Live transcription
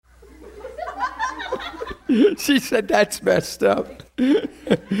She said, that's messed up.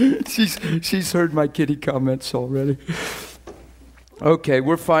 She's heard my kitty comments already. Okay,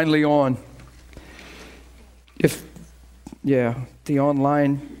 we're finally on. If the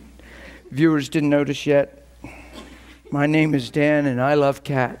online viewers didn't notice yet, my name is Dan and I love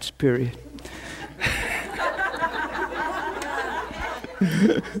cats, period.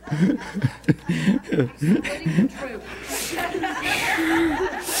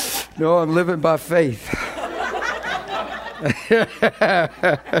 No, I'm living by faith.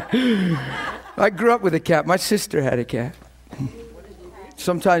 I grew up with a cat. My sister had a cat.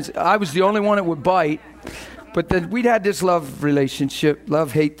 Sometimes I was the only one that would bite, but then we'd had this love relationship,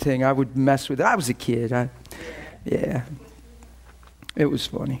 love-hate thing. I would mess with it. I was a kid. Yeah. It was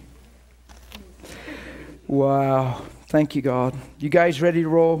funny. Wow. Thank you, God. You guys ready to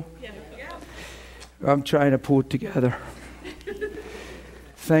roll? Yeah. I'm trying to pull it together.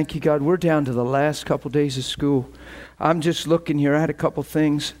 Thank you, God. We're down to the last couple days of school. I'm just looking here. I had a couple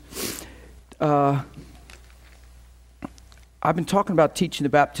things. I've been talking about teaching the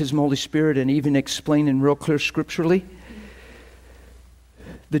baptism of the Holy Spirit and even explaining real clear scripturally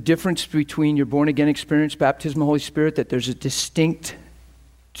the difference between your born-again experience, baptism of the Holy Spirit, that there's a distinct,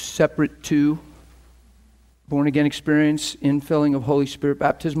 separate two, born-again experience, infilling of Holy Spirit,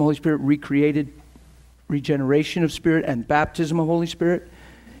 baptism of Holy Spirit, recreated, regeneration of Spirit, and baptism of Holy Spirit,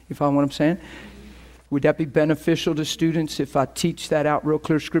 if you follow what I'm saying. Would that be beneficial to students if I teach that out real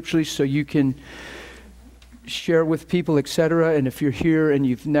clear scripturally so you can share with people, etc.? And if you're here and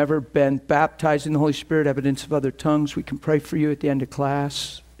you've never been baptized in the Holy Spirit, evidence of other tongues, we can pray for you at the end of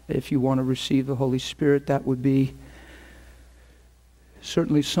class. If you want to receive the Holy Spirit, that would be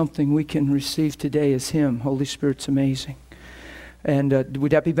certainly something we can receive today is Him. Holy Spirit's amazing. And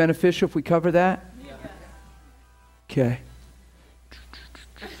would that be beneficial if we cover that? Yeah. Okay.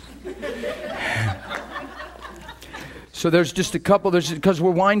 So there's just a couple, because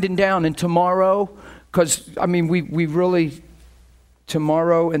we're winding down, and tomorrow, because, I mean, we really,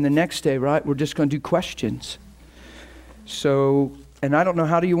 tomorrow and the next day, right, we're just going to do questions. So, and I don't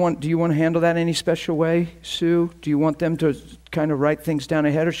know, do you want to handle that any special way, Sue? Do you want them to kind of write things down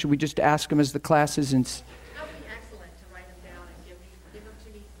ahead, or should we just ask them as the classes and... That would be excellent to write them down and give them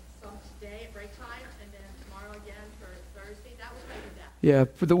to me some today at break time, and then tomorrow again for Thursday. That was great. Yeah,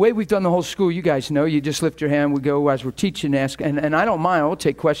 for the way we've done the whole school, you guys know, you just lift your hand, we go as we're teaching, ask, and I don't mind, I'll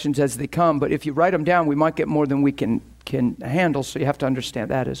take questions as they come, but if you write them down, we might get more than we can handle, so you have to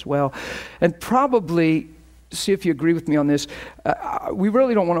understand that as well. And probably, see if you agree with me on this, we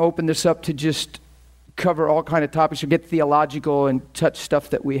really don't want to open this up to just cover all kind of topics or get theological and touch stuff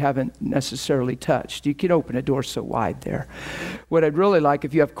that we haven't necessarily touched. You can open a door so wide there. What I'd really like,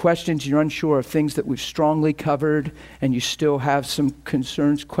 if you have questions, you're unsure of things that we've strongly covered and you still have some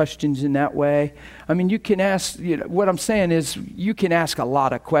concerns, questions in that way, I mean, you can ask, what I'm saying is you can ask a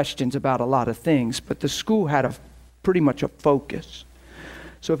lot of questions about a lot of things, but the school had pretty much a focus.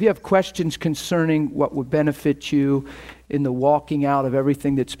 So if you have questions concerning what would benefit you in the walking out of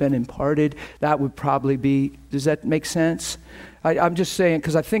everything that's been imparted, that would probably be, does that make sense? I'm just saying,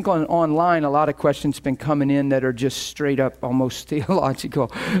 because I think online a lot of questions have been coming in that are just straight up almost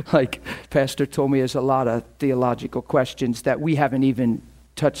theological. Like Pastor told me, there's a lot of theological questions that we haven't even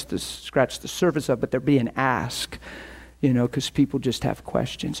scratched the surface of, but they're being asked. Because people just have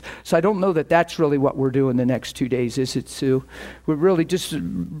questions. So I don't know that that's really what we're doing the next 2 days, is it, Sue? We're really just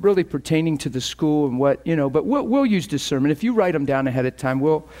really pertaining to the school and what, but we'll use discernment. If you write them down ahead of time,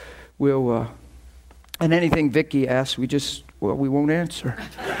 we'll and anything Vicki asks, we won't answer.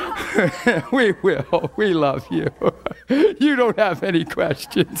 We will. We love you. You don't have any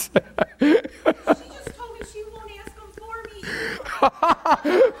questions.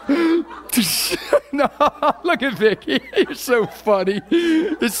 No, look at Vicki. You're so funny.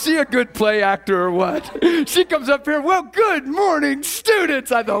 Is she a good play actor or what? She comes up here, well, good morning,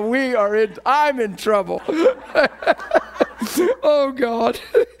 students. I thought I'm in trouble. Oh, God.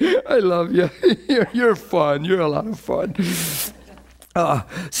 I love you. You're fun. You're a lot of fun.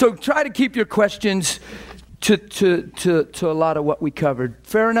 So try to keep your questions to a lot of what we covered.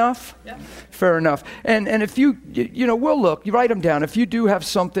 Fair enough? Yeah. Fair enough. And if we'll look, you write them down. If you do have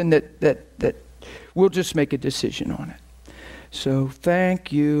something that we'll just make a decision on it. So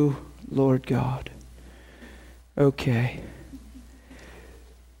thank you, Lord God. Okay.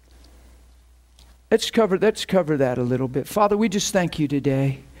 Let's cover that a little bit. Father, we just thank you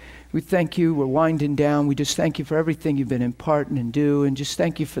today. We thank you. We're winding down. We just thank you for everything you've been imparting and do. And just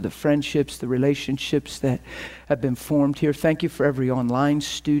thank you for the friendships, the relationships that have been formed here. Thank you for every online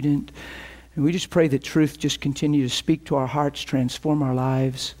student. And we just pray that truth just continue to speak to our hearts, transform our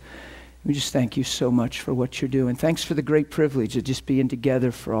lives. We just thank you so much for what you're doing. Thanks for the great privilege of just being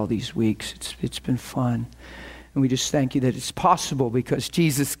together for all these weeks. It's been fun. And we just thank you that it's possible because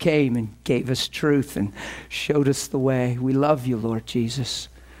Jesus came and gave us truth and showed us the way. We love you, Lord Jesus.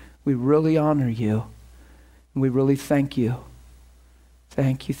 We really honor you. And we really thank you.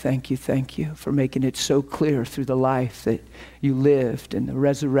 Thank you, thank you, thank you for making it so clear through the life that you lived and the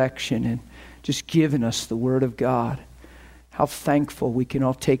resurrection and just giving us the Word of God. How thankful we can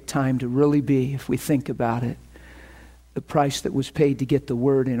all take time to really be, if we think about it. The price that was paid to get the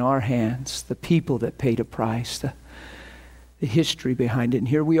Word in our hands, the people that paid a price, the history behind it. And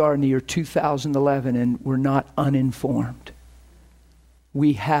here we are in the year 2011 and we're not uninformed.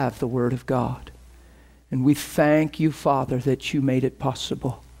 We have the Word of God. And we thank you, Father, that you made it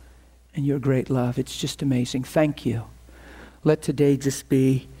possible and your great love. It's just amazing. Thank you. Let today just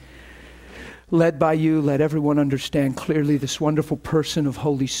be led by you. Let everyone understand clearly this wonderful person of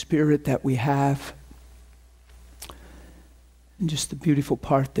Holy Spirit that we have. And just the beautiful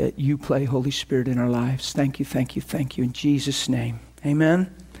part that you play, Holy Spirit, in our lives. Thank you, thank you, thank you. In Jesus' name.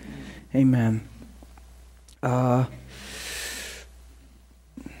 Amen. Amen.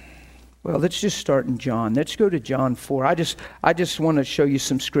 Well, let's just start in John. Let's go to John 4. I just want to show you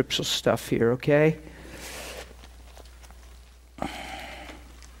some scriptural stuff here, okay?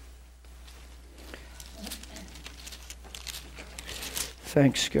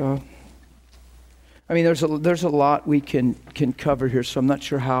 Thanks, God. I mean, there's a lot we can cover here, so I'm not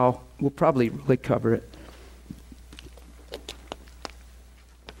sure how. We'll probably really cover it.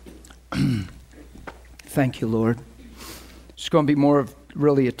 Thank you, Lord. It's going to be more of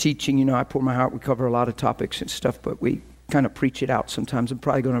really a teaching. You know, I pour my heart. We cover a lot of topics and stuff, but we kind of preach it out sometimes. I'm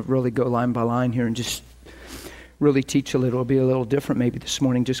probably going to really go line by line here and just really teach a little. It'll be a little different maybe this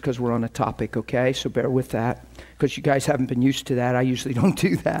morning just because we're on a topic, okay? So bear with that because you guys haven't been used to that. I usually don't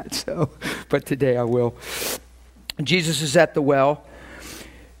do that, so but today I will. Jesus is at the well,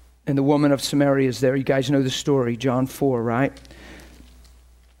 and the woman of Samaria is there. You guys know the story, John 4, right?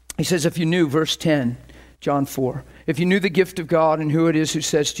 He says, if you knew, verse 10, John 4, if you knew the gift of God and who it is who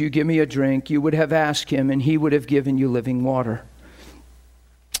says to you, give me a drink, you would have asked him and he would have given you living water.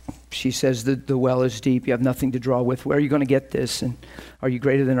 She says that the well is deep. You have nothing to draw with. Where are you going to get this? And are you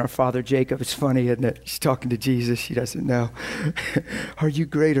greater than our father Jacob? It's funny, isn't it? She's talking to Jesus. She doesn't know. Are you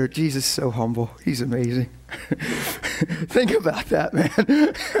greater? Jesus is so humble. He's amazing. Think about that, man.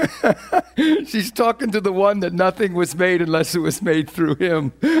 She's talking to the one that nothing was made unless it was made through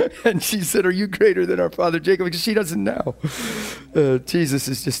him. And she said, are you greater than our father Jacob? Because she doesn't know. Jesus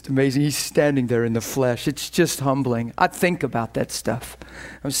is just amazing. He's standing there in the flesh. It's just humbling. I think about that stuff.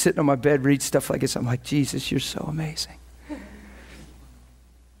 I'm sitting on my bed, read stuff like this. I'm like, Jesus, you're so amazing.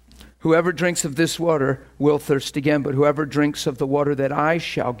 Whoever drinks of this water will thirst again, but whoever drinks of the water that I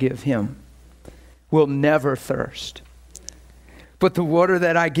shall give him will never thirst. But the water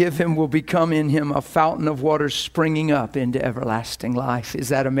that I give him will become in him a fountain of water springing up into everlasting life. Is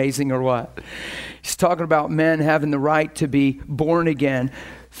that amazing or what? He's talking about men having the right to be born again,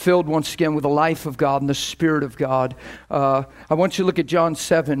 filled once again with the life of God and the Spirit of God. I want you to look at John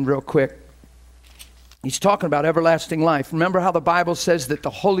 7 real quick. He's talking about everlasting life. Remember how the Bible says that the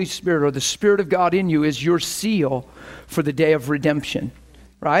Holy Spirit or the Spirit of God in you is your seal for the day of redemption,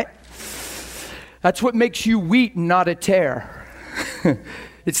 right? That's what makes you wheat and not a tare.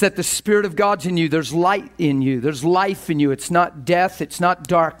 It's that the Spirit of God's in you. There's light in you. There's life in you. It's not death. It's not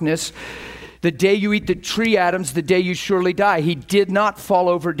darkness. The day you eat the tree, Adam's the day you surely die. He did not fall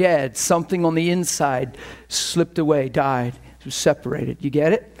over dead. Something on the inside slipped away, died, was separated. You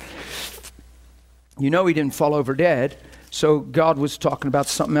get it? You know he didn't fall over dead, so God was talking about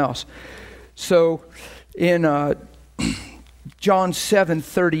something else. So in John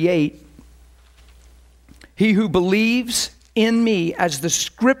 7:38, he who believes in me, as the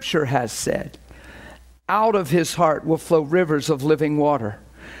scripture has said, out of his heart will flow rivers of living water.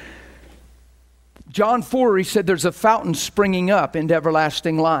 John 4, he said there's a fountain springing up into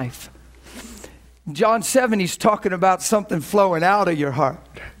everlasting life. John 7, he's talking about something flowing out of your heart.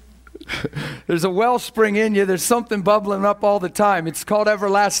 There's a wellspring in you. There's something bubbling up all the time. It's called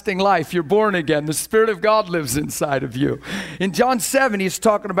everlasting life. You're born again. The Spirit of God lives inside of you. In John 7, he's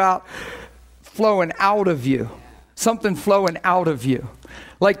talking about flowing out of you. Something flowing out of you.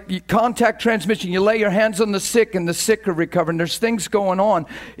 Like contact transmission. You lay your hands on the sick and the sick are recovering. There's things going on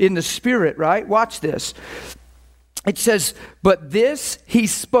in the Spirit, right? Watch this. It says, but this he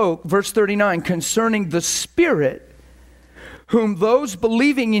spoke, verse 39, concerning the Spirit, whom those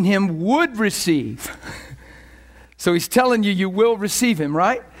believing in him would receive. So he's telling you, you will receive him,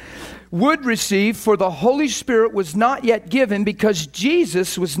 right? would receive, for the Holy Spirit was not yet given because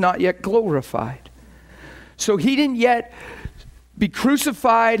Jesus was not yet glorified. So he didn't yet be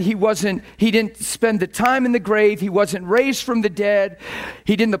crucified. He didn't spend the time in the grave. He wasn't raised from the dead.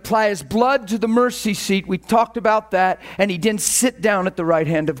 He didn't apply his blood to the mercy seat. We talked about that. And he didn't sit down at the right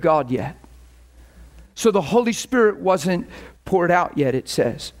hand of God yet. So the Holy Spirit wasn't poured out yet, it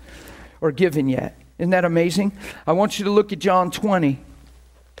says, or given yet. Isn't that amazing? I want you to look at John 20.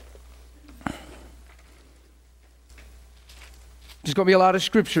 There's going to be a lot of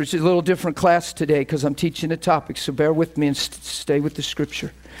scripture. It's a little different class today because I'm teaching a topic, so bear with me and stay with the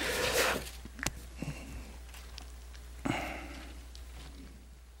scripture.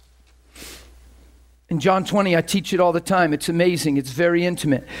 In John 20, I teach it all the time. It's amazing. It's very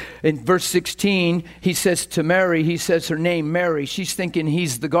intimate. In verse 16, he says to Mary, he says her name, Mary. She's thinking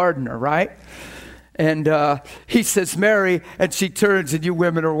he's the gardener, right? And he says, Mary, and she turns, and you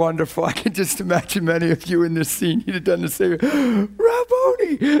women are wonderful. I can just imagine many of you in this scene. You'd have done the same.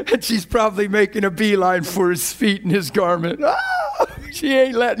 Rabboni! And she's probably making a beeline for his feet and his garment. Ah! She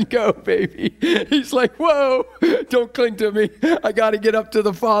ain't letting go, baby. He's like, whoa, don't cling to me. I got to get up to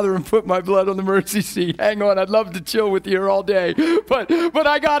the Father and put my blood on the mercy seat. Hang on, I'd love to chill with you here all day, but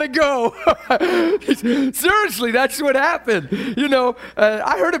I got to go. Seriously, that's what happened. You know,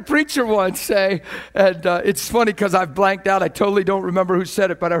 I heard a preacher once say, and it's funny because I've blanked out. I totally don't remember who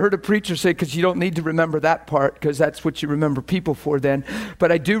said it, but I heard a preacher say, because you don't need to remember that part, because that's what you remember people for then.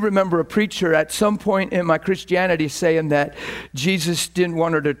 But I do remember a preacher at some point in my Christianity saying that Jesus didn't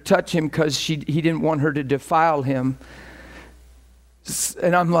want her to touch him because he didn't want her to defile him.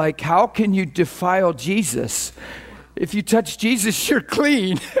 And I'm like, how can you defile Jesus? If you touch Jesus, you're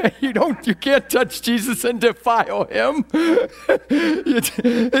clean. You can't touch Jesus and defile him.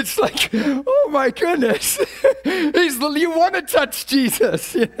 It's like, oh my goodness. You want to touch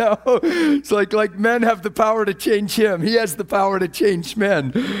Jesus, you know. It's like men have the power to change him. He has the power to change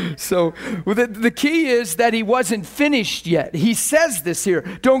men. So the key is that he wasn't finished yet. He says this here,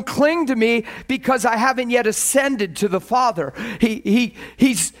 don't cling to me because I haven't yet ascended to the Father. He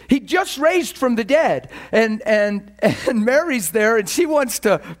just raised from the dead. And Mary's there, and she wants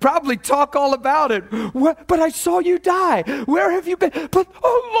to probably talk all about it. But I saw you die. Where have you been? But,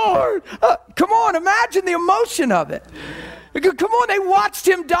 oh, Lord. Come on, imagine the emotion of it. Come on, they watched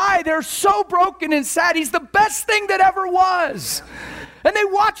him die. They're so broken and sad. He's the best thing that ever was. And they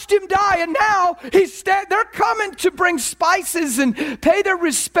watched him die, and now they're coming to bring spices and pay their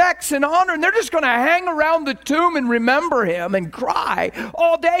respects and honor, and they're just going to hang around the tomb and remember him and cry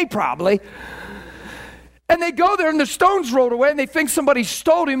all day probably. And they go there and the stone's rolled away and they think somebody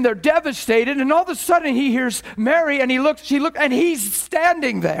stole him. They're devastated. And all of a sudden he hears Mary and she looks and he's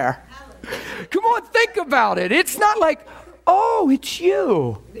standing there. Come on, think about it. It's not like, oh, it's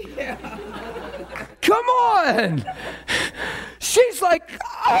you. Yeah. Come on. She's like,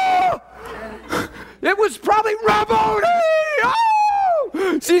 oh. It was probably Rabboni.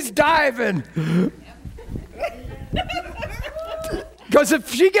 Oh. She's diving. Because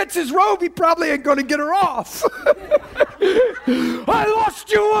if she gets his robe, he probably ain't going to get her off. I lost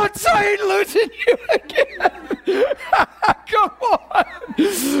you once, I ain't losing you again. Come on.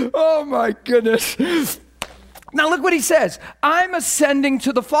 Oh, my goodness. Now, look what he says. I'm ascending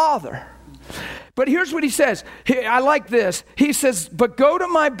to the Father. But here's what he says. I like this. He says, but go to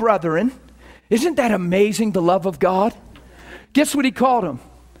my brethren. Isn't that amazing, the love of God? Guess what he called them?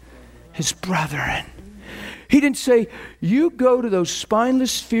 His brethren. He didn't say, you go to those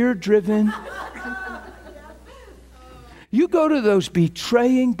spineless, fear-driven, you go to those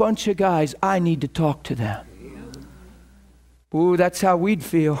betraying bunch of guys, I need to talk to them. Ooh, that's how we'd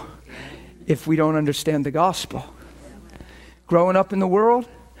feel if we don't understand the gospel. Growing up in the world,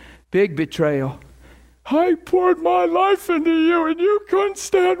 big betrayal. I poured my life into you and you couldn't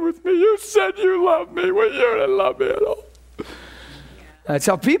stand with me. You said you loved me. Well, you didn't love me at all. That's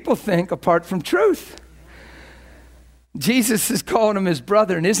how people think apart from truth. Jesus is calling him his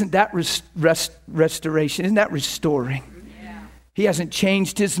brother, and isn't that restoration? Isn't that restoring? Yeah. He hasn't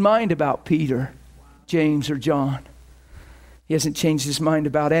changed his mind about Peter, James, or John. He hasn't changed his mind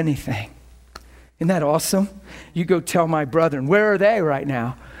about anything. Isn't that awesome? You go tell my brethren. Where are they right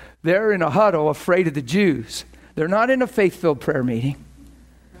now? They're in a huddle afraid of the Jews. They're not in a faith-filled prayer meeting.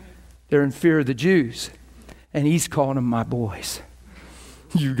 They're in fear of the Jews. And he's calling them my boys.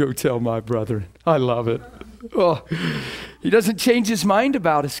 You go tell my brethren. I love it. Oh, he doesn't change his mind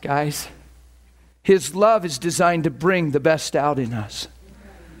about us, guys. His love is designed to bring the best out in us.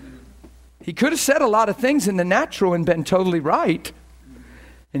 He could have said a lot of things in the natural and been totally right.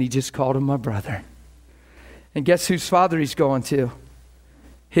 And he just called him my brother. And guess whose father he's going to?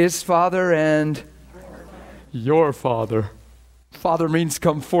 His Father and your Father. Father means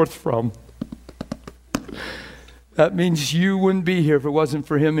come forth from. That means you wouldn't be here if it wasn't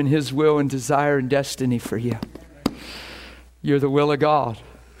for Him and His will and desire and destiny for you. You're the will of God.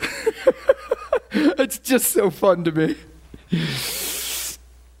 It's just so fun to me.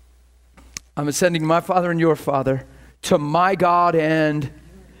 I'm ascending to my Father and your Father, to my God. And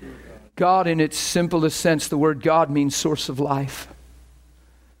God, in its simplest sense, the word God means source of life.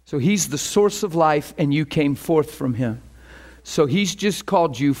 So He's the source of life, and you came forth from Him. So He's just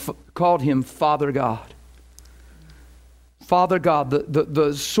called Him Father God. Father God,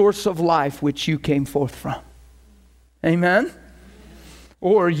 the source of life which you came forth from. Amen?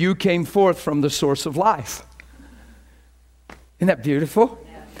 Or you came forth from the source of life. Isn't that beautiful?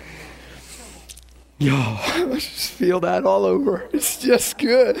 Yo, I just feel that all over. It's just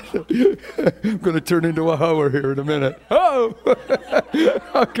good. I'm going to turn into a hoer here in a minute. Oh,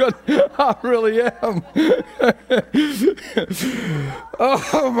 I really am.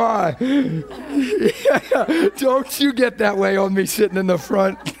 Oh my. Yeah, don't you get that way on me sitting in the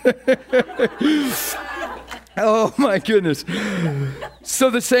front. Oh my goodness. So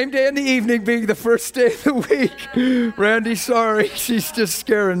the same day in the evening being the first day of the week, Randy, sorry, she's just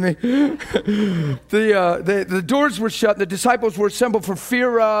scaring me. The doors were shut. The disciples were assembled for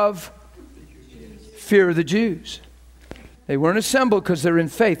fear of the Jews. They weren't assembled because they're in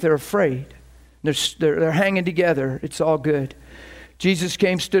faith. They're afraid. They're hanging together. It's all good. Jesus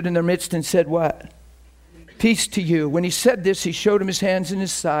came, stood in their midst and said what? Peace to you. When He said this, He showed them His hands and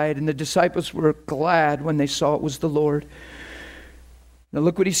His side, and the disciples were glad when they saw it was the Lord. Now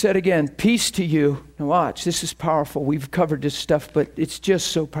look what He said again. Peace to you. Now watch, this is powerful. We've covered this stuff, but it's just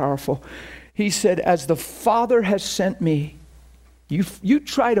so powerful. He said, as the Father has sent me, you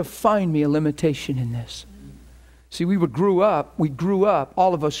try to find me a limitation in this. See, we grew up,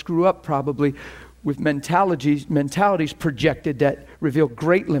 all of us grew up probably with mentalities projected that reveal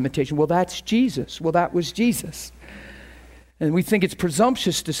great limitation. Well, that's Jesus. Well, that was Jesus. And we think it's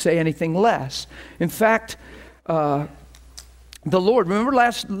presumptuous to say anything less. In fact, the Lord, remember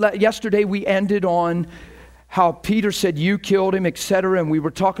yesterday we ended on how Peter said, you killed him, etc. And we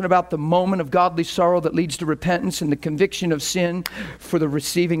were talking about the moment of godly sorrow that leads to repentance and the conviction of sin for the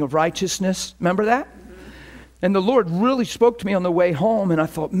receiving of righteousness. Remember that? And the Lord really spoke to me on the way home, and I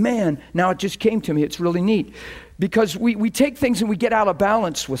thought, man, now it just came to me. It's really neat. Because we take things and we get out of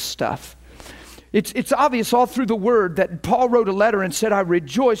balance with stuff. It's obvious all through the Word that Paul wrote a letter and said, I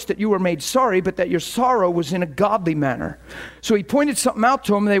rejoice that you were made sorry, but that your sorrow was in a godly manner. So he pointed something out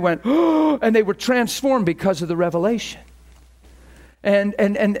to them, and they went, oh, and they were transformed because of the revelation. And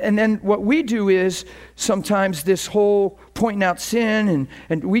then what we do is sometimes this whole pointing out sin,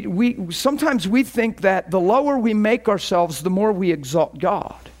 and we sometimes we think that the lower we make ourselves, the more we exalt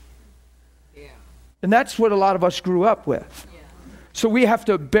God. Yeah. And that's what a lot of us grew up with. Yeah. So we have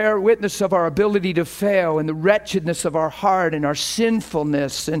to bear witness of our ability to fail and the wretchedness of our heart and our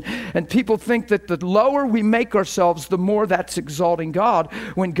sinfulness. And people think that the lower we make ourselves, the more that's exalting God,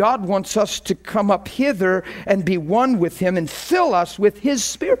 when God wants us to come up hither and be one with Him and fill us with His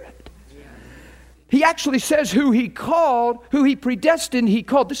Spirit. Yeah. He actually says who He called, who He predestined, He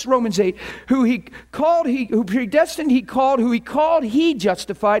called. This is Romans 8. Who He called, who predestined, He called. Who He called, He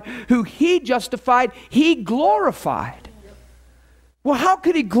justified. Who He justified, He glorified. Well, how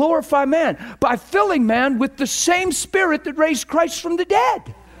could He glorify man? By filling man with the same Spirit that raised Christ from the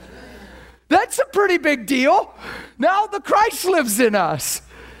dead. That's a pretty big deal. Now the Christ lives in us.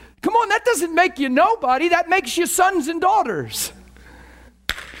 Come on, that doesn't make you nobody. That makes you sons and daughters.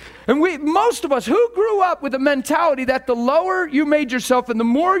 And most of us who grew up with a mentality that the lower you made yourself and the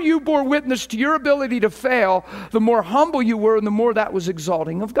more you bore witness to your ability to fail, the more humble you were and the more that was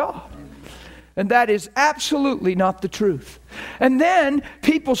exalting of God. And that is absolutely not the truth. And then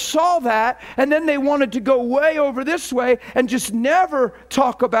people saw that, and then they wanted to go way over this way and just never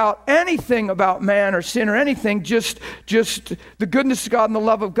talk about anything about man or sin or anything, just the goodness of God and the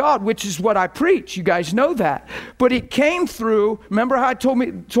love of God, which is what I preach. You guys know that. But it came through, remember how I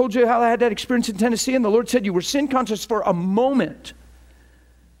told you how I had that experience in Tennessee, and the Lord said you were sin conscious for a moment.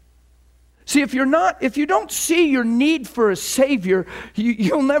 See, if you don't see your need for a Savior,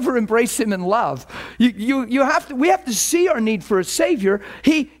 you'll never embrace Him in love. We have to see our need for a Savior.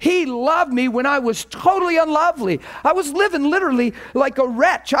 He loved me when I was totally unlovely. I was living literally like a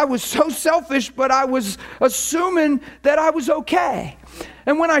wretch. I was so selfish, but I was assuming that I was okay.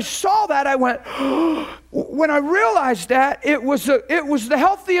 And when I saw that, I went, when I realized that, it was the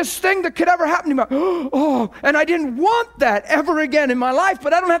healthiest thing that could ever happen to me. Oh, and I didn't want that ever again in my life,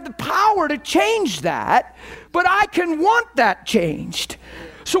 but I don't have the power to change that, but I can want that changed.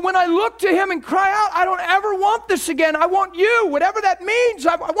 So when I look to him and cry out, I don't ever want this again. I want you. Whatever that means,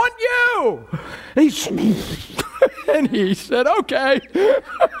 I want you. And he said, okay.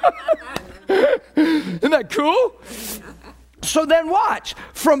 Isn't that cool? So then watch.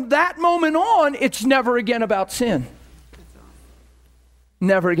 From that moment on, it's never again about sin.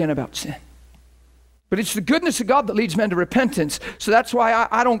 Never again about sin. But it's the goodness of God that leads men to repentance. So that's why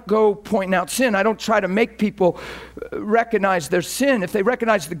I don't go pointing out sin. I don't try to make people recognize their sin. If they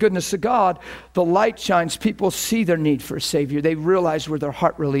recognize the goodness of God, the light shines. People see their need for a Savior. They realize where their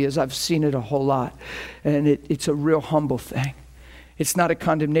heart really is. I've seen it a whole lot. And it's a real humble thing. It's not a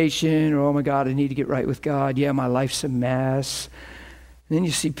condemnation or, oh my God, I need to get right with God. Yeah, my life's a mess. And then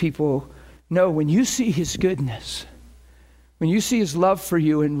you see people, no, when you see his goodness, when you see his love for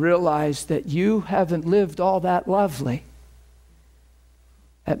you and realize that you haven't lived all that lovely,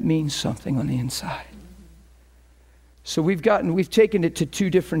 that means something on the inside. So we've taken it to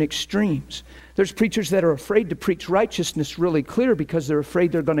two different extremes. There's preachers that are afraid to preach righteousness really clear because they're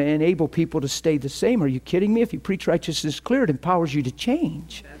afraid they're going to enable people to stay the same. Are you kidding me? If you preach righteousness clear, it empowers you to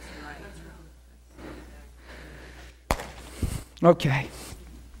change. Okay.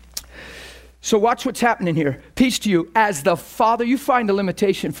 So watch what's happening here. Peace to you. As the Father, you find a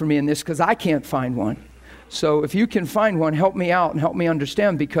limitation for me in this because I can't find one. So if you can find one, help me out and help me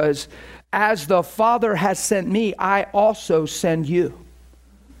understand, because as the Father has sent me, I also send you.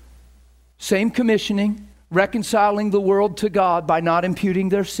 Same commissioning, reconciling the world to God by not imputing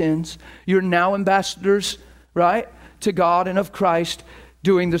their sins. You're now ambassadors, right, to God and of Christ,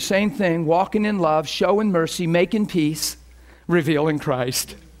 doing the same thing, walking in love, showing mercy, making peace, revealing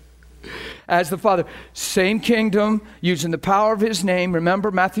Christ. As the Father, same kingdom, using the power of his name.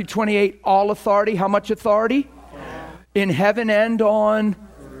 Remember Matthew 28, all authority. How much authority? In heaven and on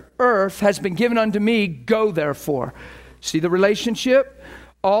earth has been given unto me. Go therefore. See the relationship?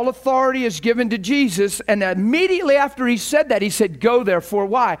 All authority is given to Jesus. And immediately after he said that, he said, go therefore.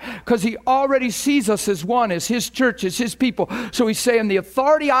 Why? Because he already sees us as one, as his church, as his people. So he's saying, the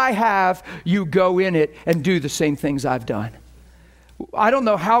authority I have, you go in it and do the same things I've done. I don't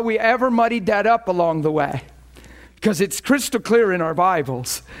know how we ever muddied that up along the way, because it's crystal clear in our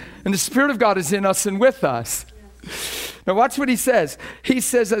Bibles. And the Spirit of God is in us and with us. Now watch what he says. He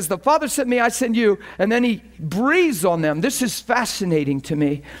says, as the Father sent me, I send you. And then he breathes on them. This is fascinating to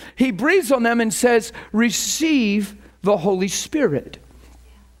me. He breathes on them and says, receive the Holy Spirit.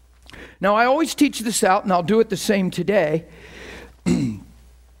 Now I always teach this out, and I'll do it the same today.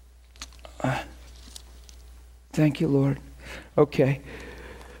 Thank you, Lord. Okay.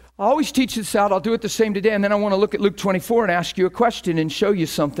 I always teach this out. I'll do it the same today. And then I want to look at Luke 24 and ask you a question and show you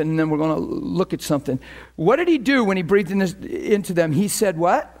something. And then we're going to look at something. What did he do when he breathed into them? He said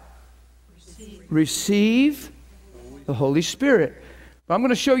what? Receive the Holy Spirit. But I'm going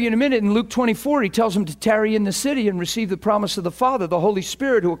to show you in a minute. In Luke 24, he tells them to tarry in the city and receive the promise of the Father, the Holy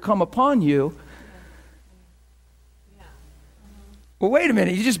Spirit who will come upon you. Well, wait a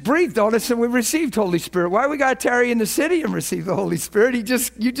minute. He just breathed on us and we received Holy Spirit. Why we got to tarry in the city and receive the Holy Spirit? You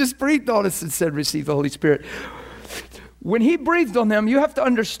just breathed on us and said, receive the Holy Spirit. When he breathed on them, you have to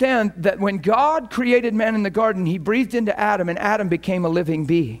understand that when God created man in the garden, he breathed into Adam and Adam became a living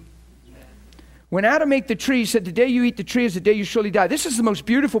being. When Adam ate the tree, he said, the day you eat the tree is the day you surely die. This is the most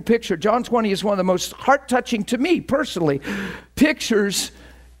beautiful picture. John 20 is one of the most heart-touching to me personally pictures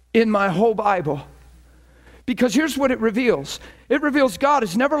in my whole Bible. Because here's what it reveals. It reveals God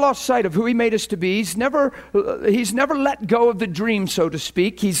has never lost sight of who he made us to be. He's never let go of the dream, so to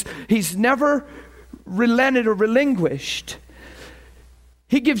speak. He's never relented or relinquished.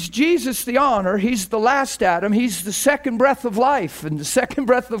 He gives Jesus the honor. He's the last Adam. He's the second breath of life and the second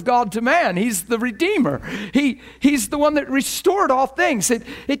breath of God to man. He's the Redeemer. He's the one that restored all things.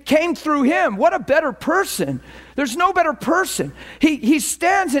 It came through him. What a better person. There's no better person. He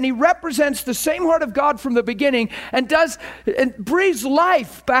stands and he represents the same heart of God from the beginning and breathes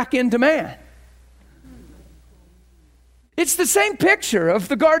life back into man. It's the same picture of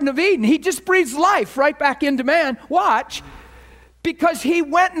the Garden of Eden. He just breathes life right back into man. Watch. Because he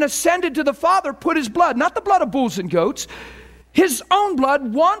went and ascended to the Father, put his blood, not the blood of bulls and goats, his own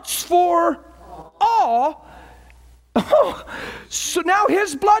blood once for all. So now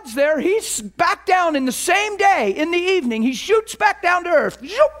his blood's there. He's back down in the same day, in the evening. He shoots back down to earth.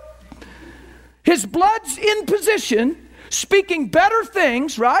 His blood's in position, speaking better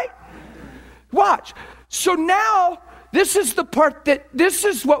things, right? Watch. So now, this is the part this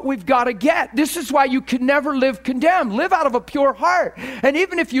is what we've got to get. This is why you can never live condemned. Live out of a pure heart. And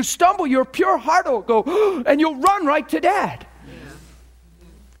even if you stumble, your pure heart will go, and you'll run right to dad.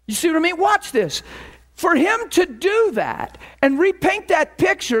 You see what I mean? Watch this. For him to do that and repaint that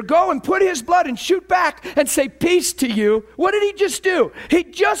picture, go and put his blood and shoot back and say peace to you, what did he just do? He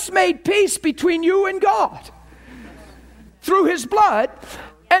just made peace between you and God through his blood,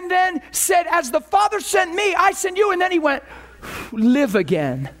 and then said, as the Father sent me, I send you. And then he went, live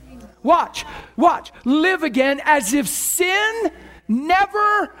again. Watch, live again as if sin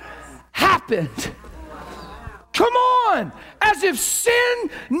never happened. Come on, as if sin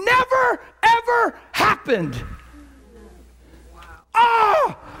never, ever happened.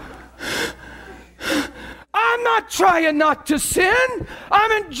 I'm not trying not to sin.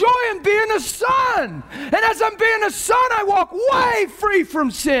 I'm enjoying being a son. And as I'm being a son, I walk way free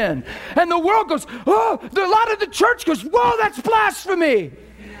from sin. And the world goes, oh, a lot of the church goes, whoa, that's blasphemy.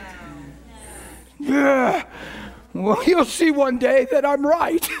 Yeah. Well, you'll see one day that I'm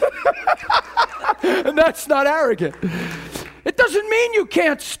right. And that's not arrogant. It doesn't mean you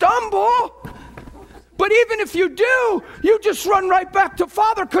can't stumble. But even if you do, you just run right back to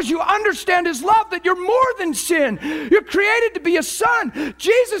Father because you understand his love, that you're more than sin. You're created to be a son.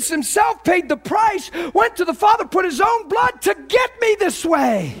 Jesus himself paid the price, went to the Father, put his own blood to get me this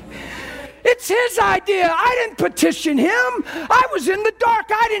way. It's his idea. I didn't petition him. I was in the dark.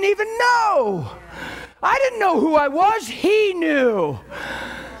 I didn't even know. I didn't know who I was. He knew.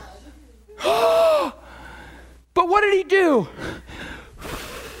 But what did he do?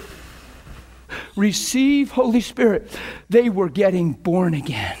 Receive Holy Spirit. They were getting born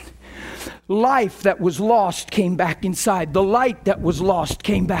again. Life that was lost came back inside. The light that was lost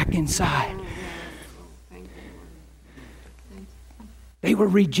came back inside. They were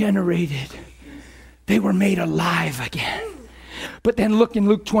regenerated. They were made alive again. But then look in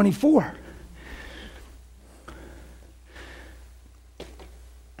Luke 24.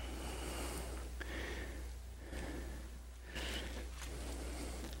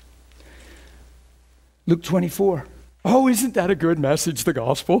 Luke 24. Oh, isn't that a good message, the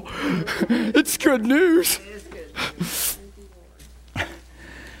gospel? It's good news.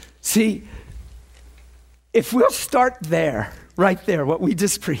 See, if we'll start there, right there, what we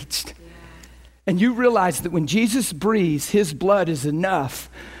just preached, and you realize that when Jesus breathes, his blood is enough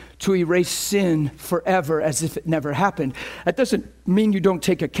to erase sin forever as if it never happened. That doesn't mean you don't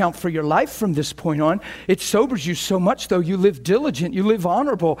take account for your life from this point on. It sobers you so much, though. You live diligent, you live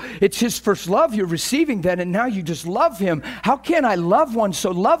honorable. It's his first love. You're receiving that, and now you just love him. How can I love one so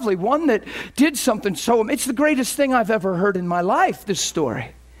lovely, one that did something so... It's the greatest thing I've ever heard in my life, this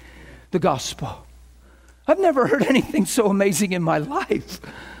story, the gospel. I've never heard anything so amazing in my life.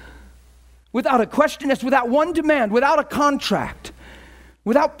 Without a question, that's without one demand, without a contract.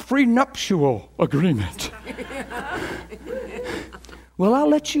 Without prenuptial agreement. Well, I'll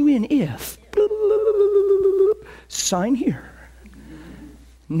let you in if. Sign here.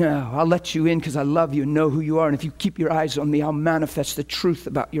 No, I'll let you in because I love you and know who you are. And if you keep your eyes on me, I'll manifest the truth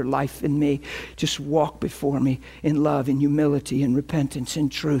about your life in me. Just walk before me in love, in humility, in repentance, in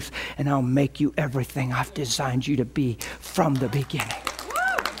truth. And I'll make you everything I've designed you to be from the beginning.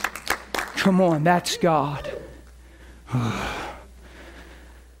 Come on, that's God.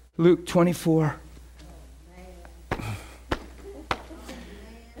 Luke 24.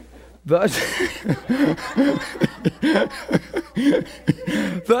 Thus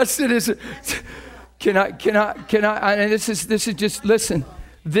it is. Can I? And this is just, listen.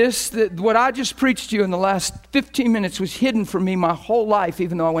 What I just preached to you in the last 15 minutes was hidden from me my whole life,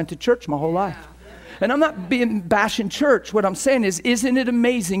 even though I went to church my whole life. And I'm not bashing church. What I'm saying is, isn't it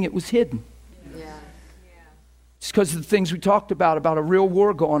amazing it was hidden? It's because of the things we talked about a real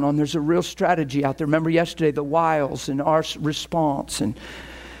war going on. There's a real strategy out there. Remember yesterday, the wiles and our response. And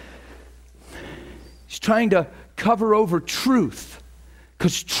he's trying to cover over truth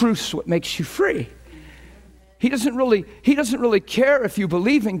because truth's what makes you free. He doesn't really care if you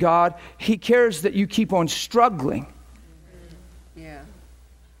believe in God. He cares that you keep on struggling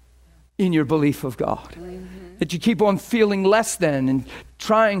in your belief of God. That you keep on feeling less than and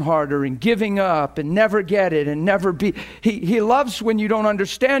trying harder and giving up and never get it and never be. He loves when you don't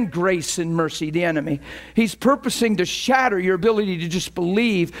understand grace and mercy, the enemy. He's purposing to shatter your ability to just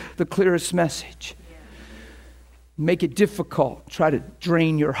believe the clearest message. Make it difficult. Try to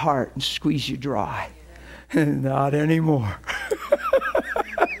drain your heart and squeeze you dry. Not anymore.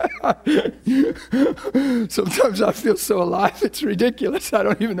 Sometimes I feel so alive, it's ridiculous. I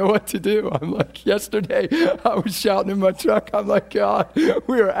don't even know what to do. I'm like, yesterday I was shouting in my truck. I'm like, God,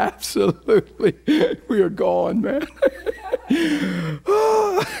 we are gone, man.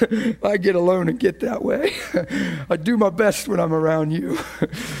 I get alone and get that way. I do my best when I'm around you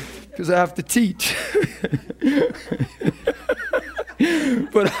because I have to teach.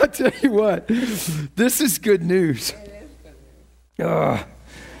 But I'll tell you what, this is good news. I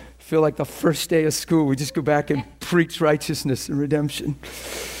feel like the first day of school, we just go back and preach righteousness and redemption.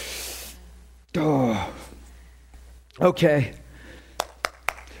 Okay.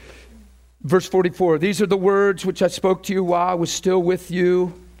 Verse 44, these are the words which I spoke to you while I was still with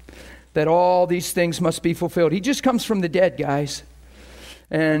you, that all these things must be fulfilled. He just comes from the dead, guys.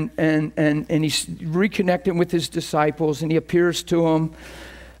 And he's reconnecting with his disciples, and he appears to them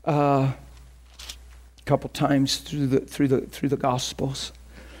a couple times through the Gospels.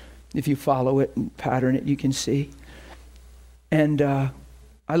 If you follow it and pattern it, you can see. And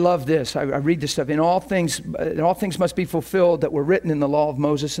I love this. I read this stuff. And all things must be fulfilled that were written in the law of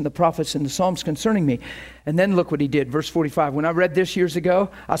Moses and the prophets and the Psalms concerning me. And then look what he did. Verse 45. When I read this years ago,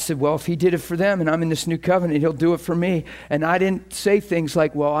 I said, well, if he did it for them and I'm in this new covenant, he'll do it for me. And I didn't say things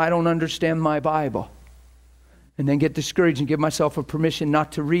like, well, I don't understand my Bible. And then get discouraged and give myself a permission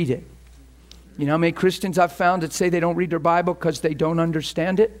not to read it. You know how many Christians I've found that say they don't read their Bible because they don't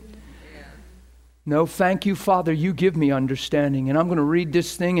understand it? No, thank you, Father, you give me understanding. And I'm going to read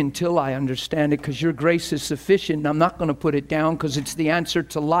this thing until I understand it because your grace is sufficient. And I'm not going to put it down because it's the answer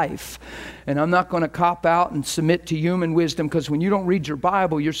to life. And I'm not going to cop out and submit to human wisdom because when you don't read your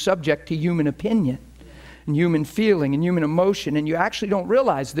Bible, you're subject to human opinion and human feeling and human emotion. And you actually don't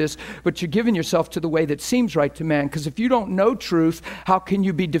realize this, but you're giving yourself to the way that seems right to man. Because if you don't know truth, how can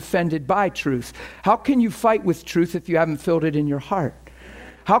you be defended by truth? How can you fight with truth if you haven't filled it in your heart?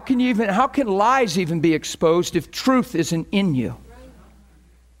 How can lies even be exposed if truth isn't in you?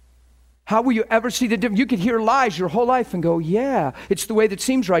 How will you ever see the difference? You could hear lies your whole life and go, yeah, it's the way that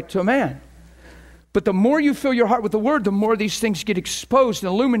seems right to a man. But the more you fill your heart with the Word, the more these things get exposed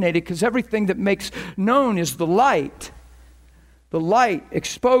and illuminated because everything that makes known is the light. The light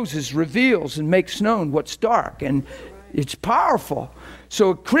exposes, reveals, and makes known what's dark. And it's powerful. So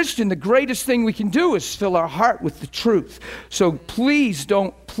a Christian, the greatest thing we can do is fill our heart with the truth. So please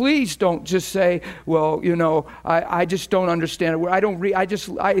don't just say, well, you know, I just don't understand it. I don't read,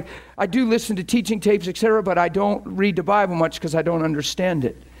 I do listen to teaching tapes, etc., but I don't read the Bible much because I don't understand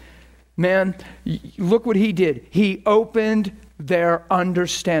it. Man, look what he did. He opened their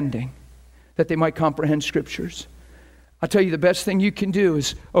understanding that they might comprehend scriptures. I'll tell you the best thing you can do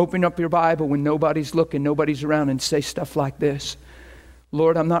is open up your Bible when nobody's looking, nobody's around, and say stuff like this.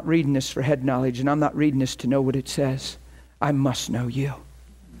 Lord, I'm not reading this for head knowledge, and I'm not reading this to know what it says. I must know you.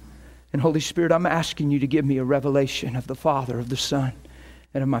 And Holy Spirit, I'm asking you to give me a revelation of the Father, of the Son,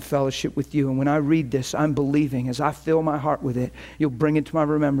 and of my fellowship with you. And when I read this, I'm believing as I fill my heart with it, you'll bring it to my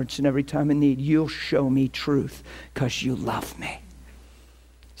remembrance, and every time I need, you'll show me truth because you love me.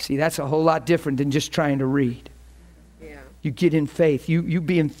 See, that's a whole lot different than just trying to read. You get in faith. You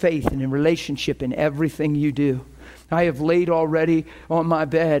be in faith and in relationship in everything you do. I have laid already on my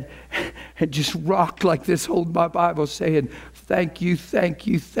bed and just rocked like this, holding my Bible, saying, thank you, thank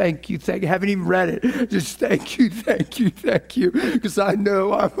you, thank you, thank you. I haven't even read it. Just thank you, thank you, thank you. Because I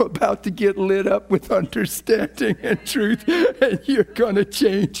know I'm about to get lit up with understanding and truth, and you're going to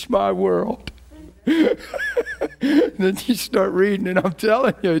change my world. Then you start reading, and I'm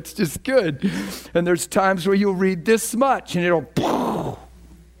telling you, it's just good. And there's times where you'll read this much, and it'll...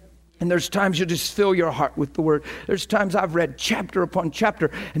 And there's times you'll just fill your heart with the Word. There's times I've read chapter upon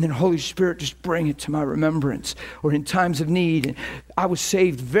chapter, and then Holy Spirit just bring it to my remembrance. Or in times of need. And I was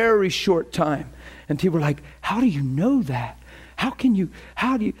saved very short time. And people were like, how do you know that?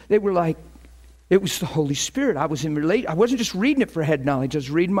 They were like, it was the Holy Spirit. I wasn't just reading it for head knowledge. I was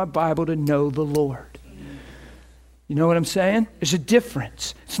reading my Bible to know the Lord. You know what I'm saying? There's a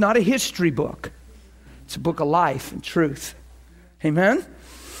difference. It's not a history book. It's a book of life and truth. Amen?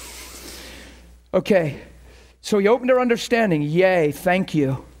 Okay, so he opened their understanding. Yay, thank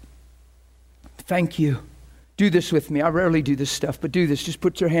you. Thank you. Do this with me. I rarely do this stuff, but do this. Just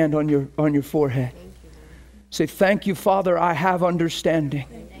put your hand on your forehead. Say, thank you, Father, I have understanding.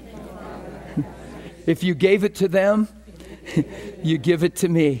 If you gave it to them, you give it to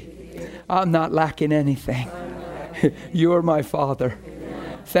me. I'm not lacking anything. You're my Father.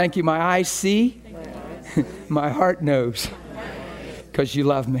 Thank you. My eyes see, my heart knows, because you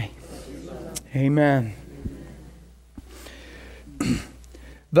love me. Amen.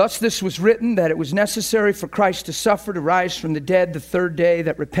 Thus this was written, that it was necessary for Christ to suffer, to rise from the dead the third day,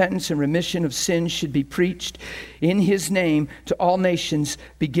 that repentance and remission of sins should be preached in his name to all nations,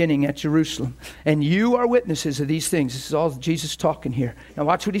 beginning at Jerusalem. And you are witnesses of these things. This is all Jesus talking here. Now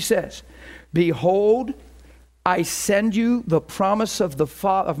watch what he says. Behold, I send you the promise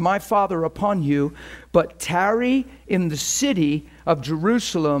of my Father upon you, but tarry in the city of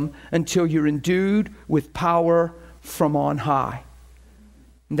Jerusalem until you're endued with power from on high.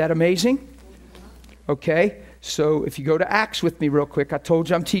 Isn't that amazing? Okay, so if you go to Acts with me real quick, I told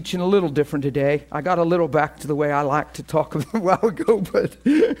you I'm teaching a little different today. I got a little back to the way I like to talk a while ago, but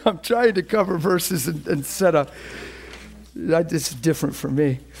I'm trying to cover verses and set up. It's different for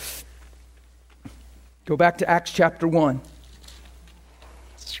me. Go back to Acts chapter 1.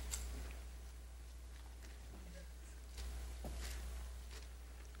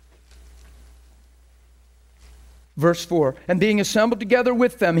 Verse 4, and being assembled together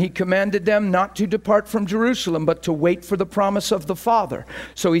with them, he commanded them not to depart from Jerusalem, but to wait for the promise of the Father.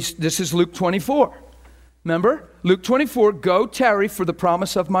 So this is Luke 24. Remember? Luke 24, go tarry for the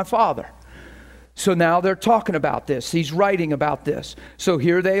promise of my Father. So now they're talking about this. He's writing about this. So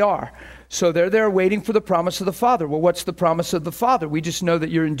here they are. So they're there waiting for the promise of the Father. Well, what's the promise of the Father? We just know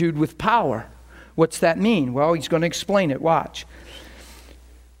that you're endued with power. What's that mean? Well, he's going to explain it. Watch.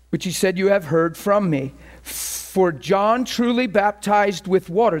 Which he said, you have heard from me. For John truly baptized with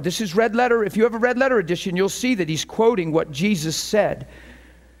water. This is red letter. If you have a red letter edition, you'll see that he's quoting what Jesus said.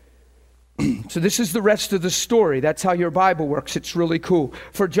 So this is the rest of the story. That's how your Bible works. It's really cool.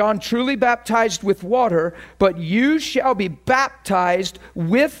 For John truly baptized with water, but you shall be baptized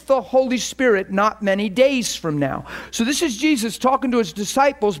with the Holy Spirit not many days from now. So this is Jesus talking to his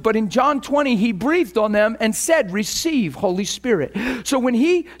disciples, but in John 20, he breathed on them and said, receive Holy Spirit. So when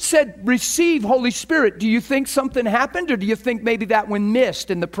he said, receive Holy Spirit, do you think something happened, or do you think maybe that one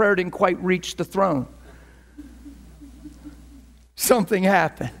missed and the prayer didn't quite reach the throne? Something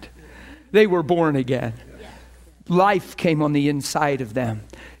happened. They were born again. Life came on the inside of them.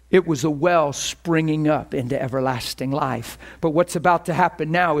 It was a well springing up into everlasting life. But what's about to happen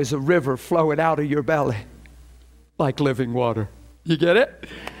now is a river flowing out of your belly like living water. You get it?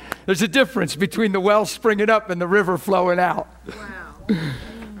 There's a difference between the well springing up and the river flowing out. Wow.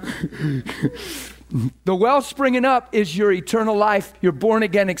 The well springing up is your eternal life, your born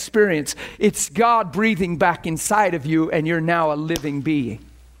again experience. It's God breathing back inside of you, and you're now a living being.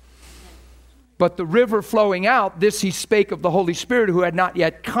 But the river flowing out, this he spake of the Holy Spirit who had not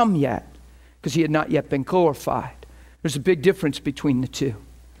yet come yet, because he had not yet been glorified. There's a big difference between the two.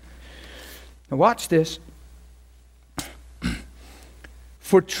 Now watch this.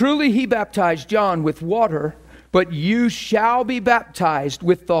 For truly he baptized John with water, but you shall be baptized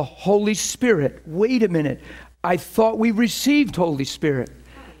with the Holy Spirit. Wait a minute. I thought we received Holy Spirit.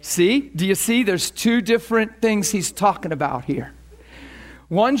 See? Do you see? There's two different things he's talking about here.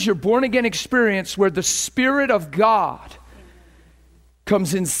 One's your born-again experience where the Spirit of God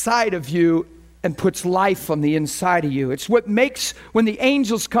comes inside of you and puts life on the inside of you. It's what makes, when the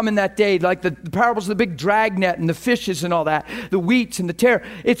angels come in that day, like the parables of the big dragnet and the fishes and all that, the wheats and the tare,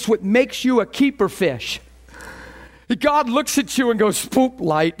 it's what makes you a keeper fish. God looks at you and goes, poop,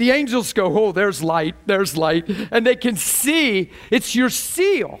 light. The angels go, oh, there's light, there's light. And they can see it's your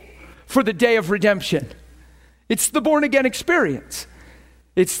seal for the day of redemption. It's the born-again experience.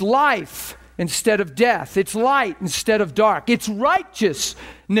 It's life instead of death. It's light instead of dark. It's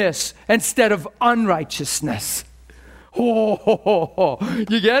righteousness instead of unrighteousness. Oh,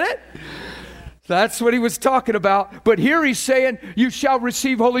 you get it? That's what he was talking about. But here he's saying, you shall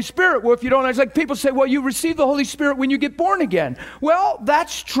receive Holy Spirit. Well, if you don't, it's like people say, well, you receive the Holy Spirit when you get born again. Well,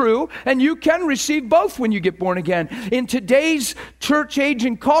 that's true. And you can receive both when you get born again. In today's church age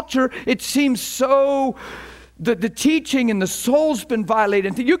and culture, it seems so... The teaching and the soul's been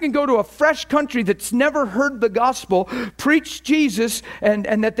violated. You can go to a fresh country that's never heard the gospel, preach Jesus,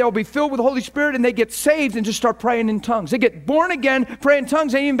 and that they'll be filled with the Holy Spirit, and they get saved and just start praying in tongues. They get born again, pray in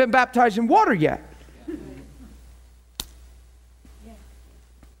tongues. They ain't even been baptized in water yet.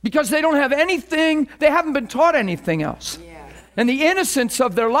 Because they don't have anything, they haven't been taught anything else. And the innocence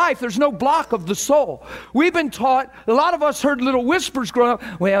of their life, there's no block of the soul. We've been taught, a lot of us heard little whispers growing up,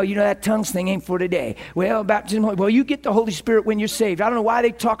 well, you know, that tongues thing ain't for today. Well, baptism, well, you get the Holy Spirit when you're saved. I don't know why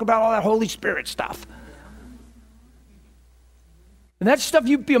they talk about all that Holy Spirit stuff. And that stuff,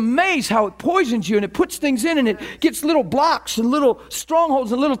 you'd be amazed how it poisons you, and it puts things in, and it gets little blocks and little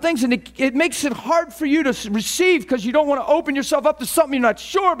strongholds and little things, and it makes it hard for you to receive because you don't want to open yourself up to something you're not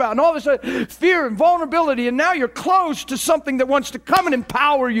sure about, and all of a sudden, fear and vulnerability, and now you're closed to something that wants to come and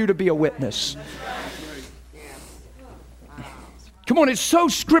empower you to be a witness. Come on, it's so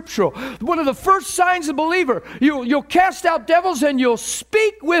scriptural. One of the first signs of a believer, you'll cast out devils and you'll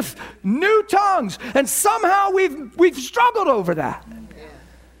speak with new tongues. And somehow we've struggled over that.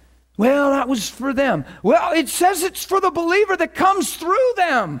 Well, that was for them. Well, it says it's for the believer that comes through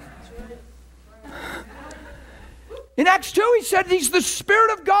them. In Acts 2, he said he's the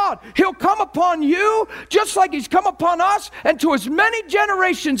Spirit of God. He'll come upon you just like he's come upon us, and to as many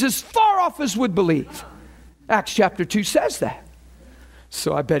generations as far off as would believe. Acts chapter 2 says that.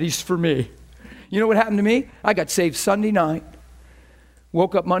 So I bet he's for me. You know what happened to me? I got saved Sunday night.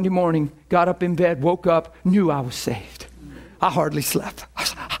 Woke up Monday morning, got up in bed, woke up, knew I was saved. I hardly slept.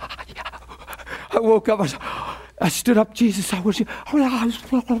 I woke up, I stood up, Jesus, I was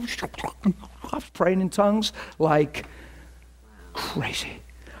praying in tongues like crazy.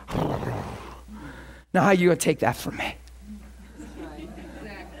 Now, how are you going to take that from me?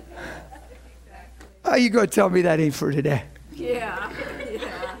 How are you going to tell me that ain't for today? Yeah.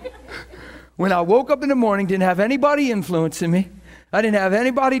 When I woke up in the morning, didn't have anybody influencing me. I didn't have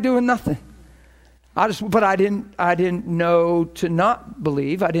anybody doing nothing. But I didn't know to not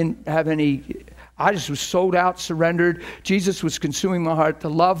believe. I didn't have any. I just was sold out, surrendered. Jesus was consuming my heart. The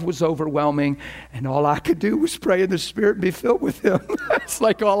love was overwhelming. And all I could do was pray in the Spirit and be filled with Him. That's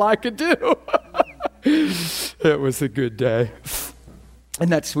like all I could do. It was a good day.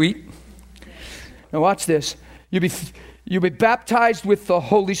 Isn't that sweet? Now watch this. You'll be baptized with the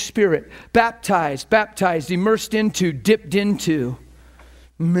Holy Spirit. Baptized, immersed into, dipped into.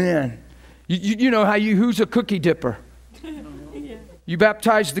 Man. You know how who's a cookie dipper? You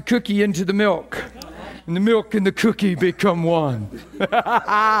baptize the cookie into the milk. And the milk and the cookie become one.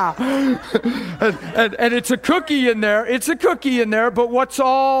 and it's a cookie in there. It's a cookie in there, but what's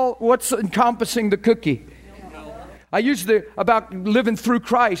encompassing the cookie? I use about living through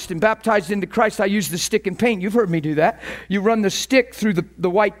Christ and baptized into Christ, I use the stick and paint. You've heard me do that. You run the stick through the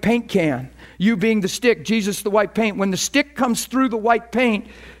white paint can. You being the stick, Jesus the white paint. When the stick comes through the white paint,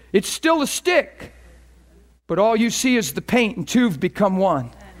 it's still a stick. But all you see is the paint, and two have become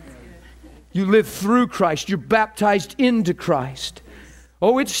one. You live through Christ. You're baptized into Christ.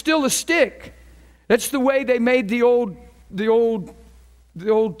 Oh, it's still a stick. That's the way they made the old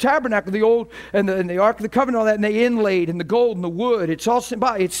tabernacle, and the Ark of the Covenant, all that, and they inlaid in the gold and the wood. It's all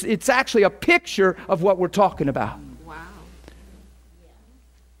symbolic. It's actually a picture of what we're talking about. Wow.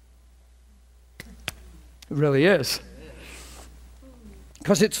 It really is.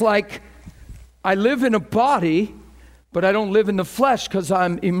 Because it's like I live in a body, but I don't live in the flesh because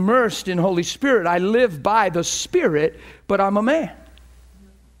I'm immersed in Holy Spirit. I live by the Spirit, but I'm a man.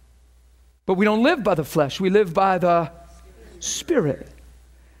 But we don't live by the flesh. We live by the Spirit.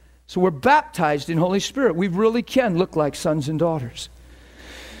 So we're baptized in Holy Spirit. We really can look like sons and daughters.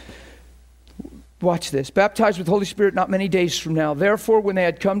 Watch this. Baptized with Holy Spirit not many days from now. Therefore, when they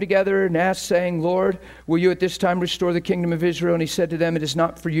had come together and asked, saying, Lord, will you at this time restore the kingdom of Israel? And he said to them, it is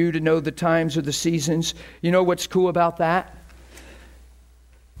not for you to know the times or the seasons. You know what's cool about that?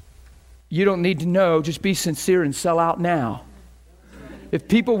 You don't need to know. Just be sincere and sell out now. If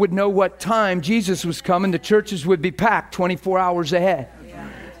people would know what time Jesus was coming, the churches would be packed 24 hours ahead.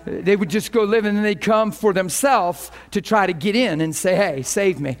 They would just go live and then they'd come for themselves to try to get in and say, hey,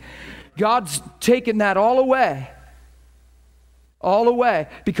 save me. God's taken that all away. All away.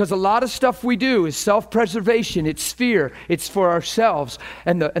 Because a lot of stuff we do is self-preservation. It's fear. It's for ourselves.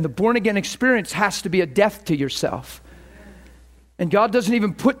 And the born-again experience has to be a death to yourself. And God doesn't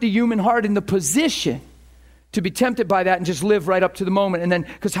even put the human heart in the position to be tempted by that and just live right up to the moment. And then,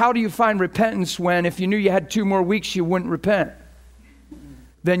 because how do you find repentance when if you knew you had 2 more weeks, you wouldn't repent?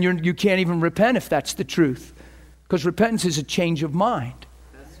 Then you can't even repent if that's the truth. Because repentance is a change of mind.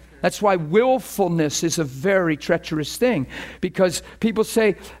 That's why willfulness is a very treacherous thing. Because people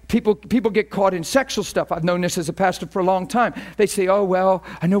say, people get caught in sexual stuff. I've known this as a pastor for a long time. They say, oh, well,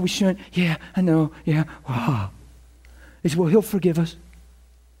 I know we shouldn't. Yeah, I know. Yeah. Wow. They say, well, he'll forgive us.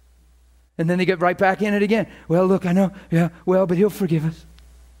 And then they get right back in it again. Well, look, I know. Yeah, well, but he'll forgive us.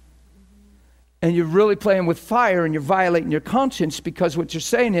 And you're really playing with fire and you're violating your conscience because what you're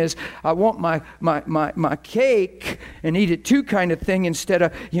saying is, I want my cake and eat it too kind of thing instead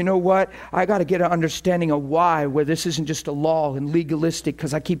of, you know what, I got to get an understanding of why, where this isn't just a law and legalistic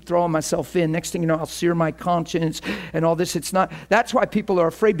because I keep throwing myself in. Next thing you know, I'll sear my conscience and all this. It's not. That's why people are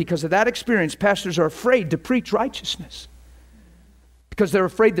afraid because of that experience. Pastors are afraid to preach righteousness because they're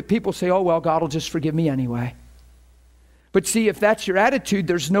afraid that people say, oh, well, God will just forgive me anyway. But see, if that's your attitude,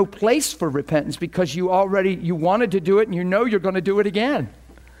 there's no place for repentance because you wanted to do it and you know you're going to do it again.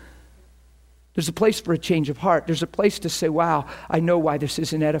 There's a place for a change of heart. There's a place to say, wow, I know why this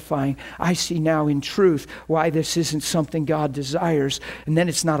isn't edifying. I see now in truth why this isn't something God desires. And then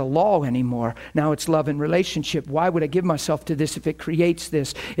it's not a law anymore. Now it's love and relationship. Why would I give myself to this if it creates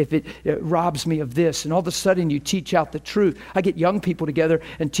this, if it robs me of this? And all of a sudden you teach out the truth. I get young people together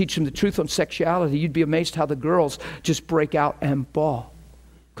and teach them the truth on sexuality. You'd be amazed how the girls just break out and bawl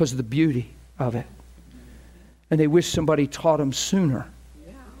because of the beauty of it. And they wish somebody taught them sooner.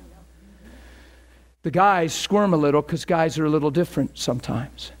 The guys squirm a little because guys are a little different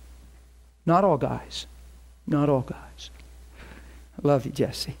sometimes. Not all guys. Not all guys. Love you,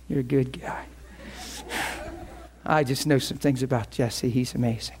 Jesse. You're a good guy. I just know some things about Jesse. He's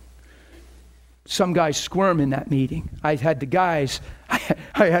amazing. Some guys squirm in that meeting. I had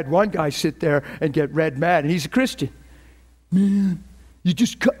one guy sit there and get red mad, and he's a Christian. Man, you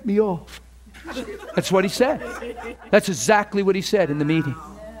just cut me off. That's what he said. That's exactly what he said in the meeting.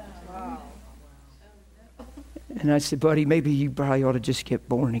 And I said, buddy, maybe you probably ought to just get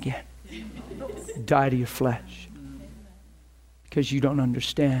born again. Die to your flesh. Because you don't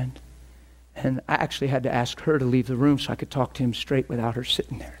understand. And I actually had to ask her to leave the room so I could talk to him straight without her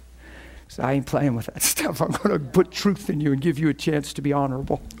sitting there. So I ain't playing with that stuff. I'm going to put truth in you and give you a chance to be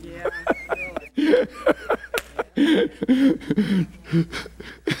honorable. Yeah.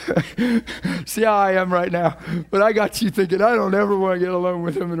 See how I am right now. But I got you thinking, I don't ever want to get alone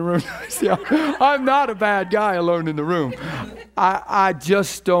with him in the room. See, I'm not a bad guy alone in the room. I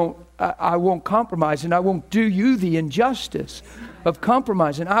just don't, I won't compromise, and I won't do you the injustice of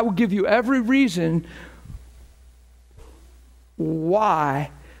compromise. And I will give you every reason why,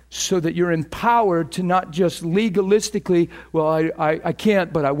 so that you're empowered to not just legalistically, well, I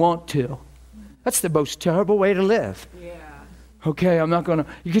can't, but I want to. That's the most terrible way to live. Yeah. Okay, I'm not going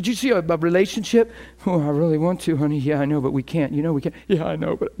to. Could you see a relationship? Oh, I really want to, honey. Yeah, I know, but we can't. You know, we can't. Yeah, I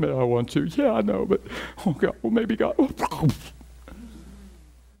know, but I want to. Yeah, I know, but oh, God, well, maybe God.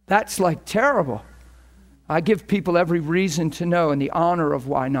 That's like terrible. I give people every reason to know and the honor of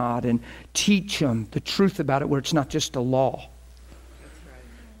why not, and teach them the truth about it where it's not just a law. That's right.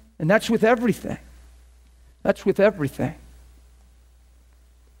 And that's with everything. That's with everything.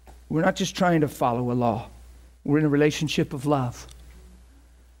 We're not just trying to follow a law. We're in a relationship of love.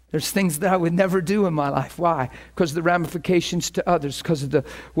 There's things that I would never do in my life. Why? Because of the ramifications to others, because of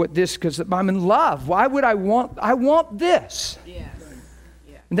because I'm in love. Why would I want this? Yes.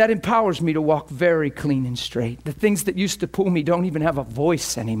 Yeah. And that empowers me to walk very clean and straight. The things that used to pull me don't even have a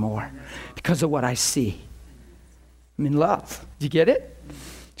voice anymore because of what I see. I'm in love. Do you get it?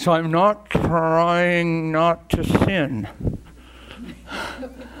 So I'm not trying not to sin.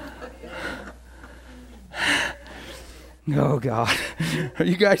 Oh, God. Are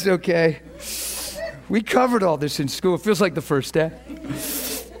you guys okay? We covered all this in school. It feels like the first day.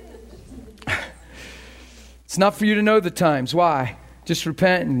 It's not for you to know the times. Why? Just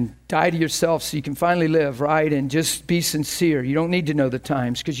repent and die to yourself so you can finally live, right? And just be sincere. You don't need to know the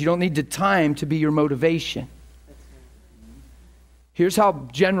times because you don't need the time to be your motivation. Here's how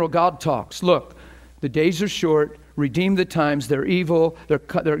general God talks. Look, the days are short. Redeem the times. They're evil.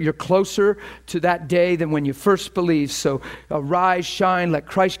 You're closer to that day than when you first believed. So arise, shine, let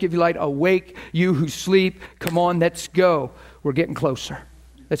Christ give you light. Awake, you who sleep. Come on, let's go. We're getting closer.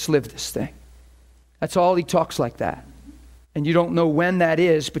 Let's live this thing. That's all he talks like that. And you don't know when that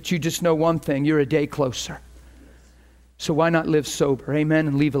is, but you just know one thing. You're a day closer. So why not live sober? Amen.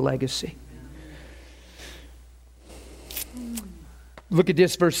 And leave a legacy. Look at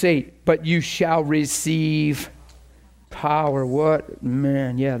this, verse 8. But you shall receive power. What?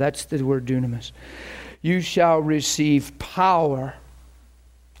 Man, yeah, that's the word dunamis. You shall receive power.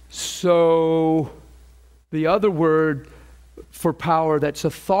 So the other word for power, that's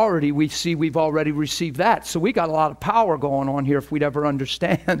authority, we see we've already received that. So we got a lot of power going on here if we'd ever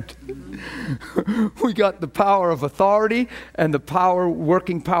understand. We got the power of authority and the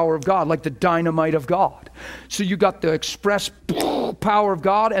working power of God, like the dynamite of God. So you got the express power of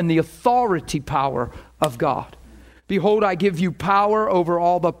God and the authority power of God. Behold, I give you power over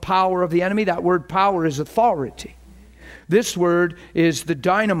all the power of the enemy. That word power is authority. This word is the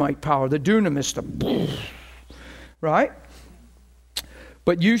dynamite power, the dunamis, right?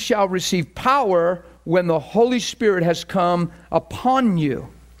 But you shall receive power when the Holy Spirit has come upon you.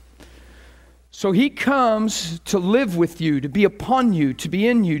 So he comes to live with you, to be upon you, to be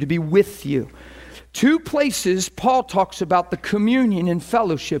in you, to be with you. Two places Paul talks about the communion and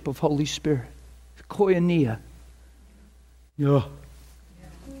fellowship of Holy Spirit. Koinonia. Yeah.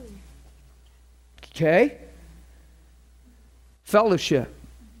 Okay? Fellowship.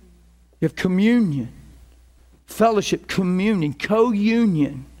 You have communion. Fellowship, communion,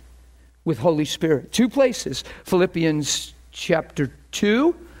 co-union with Holy Spirit. Two places. Philippians chapter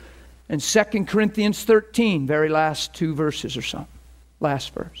 2 and 2 Corinthians 13. Very last two verses or something.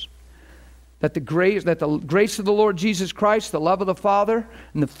 Last verse. That the grace of the Lord Jesus Christ, the love of the Father,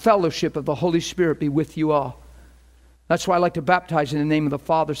 and the fellowship of the Holy Spirit be with you all. That's why I like to baptize in the name of the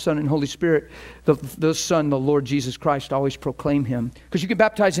Father, Son, and Holy Spirit. The Son, the Lord Jesus Christ, always proclaim Him. Because you can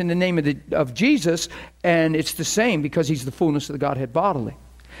baptize in the name of Jesus, and it's the same because He's the fullness of the Godhead bodily.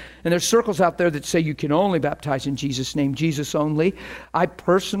 And there's circles out there that say you can only baptize in Jesus' name, Jesus only. I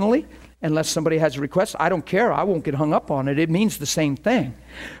personally unless somebody has a request. I don't care. I won't get hung up on it. It means the same thing.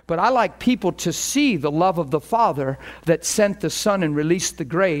 But I like people to see the love of the Father that sent the Son and released the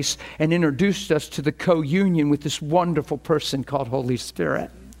grace and introduced us to the co-union with this wonderful person called Holy Spirit.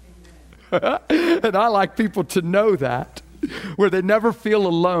 And I like people to know that, where they never feel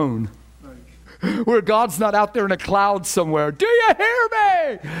alone. Where God's not out there in a cloud somewhere. Do you hear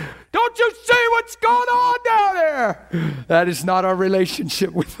me? Don't you see what's going on down there? That is not our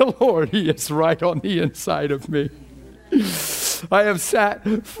relationship with the Lord. He is right on the inside of me. I have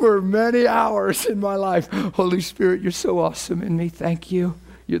sat for many hours in my life. Holy Spirit, you're so awesome in me. Thank you.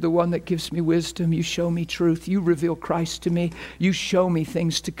 You're the one that gives me wisdom. You show me truth. You reveal Christ to me. You show me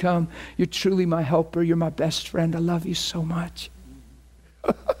things to come. You're truly my helper. You're my best friend. I love you so much.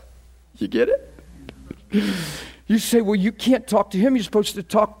 You get it? You say, well, you can't talk to him. You're supposed to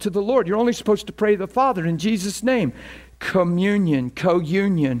talk to the Lord. You're only supposed to pray to the Father in Jesus' name. Communion,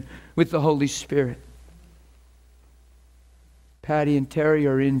 co-union with the Holy Spirit. Patty and Terry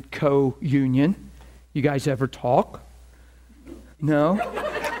are in co-union. You guys ever talk? No?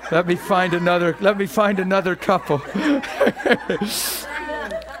 Let me find another couple.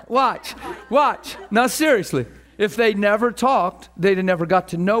 Watch. Now seriously. If they never talked, they'd have never got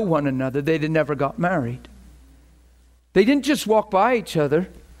to know one another. They'd have never got married. They didn't just walk by each other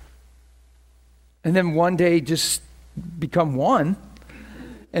and then one day just become one.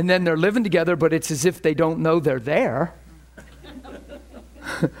 And then they're living together, but it's as if they don't know they're there.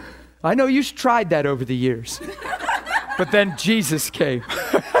 I know you've tried that over the years. But then Jesus came.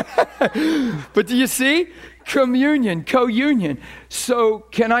 But do you see? Communion, co-union. So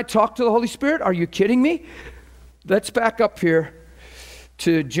can I talk to the Holy Spirit? Are you kidding me? Let's back up here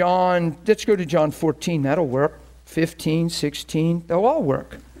to John. Let's go to John 14. That'll work. 15, 16. They'll all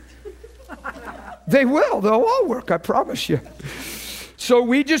work. They will. They'll all work. I promise you. So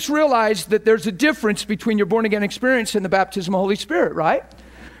we just realized that there's a difference between your born-again experience and the baptism of the Holy Spirit, right?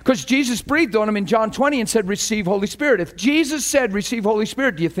 Because Jesus breathed on them in John 20 and said, receive Holy Spirit. If Jesus said, receive Holy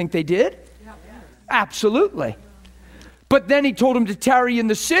Spirit, do you think they did? Yeah. Absolutely. But then he told him to tarry in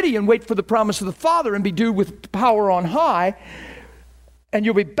the city and wait for the promise of the Father and be endued with power on high. And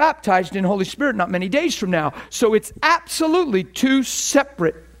you'll be baptized in Holy Spirit not many days from now. So it's absolutely two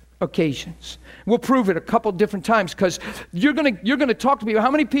separate occasions. We'll prove it a couple different times because you're gonna talk to people.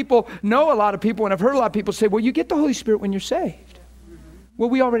 How many people know a lot of people, and I've heard a lot of people say, well, you get the Holy Spirit when you're saved. Well,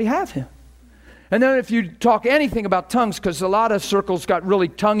 we already have him. And then if you talk anything about tongues, because a lot of circles got really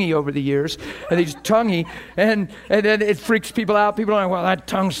tonguey over the years, and these tonguey, and then it freaks people out. People are like, well, that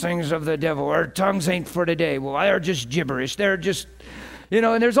tongues thing's of the devil, or tongues ain't for today. Well, they're just gibberish. They're just,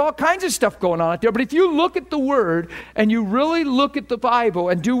 and there's all kinds of stuff going on out there. But if you look at the Word, and you really look at the Bible,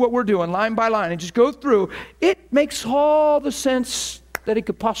 and do what we're doing, line by line, and just go through, it makes all the sense that it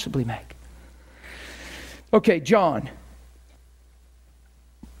could possibly make. Okay, John.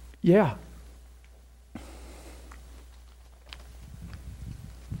 Yeah. I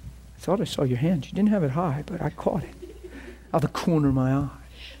thought I saw your hand. You didn't have it high, but I caught it out of the corner of my eye.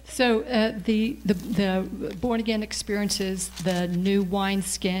 So the born-again experiences, the new wine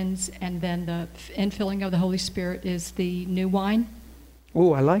skins, and then the infilling of the Holy Spirit is the new wine?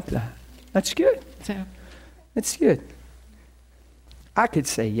 Oh, I like that. That's good. So that's good. I could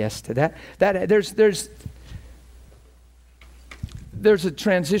say yes to that. There's a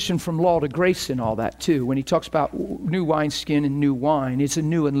transition from law to grace in all that too. When he talks about new wineskin and new wine, it's a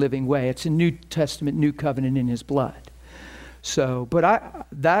new and living way. It's a New Testament, new covenant in his blood. So, but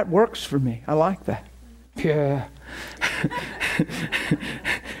that works for me. I like that. Yeah.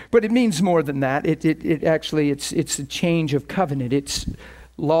 But it means more than that. It actually, it's a change of covenant. It's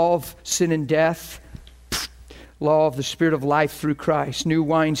law of sin and death, law of the Spirit of life through Christ, new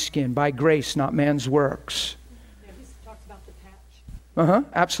wineskin by grace, not man's works.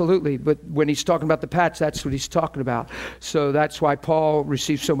 Absolutely. But when he's talking about the patch, that's what he's talking about. So that's why Paul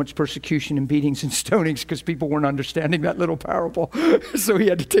received so much persecution and beatings and stonings, because people weren't understanding that little parable. So he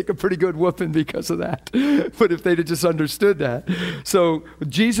had to take a pretty good whooping because of that. But if they'd have just understood that. So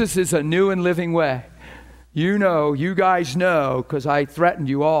Jesus is a new and living way. You guys know, because I threatened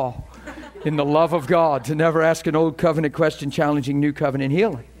you all in the love of God to never ask an old covenant question challenging new covenant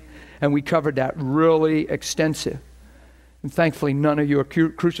healing. And we covered that really extensive. And thankfully, none of you are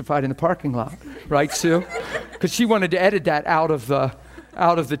crucified in the parking lot, right, Sue? Because she wanted to edit that out of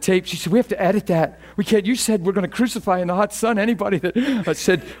the tape. She said, we have to edit that. We can't. You said we're going to crucify in the hot sun anybody that. I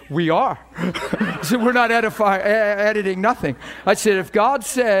said, we are. I said, we're not editing nothing. I said, if God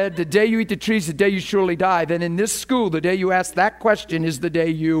said the day you eat the trees, the day you surely die, then in this school, the day you ask that question is the day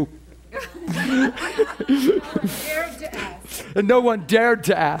you. And no one dared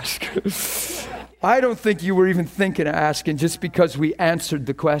to ask. I don't think you were even thinking of asking just because we answered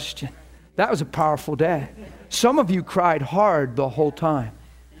the question. That was a powerful day. Some of you cried hard the whole time.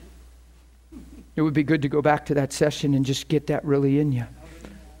 It would be good to go back to that session and just get that really in you.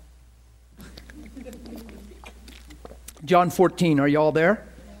 John 14, are you all there?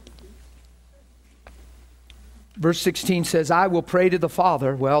 Verse 16 says, I will pray to the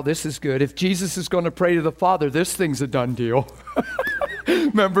Father. Well, this is good. If Jesus is going to pray to the Father, this thing's a done deal.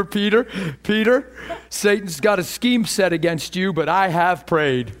 Remember Peter? Peter, Satan's got a scheme set against you, but I have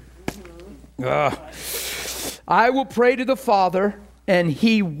prayed. I will pray to the Father, and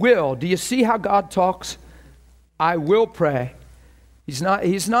he will. Do you see how God talks? I will pray. He's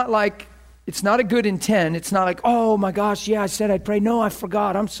not like, it's not a good intent. It's not like, oh my gosh, yeah, I said I'd pray. No, I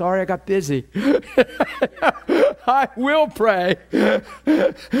forgot. I'm sorry, I got busy. I will pray.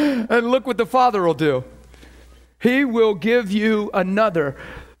 And look what the Father will do. He will give you another.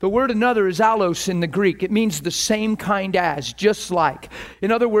 The word another is allos in the Greek. It means the same kind as, just like.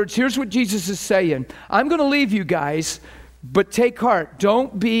 In other words, here's what Jesus is saying. I'm going to leave you guys, but take heart.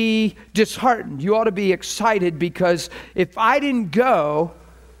 Don't be disheartened. You ought to be excited because if I didn't go,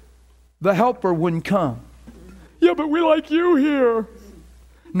 the helper wouldn't come. Yeah, but we like you here.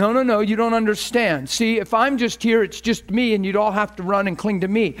 No, you don't understand. See, if I'm just here, it's just me, and you'd all have to run and cling to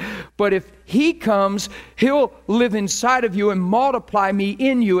me. But if he comes, he'll live inside of you and multiply me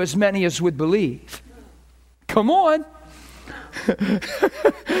in you as many as would believe. Come on.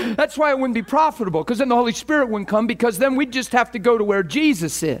 That's why it wouldn't be profitable, because then the Holy Spirit wouldn't come, because then we'd just have to go to where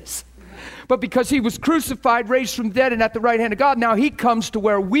Jesus is. But because he was crucified, raised from the dead, and at the right hand of God, now he comes to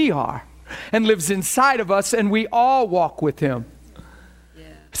where we are and lives inside of us, and we all walk with him.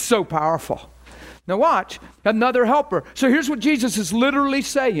 So powerful. Now watch, another helper. So here's what Jesus is literally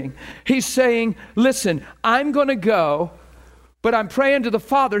saying. He's saying, listen, I'm going to go, but I'm praying to the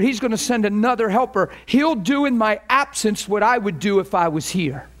Father. He's going to send another helper. He'll do in my absence what I would do if I was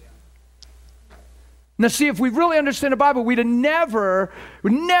here. Now see, if we really understand the Bible, we'd have never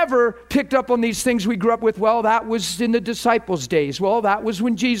picked up on these things we grew up with. Well, that was in the disciples' days. Well, that was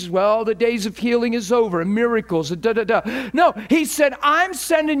when Jesus, well, the days of healing is over and miracles and da-da-da. No, he said, I'm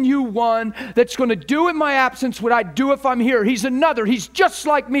sending you one that's going to do in my absence what I'd do if I'm here. He's another. He's just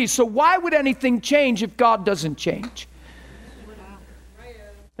like me. So why would anything change if God doesn't change?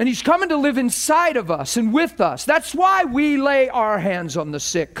 And he's coming to live inside of us and with us. That's why we lay our hands on the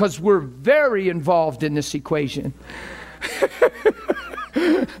sick, because we're very involved in this equation.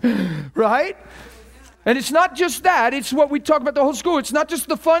 Right? And it's not just that. It's what we talk about the whole school. It's not just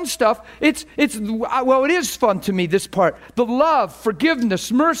the fun stuff. Well, it is fun to me, this part. The love,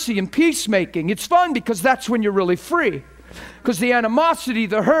 forgiveness, mercy, and peacemaking. It's fun because that's when you're really free. Because the animosity,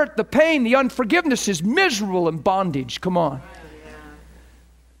 the hurt, the pain, the unforgiveness is miserable and bondage. Come on.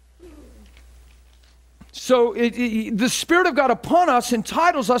 So the Spirit of God upon us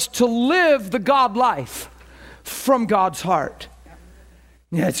entitles us to live the God life from God's heart.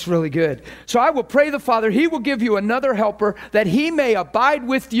 Yeah, it's really good. So I will pray the Father, he will give you another helper that he may abide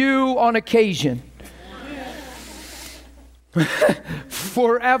with you on occasion.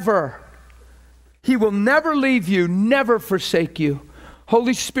 Forever. He will never leave you, never forsake you.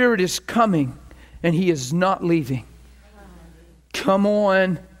 Holy Spirit is coming and he is not leaving. Come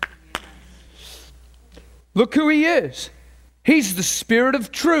on. Look who he is. He's the Spirit of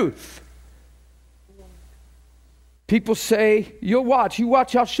truth. People say, you watch,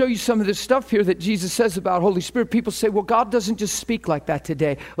 I'll show you some of this stuff here that Jesus says about Holy Spirit. People say, well, God doesn't just speak like that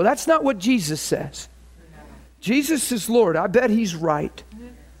today. Well, that's not what Jesus says. Jesus is Lord. I bet he's right.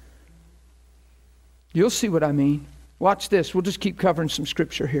 You'll see what I mean. Watch this. We'll just keep covering some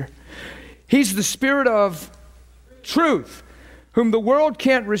scripture here. He's the Spirit of truth, whom the world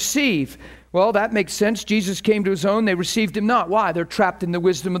can't receive. Well, that makes sense. Jesus came to his own. They received him not. Why? They're trapped in the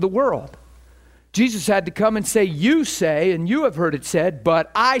wisdom of the world. Jesus had to come and say, you say, and you have heard it said,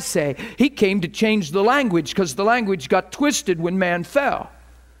 but I say. He came to change the language because the language got twisted when man fell.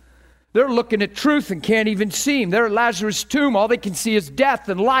 They're looking at truth and can't even see him. They're at Lazarus' tomb. All they can see is death,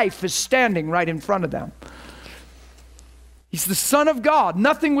 and life is standing right in front of them. He's the Son of God.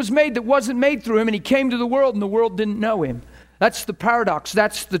 Nothing was made that wasn't made through him, and he came to the world, and the world didn't know him. That's the paradox.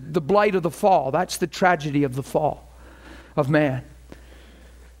 That's the blight of the fall. That's the tragedy of the fall of man.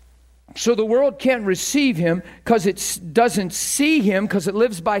 So the world can't receive him because it doesn't see him, because it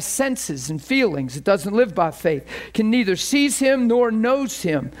lives by senses and feelings. It doesn't live by faith. Can neither sees him nor knows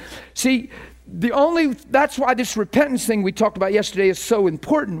him. See, That's why this repentance thing we talked about yesterday is so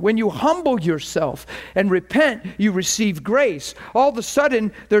important. When you humble yourself and repent, you receive grace. All of a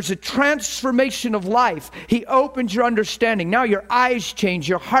sudden, there's a transformation of life. He opens your understanding. Now your eyes change,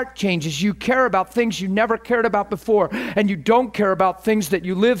 your heart changes. You care about things you never cared about before, and you don't care about things that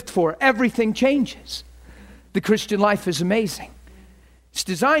you lived for. Everything changes. The Christian life is amazing. It's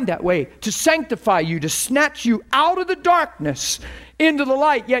designed that way, to sanctify you, to snatch you out of the darkness into the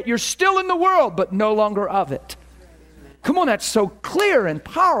light, yet you're still in the world, but no longer of it. Come on, that's so clear and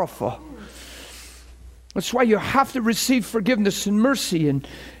powerful. That's why you have to receive forgiveness and mercy and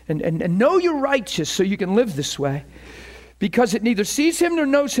know you're righteous so you can live this way. Because it neither sees him nor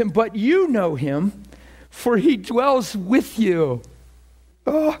knows him, but you know him, for he dwells with you.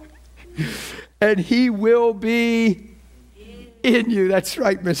 Oh. And he will be in you. That's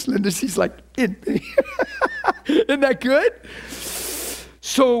right, Miss Linda. She's like, in me. Isn't that good?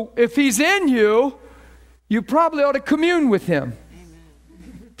 So if he's in you, you probably ought to commune with him.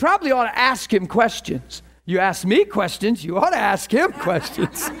 Amen. Probably ought to ask him questions. You ask me questions, you ought to ask him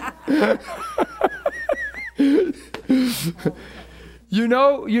questions. You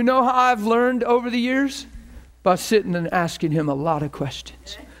know how I've learned over the years? By sitting and asking him a lot of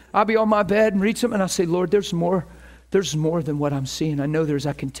questions. I'll be on my bed and read something and I'll say, Lord, there's more than what I'm seeing. I know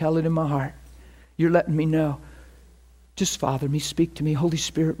I can tell it in my heart. You're letting me know. Just father me, speak to me. Holy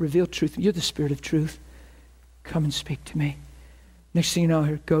Spirit, reveal truth. You're the Spirit of truth. Come and speak to me. Next thing you know,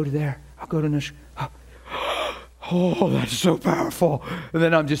 I'll go to there. I'll go to this. Oh, that's so powerful. And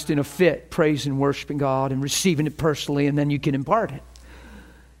then I'm just in a fit, praising, worshiping God and receiving it personally, and then you can impart it.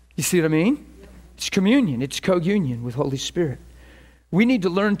 You see what I mean? It's communion. It's co-union with Holy Spirit. We need to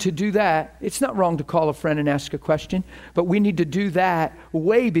learn to do that. It's not wrong to call a friend and ask a question, but we need to do that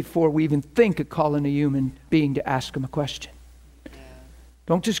way before we even think of calling a human being to ask him a question. Yeah.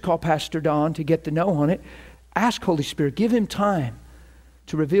 Don't just call Pastor Don to get the know on it. Ask Holy Spirit. Give him time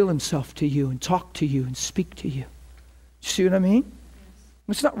to reveal himself to you and talk to you and speak to you. You see what I mean?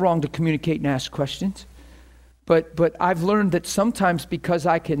 Yes. It's not wrong to communicate and ask questions. But I've learned that sometimes because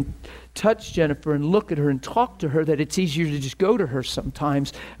I can touch Jennifer and look at her and talk to her, that it's easier to just go to her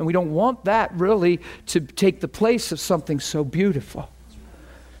sometimes. And we don't want that really to take the place of something so beautiful.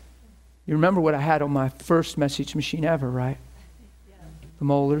 You remember what I had on my first message machine ever, right? The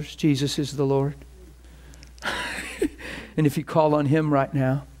molars, Jesus is the Lord. And if you call on him right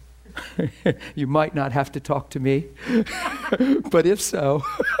now, you might not have to talk to me. But if so,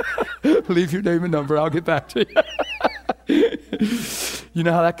 leave your name and number. I'll get back to you. You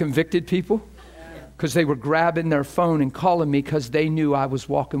know how that convicted people? Because they were grabbing their phone and calling me because they knew I was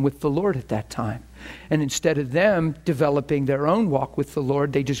walking with the Lord at that time. And instead of them developing their own walk with the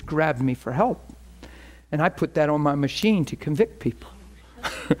Lord, they just grabbed me for help. And I put that on my machine to convict people.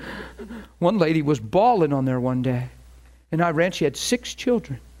 One lady was bawling on there one day. In Iran, she had 6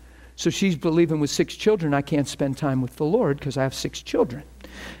 children. So she's believing with 6 children, I can't spend time with the Lord because I have 6 children.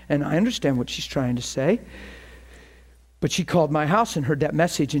 And I understand what she's trying to say. But she called my house and heard that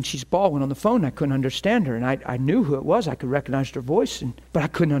message, and she's bawling on the phone. I couldn't understand her. And I knew who it was. I could recognize her voice, but I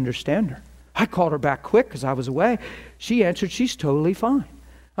couldn't understand her. I called her back quick because I was away. She answered, she's totally fine.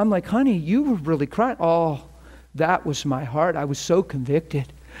 I'm like, honey, you were really crying. Oh, that was my heart. I was so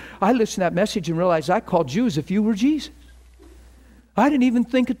convicted. I listened to that message and realized I called you as if you were Jesus. I didn't even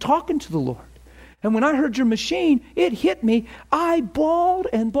think of talking to the Lord. And when I heard your machine, it hit me. I bawled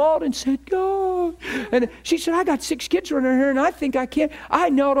and said, God. And she said, I got 6 kids running here and I think I can't. I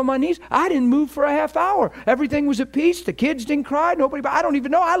knelt on my knees. I didn't move for a half hour. Everything was at peace. The kids didn't cry. Nobody, I don't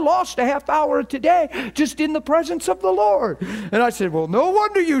even know. I lost a half hour today just in the presence of the Lord. And I said, well, no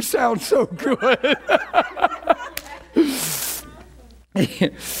wonder you sound so good.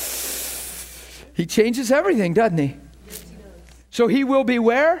 He changes everything, doesn't he? So he will be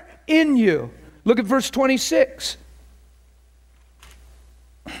where? In you. Look at verse 26.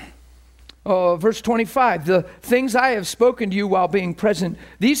 Verse 25. The things I have spoken to you while being present.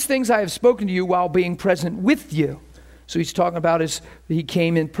 These things I have spoken to you while being present with you. So he's talking about he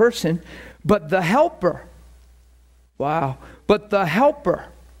came in person. But the helper. Wow. But the helper.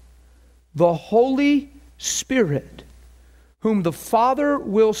 The Holy Spirit. Whom the Father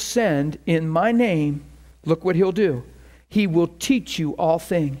will send in my name. Look what he'll do. He will teach you all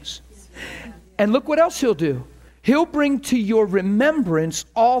things. And look what else he'll do. He'll bring to your remembrance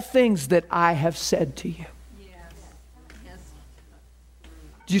all things that I have said to you. Yes.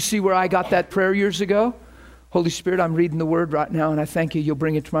 Do you see where I got that prayer years ago? Holy Spirit, I'm reading the word right now, and I thank you. You'll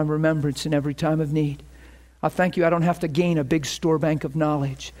bring it to my remembrance in every time of need. I thank you. I don't have to gain a big store bank of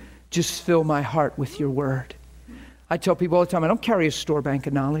knowledge. Just fill my heart with your word. I tell people all the time, I don't carry a store bank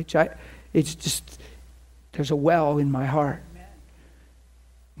of knowledge. it's just, there's a well in my heart.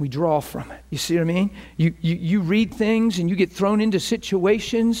 We draw from it. You see what I mean? You read things and you get thrown into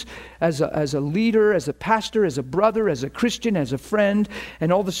situations as a leader, as a pastor, as a brother, as a Christian, as a friend,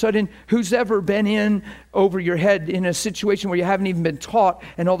 and all of a sudden, who's ever been in over your head in a situation where you haven't even been taught,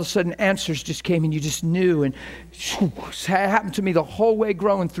 and all of a sudden answers just came and you just knew, and it happened to me the whole way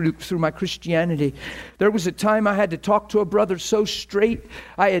growing through my Christianity. There was a time I had to talk to a brother so straight.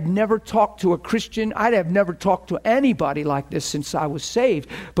 I had never talked to a Christian. I'd have never talked to anybody like this since I was saved.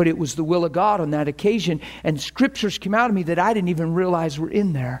 But it was the will of God on that occasion. And scriptures came out of me that I didn't even realize were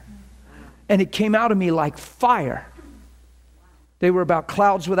in there. And it came out of me like fire. They were about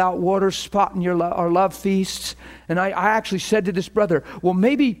clouds without water, spotting our love feasts. And I actually said to this brother, well,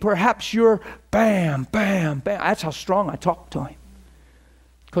 maybe perhaps you're bam, bam, bam. That's how strong I talked to him.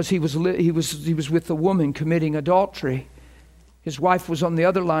 Because he was with a woman committing adultery. His wife was on the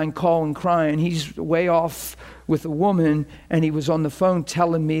other line calling, crying. He's way off with a woman, and he was on the phone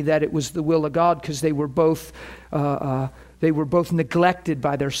telling me that it was the will of God because they were both neglected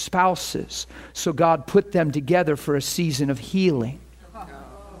by their spouses. So God put them together for a season of healing.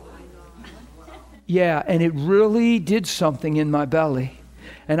 Yeah, and it really did something in my belly.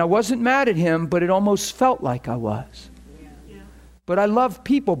 And I wasn't mad at him, but it almost felt like I was. But I love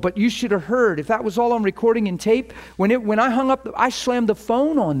people. But you should have heard, if that was all on recording and tape, when I hung up, I slammed the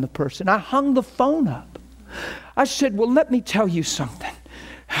phone on the person. I hung the phone up. I said, well, let me tell you something.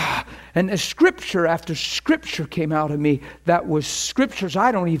 And as scripture after scripture came out of me, that was scriptures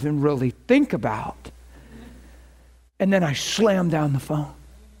I don't even really think about. And then I slammed down the phone.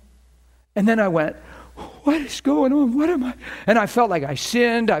 And then I went, what is going on? What am I? And I felt like I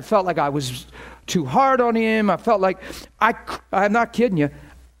sinned. I felt like I was too hard on him. I felt like, I'm not kidding you,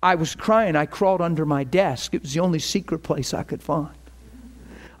 I was crying. I crawled under my desk. It was the only secret place I could find.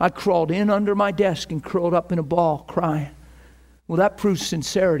 I crawled in under my desk and curled up in a ball crying. Well, that proves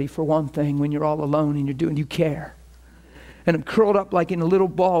sincerity for one thing when you're all alone and you care. And I'm curled up like in a little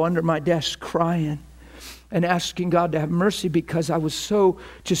ball under my desk crying and asking God to have mercy because I was so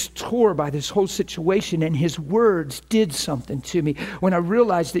just tore by this whole situation, and His words did something to me. When I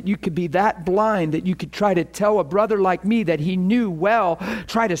realized that you could be that blind, that you could try to tell a brother like me that he knew well,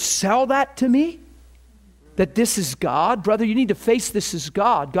 try to sell that to me, that this is God. Brother, you need to face this as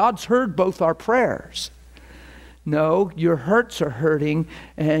God. God's heard both our prayers. No, your hurts are hurting,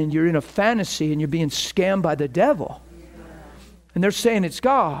 and you're in a fantasy, and you're being scammed by the devil. And they're saying it's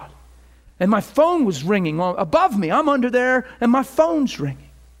God. And my phone was ringing above me. I'm under there, and my phone's ringing.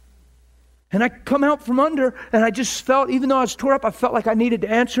 And I come out from under, and I just felt, even though I was tore up, I felt like I needed to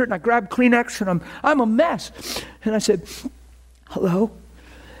answer it, and I grabbed Kleenex, and I'm a mess. And I said, hello?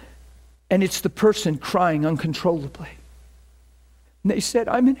 And it's the person crying uncontrollably. And they said,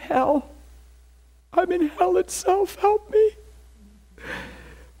 I'm in hell. I'm in hell itself. Help me.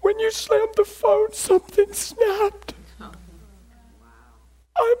 When you slammed the phone, something snapped.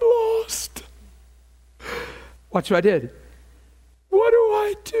 I'm lost. Watch what I did. What do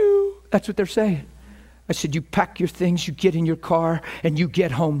I do? That's what they're saying. I said, you pack your things, you get in your car, and you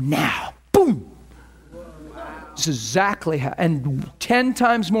get home now. Boom. This is exactly how, and 10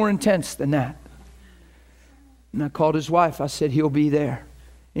 times more intense than that. And I called his wife. I said, he'll be there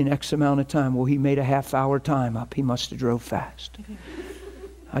in X amount of time. Well, he made a half-hour time up. He must have drove fast.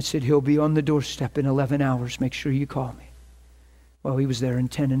 I said, he'll be on the doorstep in 11 hours. Make sure you call me. Well, he was there in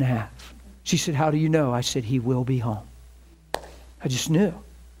 10 and a half. She said, how do you know? I said, he will be home. I just knew.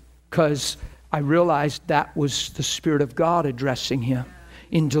 Because I realized that was the Spirit of God addressing him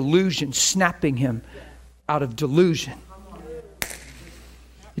in delusion, snapping him out of delusion.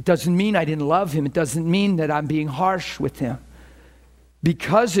 It doesn't mean I didn't love him. It doesn't mean that I'm being harsh with him.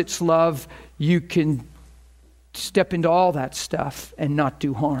 Because it's love, you can step into all that stuff and not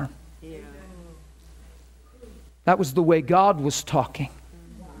do harm. That was the way God was talking.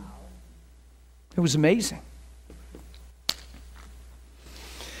 It was amazing.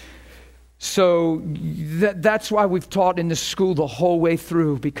 So that's why we've taught in this school the whole way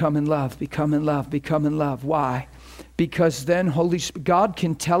through, become in love, become in love, become in love. Why? Because then God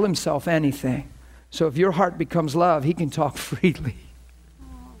can tell himself anything. So if your heart becomes love, he can talk freely.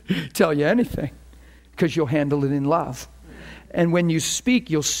 Tell you anything. Because you'll handle it in love. And when you speak,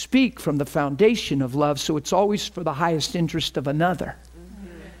 you'll speak from the foundation of love. So it's always for the highest interest of another.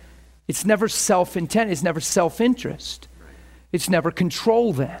 It's never self-intent. It's never self-interest. It's never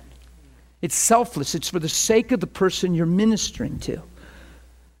control then. It's selfless. It's for the sake of the person you're ministering to.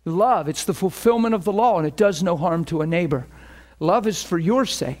 Love, it's the fulfillment of the law, and it does no harm to a neighbor. Love is for your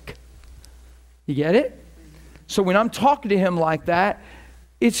sake. You get it? So when I'm talking to him like that,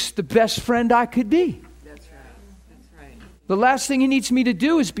 it's the best friend I could be. That's right. The last thing he needs me to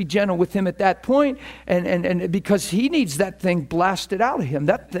do is be gentle with him at that point, and because he needs that thing blasted out of him.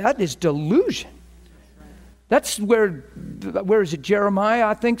 That is delusion. That's where is it? Jeremiah,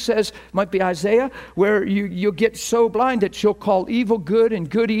 I think, says, might be Isaiah, where you'll get so blind that you'll call evil good and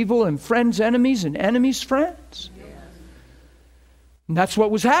good evil and friends enemies and enemies friends. And that's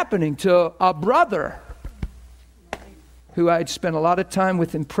what was happening to a brother who I had spent a lot of time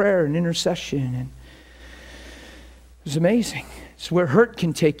with in prayer and intercession. And it was amazing. It's where hurt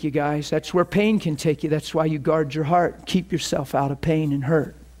can take you, guys. That's where pain can take you. That's why you guard your heart. Keep yourself out of pain and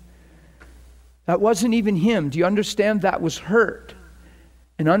hurt. That wasn't even him. Do you understand? That was hurt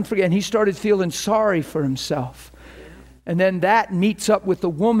and unforgiven. And he started feeling sorry for himself. And then that meets up with a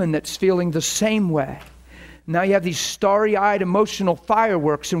woman that's feeling the same way. Now you have these starry-eyed emotional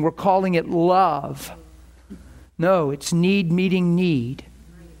fireworks, and we're calling it love. No, it's need meeting need.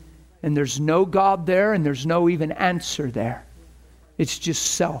 And there's no God there, and there's no even answer there. It's just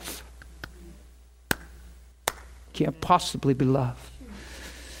self. Can't possibly be love.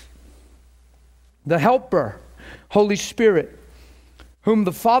 The Helper, Holy Spirit, whom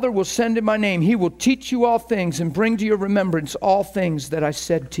the Father will send in my name, he will teach you all things and bring to your remembrance all things that I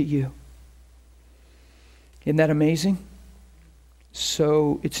said to you. Isn't that amazing?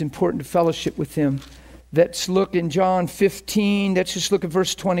 So it's important to fellowship with him. Let's look in John 15. Let's just look at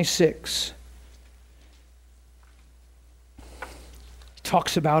verse 26. He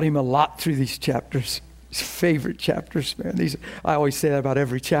talks about him a lot through these chapters. His favorite chapters, man. I always say that about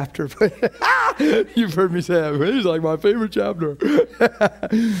every chapter, but you've heard me say that. He's like my favorite chapter.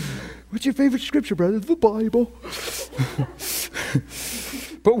 What's your favorite scripture, brother? The Bible.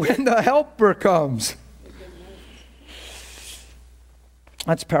 But when the Helper comes,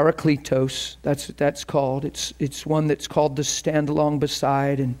 that's Parakletos. That's what that's called. It's one that's called to stand along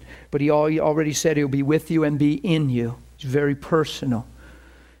beside. But he already said he'll be with you and be in you. It's very personal.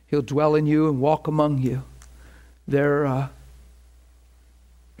 He'll dwell in you and walk among you. I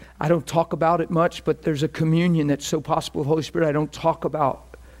don't talk about it much, but there's a communion that's so possible with the Holy Spirit. I don't talk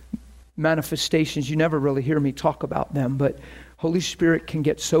about manifestations. You never really hear me talk about them, but Holy Spirit can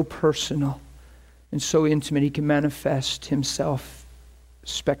get so personal and so intimate. He can manifest himself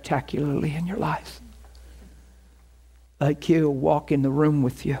spectacularly in your life. Like he'll walk in the room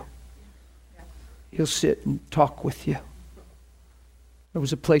with you. He'll sit and talk with you. There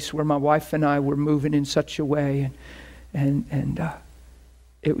was a place where my wife and I were moving in such a way, and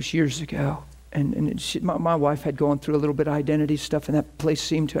it was years ago. And my wife had gone through a little bit of identity stuff, and that place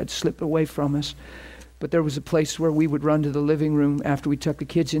seemed to have slipped away from us. But there was a place where we would run to the living room after we took the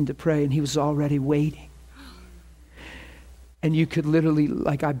kids in to pray, and he was already waiting. And you could literally,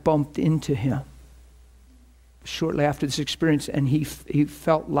 like I bumped into him shortly after this experience, and he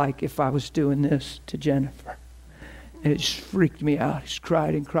felt like if I was doing this to Jennifer. And it just freaked me out. He just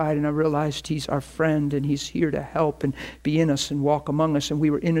cried and cried, and I realized he's our friend, and he's here to help and be in us and walk among us. And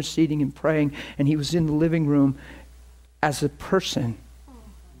we were interceding and praying, and he was in the living room as a person.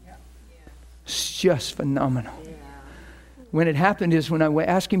 It's just phenomenal. When it happened is when I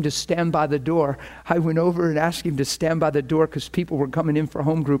asked him to stand by the door, I went over and asked him to stand by the door because people were coming in for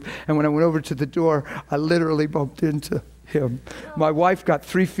home group. And when I went over to the door, I literally bumped into him. My wife got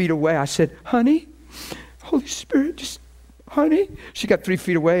 3 feet away. I said, honey, Holy Spirit, just, honey. She got 3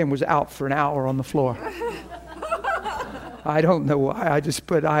 feet away and was out for an hour on the floor. I don't know why.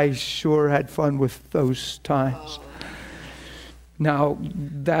 But I sure had fun with those times. Now,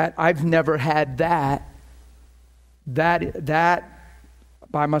 that I've never had that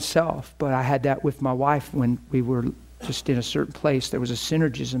by myself, but I had that with my wife when we were just in a certain place. There was a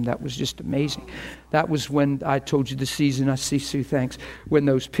synergism that was just amazing. That was when I told you the season, I see Sue, thanks, when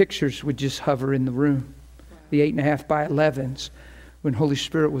those pictures would just hover in the room. The 8.5 by 11s. When Holy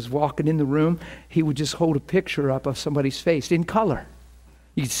Spirit was walking in the room, he would just hold a picture up of somebody's face in color.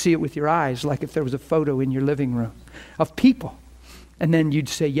 You could see it with your eyes, like if there was a photo in your living room of people. And then you'd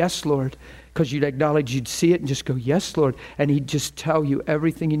say, yes, Lord, because you'd acknowledge you'd see it and just go, yes, Lord. And he'd just tell you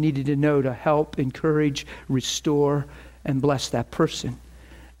everything you needed to know to help, encourage, restore, and bless that person.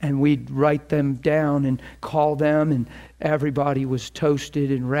 And we'd write them down and call them, and everybody was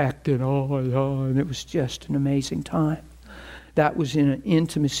toasted and wrecked and it was just an amazing time. That was in an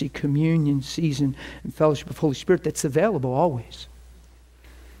intimacy, communion season and fellowship of Holy Spirit that's available always.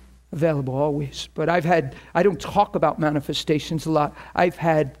 Available always. But I don't talk about manifestations a lot. I've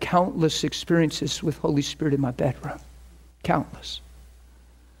had countless experiences with Holy Spirit in my bedroom. Countless.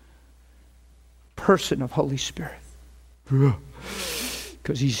 Person of Holy Spirit.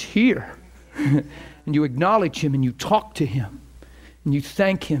 Because he's here. And you acknowledge him and you talk to him. And you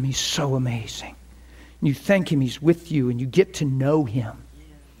thank him, he's so amazing. And you thank him, he's with you, and you get to know him.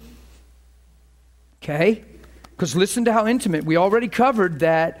 Okay? Because listen to how intimate. We already covered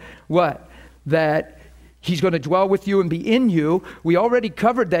that, what? That he's going to dwell with you and be in you. We already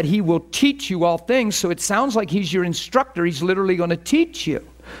covered that he will teach you all things. So it sounds like he's your instructor. He's literally going to teach you.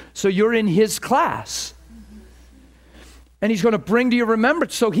 So you're in his class. And he's going to bring to your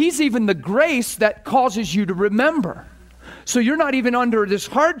remembrance. So he's even the grace that causes you to remember. So you're not even under this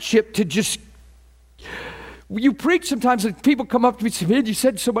hardship to just... You preach sometimes and people come up to me and say, man, you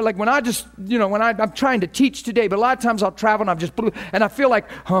said so, but like when I just, when I'm trying to teach today, but a lot of times I'll travel and I'm just, and I feel like,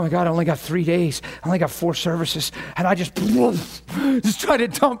 oh my God, I only got 3 days. I only got 4 services. And I just try to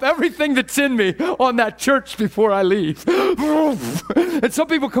dump everything that's in me on that church before I leave. And some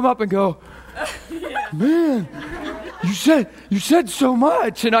people come up and go, man, you said so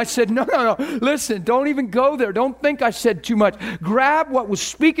much. And I said, no. Listen, don't even go there. Don't think I said too much. Grab what was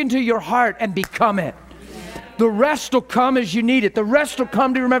speaking to your heart and become it. The rest will come as you need it. The rest will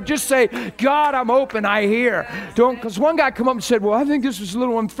come to you. Remember, just say, God, I'm open, I hear. Don't, because one guy come up and said, well, I think this was a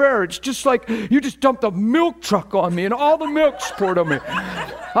little unfair. It's just like you just dumped a milk truck on me and all the milk's poured on me.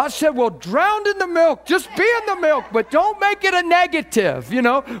 I said, well, drown in the milk. Just be in the milk, but don't make it a negative.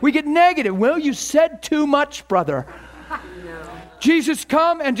 We get negative. Well, you said too much, brother. Jesus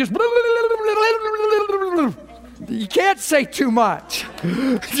come and just... You can't say too much.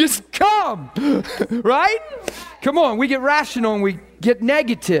 Just come, right? Come on, we get rational and we get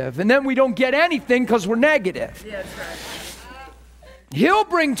negative, and then we don't get anything because we're negative. Yeah, that's right. He'll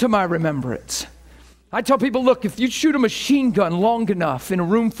bring to my remembrance. I tell people, look, if you shoot a machine gun long enough in a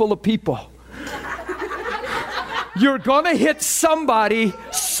room full of people, you're going to hit somebody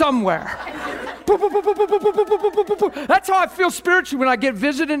somewhere. That's how I feel spiritually when I get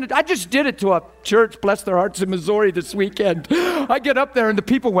visited. I just did it to a church, bless their hearts, in Missouri this weekend. I get up there and the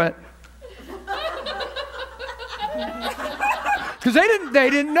people went. Because they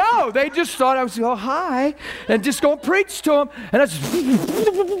didn't know. They just thought I was, oh, hi, and just go and preach to them. And I just...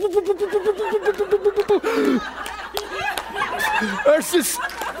 There's just...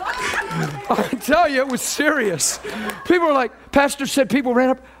 I tell you, it was serious. People were like, Pastor said, people ran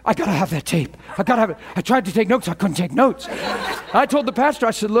up, I got to have that tape. I got to have it. I tried to take notes. I couldn't take notes. I told the pastor,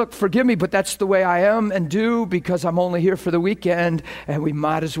 I said, look, forgive me, but that's the way I am and do because I'm only here for the weekend and we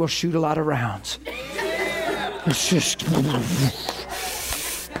might as well shoot a lot of rounds. It's just...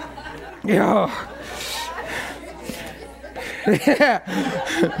 Yeah.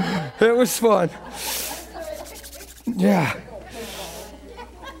 Yeah. It was fun. Yeah.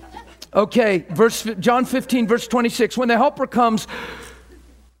 Okay, John 15, verse 26. When the Helper comes,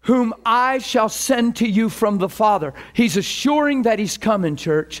 whom I shall send to you from the Father. He's assuring that he's coming,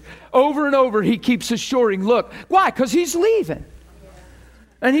 church. Over and over, he keeps assuring. Look, why? Because he's leaving.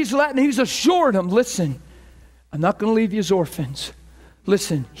 And he's assured them, listen, I'm not going to leave you as orphans.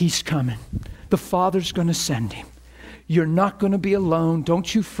 Listen, he's coming. The Father's going to send him. You're not going to be alone.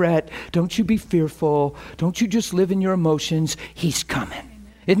 Don't you fret. Don't you be fearful. Don't you just live in your emotions. He's coming.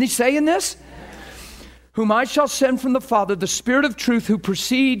 Isn't he saying this? Whom I shall send from the Father, the Spirit of truth who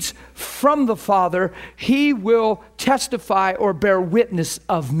proceeds from the Father, he will testify or bear witness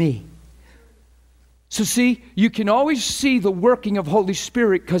of me. So see, you can always see the working of Holy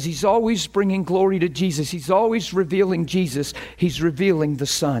Spirit because he's always bringing glory to Jesus. He's always revealing Jesus. He's revealing the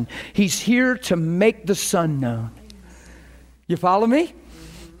Son. He's here to make the Son known. You follow me?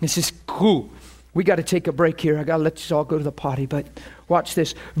 This is cool. We got to take a break here. I got to let you all go to the potty, but watch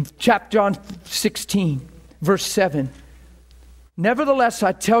this. John 16, verse 7. Nevertheless,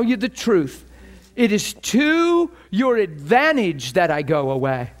 I tell you the truth. It is to your advantage that I go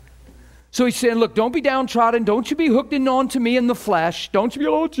away. So he's saying, look, don't be downtrodden. Don't you be hooked in onto me in the flesh. Don't you be,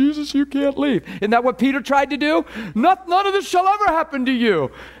 oh, Jesus, you can't leave. Isn't that what Peter tried to do? None of this shall ever happen to you.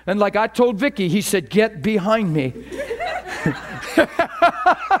 And like I told Vicky, he said, get behind me.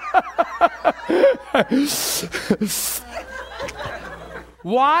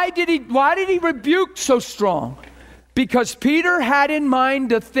 Why did he rebuke so strong? Because Peter had in mind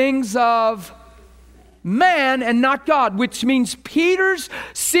the things of man and not God, which means Peter's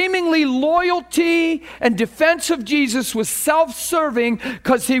seemingly loyalty and defense of Jesus was self-serving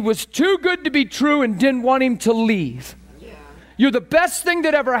because he was too good to be true and didn't want him to leave. You're the best thing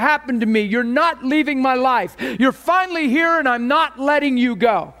that ever happened to me. You're not leaving my life. You're finally here and I'm not letting you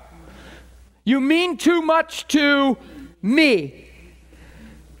go. You mean too much to me.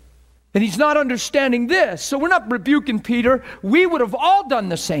 And he's not understanding this. So we're not rebuking Peter. We would have all done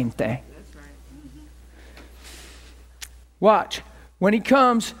the same thing. That's right. Watch. When he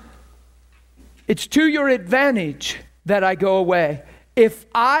comes, it's to your advantage that I go away. if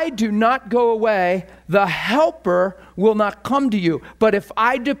I do not go away, the Helper will not come to you. But if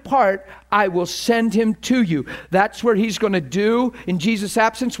I depart, I will send him to you. That's what he's going to do in Jesus'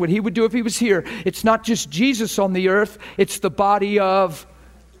 absence, what he would do if he was here. It's not just Jesus on the earth, it's the body of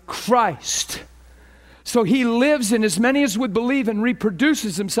Christ. So he lives in as many as would believe and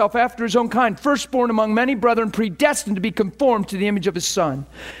reproduces himself after his own kind, firstborn among many brethren, predestined to be conformed to the image of his Son.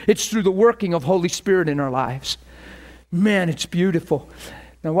 It's through the working of Holy Spirit in our lives. Man, it's beautiful.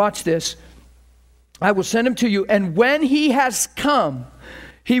 Now watch this. I will send him to you, and when he has come,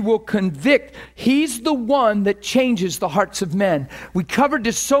 he will convict. He's the one that changes the hearts of men. We covered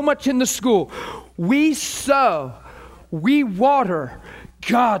this so much in the school. We sow, we water,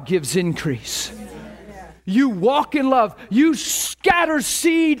 God gives increase. You walk in love. You scatter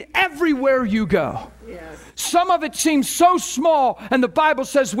seed everywhere you go. Some of it seems so small, and the Bible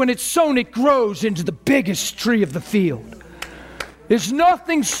says when it's sown, it grows into the biggest tree of the field. There's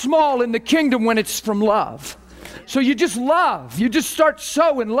nothing small in the kingdom when it's from love. So you just love. You just start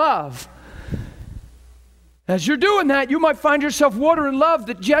sowing love. As you're doing that, you might find yourself watering love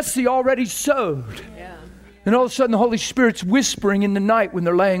that Jesse already sowed. And all of a sudden the Holy Spirit's whispering in the night when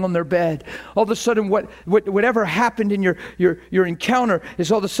they're laying on their bed. All of a sudden whatever happened in your encounter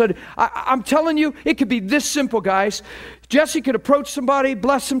is all of a sudden, I'm telling you, it could be this simple, guys. Jesse could approach somebody,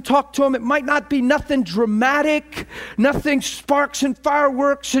 bless them, talk to them. It might not be nothing dramatic, nothing sparks and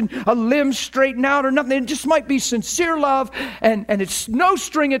fireworks and a limb straightened out or nothing. It just might be sincere love and it's no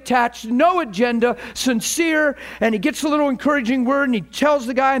string attached, no agenda, sincere. And he gets a little encouraging word and he tells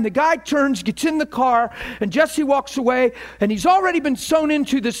the guy, and the guy turns, gets in the car, and Jesse walks away, and he's already been sown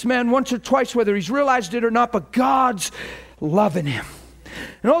into this man once or twice, whether he's realized it or not, but God's loving him.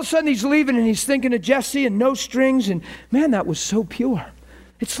 And all of a sudden he's leaving and he's thinking of Jesse and no strings, and man, that was so pure.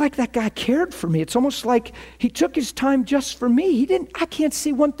 It's like that guy cared for me. It's almost like he took his time just for me. I can't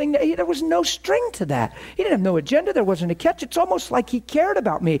see one thing. There was no string to that. He didn't have no agenda. There wasn't a catch. It's almost like he cared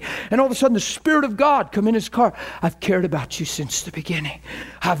about me. And all of a sudden the Spirit of God come in his car. I've cared about you since the beginning.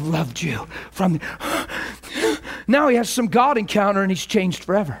 I've loved you from Now he has some God encounter and he's changed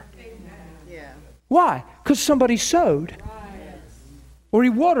forever. Why? Because somebody sowed. Or he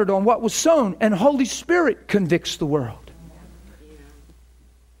watered on what was sown, and Holy Spirit convicts the world.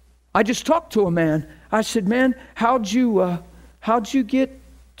 I just talked to a man. I said, man, how'd you get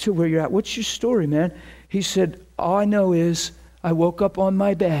to where you're at? What's your story, man? He said, all I know is I woke up on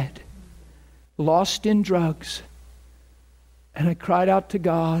my bed, lost in drugs, and I cried out to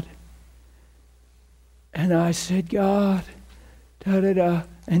God. And I said, God, da-da-da.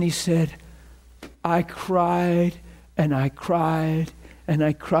 And he said, I cried, and I cried, and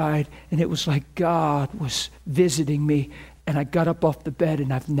I cried, and it was like God was visiting me, and I got up off the bed,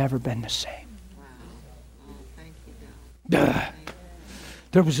 and I've never been the same. Wow. Oh, thank you, God.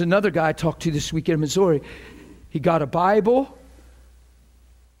 There was another guy I talked to this weekend in Missouri. He got a Bible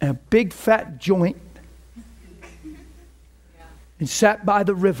and a big fat joint and sat by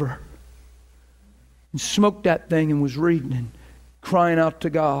the river and smoked that thing and was reading and crying out to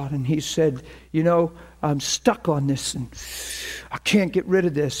God. And he said, you know, I'm stuck on this and I can't get rid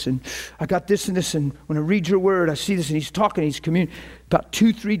of this, and I got this and this, and when I read your word, I see this, and he's talking, he's communing. About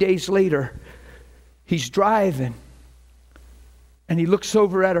 2-3 days later, he's driving, and he looks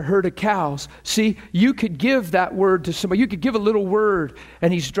over at a herd of cows. See, you could give that word to somebody. You could give a little word,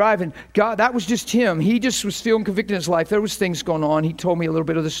 and he's driving. God, that was just him. He just was feeling convicted in his life. There was things going on. He told me a little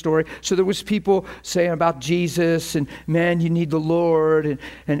bit of the story. So there was people saying about Jesus, and man, you need the Lord,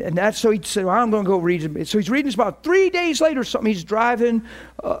 and that's, so he said, well, I'm going to go read it. So he's reading this about 3 days later or something. He's driving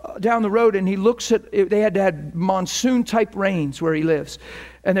down the road, and he looks at, they had to have monsoon-type rains where he lives.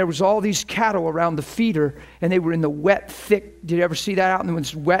 And there was all these cattle around the feeder, and they were in the wet, thick. Did you ever see that out? And it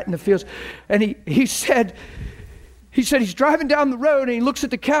was wet in the fields. And he said he's driving down the road, and he looks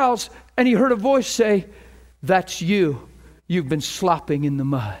at the cows, and he heard a voice say, that's you. You've been slopping in the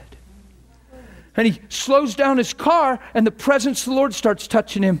mud. And he slows down his car, and the presence of the Lord starts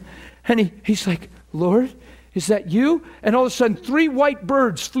touching him. And he's like, Lord, is that you? And all of a sudden, 3 white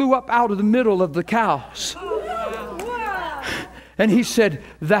birds flew up out of the middle of the cows. And he said,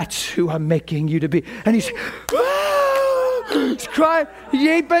 that's who I'm making you to be. And he's crying. He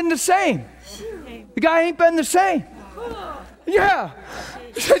ain't been the same. The guy ain't been the same. Yeah.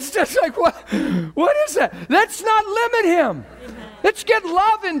 It's just like, what is that? Let's not limit him. Let's get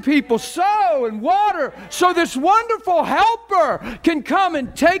love in people, sow and water, so this wonderful helper can come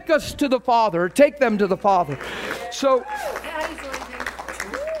and take us to the Father, or take them to the Father. So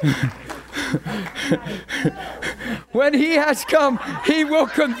When he has come, he will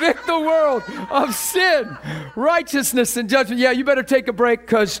convict the world of sin, righteousness, and judgment. Yeah, you better take a break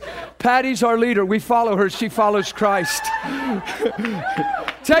because Patty's our leader. We follow her. She follows Christ.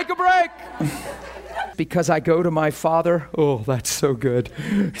 Take a break. Because I go to my Father. Oh, that's so good.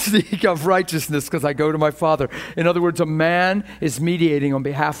 Speak of righteousness because I go to my Father. In other words, a man is mediating on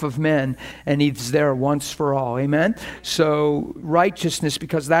behalf of men, and he's there once for all. Amen? So righteousness,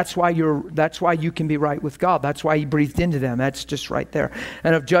 because that's why you can be right with God. That's why he breathed into them. That's just right there.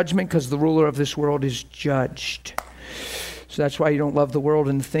 And of judgment, because the ruler of this world is judged. So that's why you don't love the world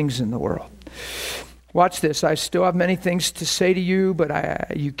and the things in the world. Watch this. I still have many things to say to you,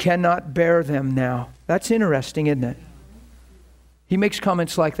 but you cannot bear them now. That's interesting, isn't it? He makes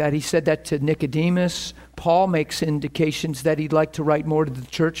comments like that. He said that to Nicodemus. Paul makes indications that he'd like to write more to the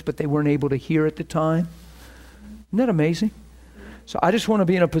church, but they weren't able to hear at the time. Isn't that amazing? So I just want to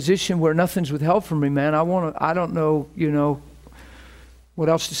be in a position where nothing's withheld from me, man. I don't know, what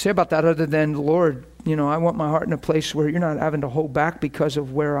else to say about that other than, Lord, I want my heart in a place where you're not having to hold back because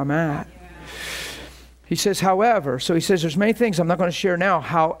of where I'm at. He says, however, so he says, there's many things I'm not going to share now.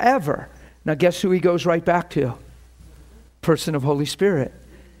 However, now guess who he goes right back to? Person of Holy Spirit.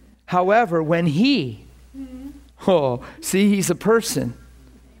 However, when he, he's a person.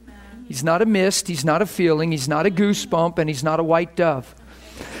 He's not a mist, he's not a feeling, he's not a goosebump, and he's not a white dove.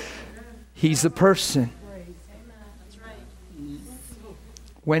 He's a person.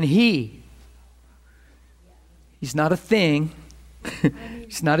 When he's not a thing,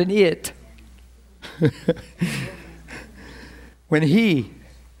 he's not an it. When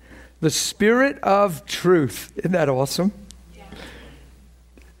the Spirit of truth, isn't that awesome?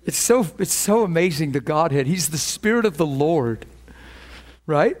 It's so amazing, the Godhead. He's the Spirit of the Lord,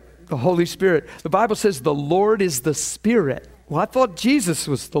 right? The Holy Spirit. The Bible says the Lord is the Spirit. Well, I thought Jesus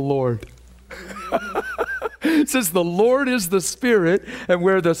was the Lord. It says the Lord is the Spirit, and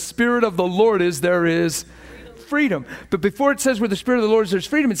where the Spirit of the Lord is, there is freedom. But before it says where the Spirit of the Lord is, there's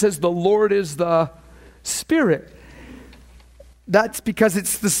freedom, it says the Lord is the Spirit. That's because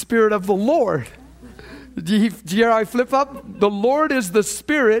it's the Spirit of the Lord. Do you hear how I flip up? The Lord is the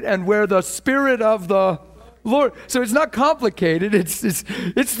Spirit, and where the Spirit of the Lord. So it's not complicated. It's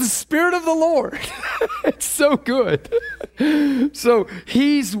the Spirit of the Lord. It's so good. So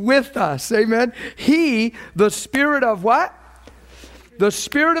he's with us. Amen. The Spirit of what? The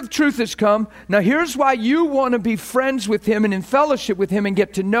Spirit of truth has come. Now here's why you want to be friends with him and in fellowship with him and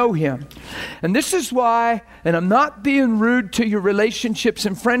get to know him. And this is why, and I'm not being rude to your relationships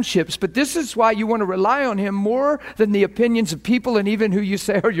and friendships, but this is why you want to rely on him more than the opinions of people and even who you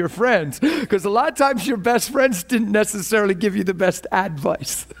say are your friends. Because a lot of times your best friends didn't necessarily give you the best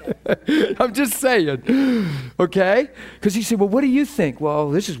advice. I'm just saying. Okay? Because you say, well, what do you think? Well,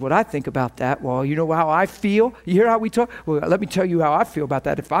 this is what I think about that. Well, you know how I feel? You hear how we talk? Well, let me tell you how I feel about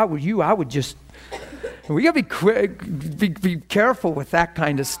that. If I were you, I would just... We got to be careful with that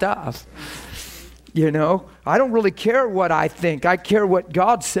kind of stuff. I don't really care what I think. I care what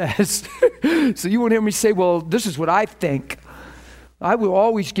God says. So you won't hear me say, well, this is what I think. I will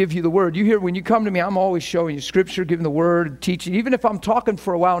always give you the word. You hear, when you come to me, I'm always showing you scripture, giving the word, teaching. Even if I'm talking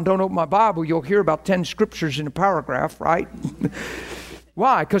for a while and don't open my Bible, you'll hear about 10 scriptures in a paragraph, right?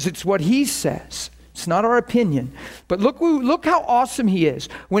 Why? Because it's what he says. It's not our opinion. But look how awesome he is.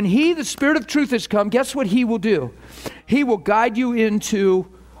 When the Spirit of truth has come, guess what he will do? He will guide you into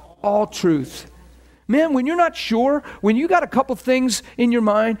all truth. Man, when you're not sure, when you got a couple things in your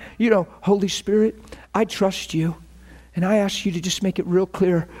mind, Holy Spirit, I trust you. And I ask you to just make it real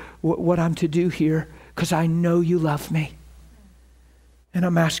clear what I'm to do here, because I know you love me. And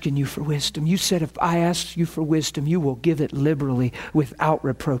I'm asking you for wisdom. You said if I ask you for wisdom, you will give it liberally without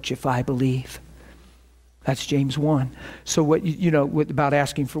reproach if I believe. That's James 1. So what about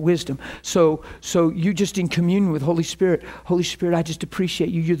asking for wisdom. So you just in communion with Holy Spirit. Holy Spirit, I just appreciate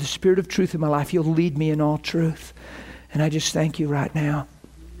you. You're the Spirit of truth in my life. You'll lead me in all truth. And I just thank you right now.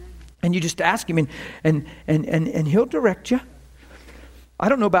 And you just ask him and he'll direct you. I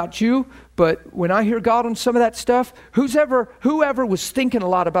don't know about you, but when I hear God on some of that stuff, whoever was thinking a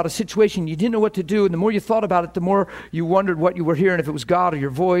lot about a situation, you didn't know what to do, and the more you thought about it, the more you wondered what you were hearing, if it was God or your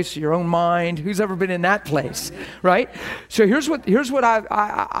voice, or your own mind. Who's ever been in that place, right? So here's what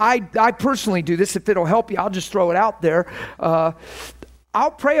I personally do this. If it'll help you, I'll just throw it out there.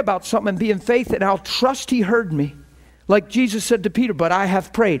 I'll pray about something and be in faith, and I'll trust he heard me. Like Jesus said to Peter, but I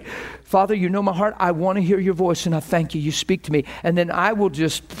have prayed. Father, you know my heart. I want to hear your voice, and I thank you. You speak to me. And then I will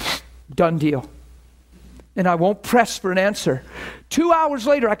just, done deal. and I won't press for an answer. 2 hours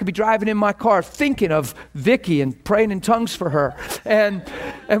later, I could be driving in my car thinking of Vicky and praying in tongues for her. And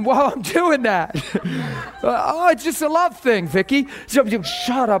while I'm doing that, it's just a love thing, Vicky.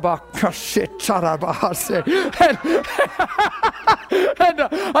 And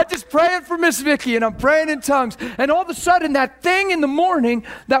I'm just praying for Miss Vicky, and I'm praying in tongues. And all of a sudden, that thing in the morning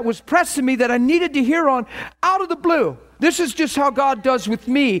that was pressing me that I needed to hear on, out of the blue. This is just how God does with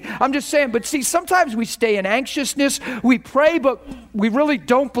me. I'm just saying, but see, sometimes we stay in anxiousness. We pray, but we really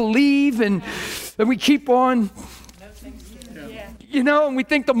don't believe, and we keep on, and we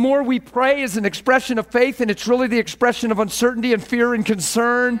think the more we pray is an expression of faith, and it's really the expression of uncertainty and fear and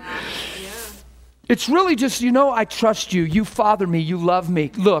concern. It's really just, I trust you. You father me. You love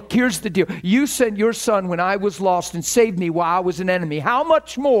me. Look, here's the deal. You sent your son when I was lost and saved me while I was an enemy. How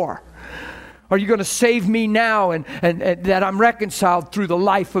much more are you going to save me now and that I'm reconciled through the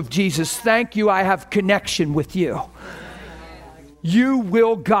life of Jesus? Thank you. I have connection with you. You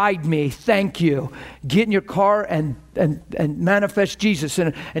will guide me. Thank you. Get in your car and manifest Jesus.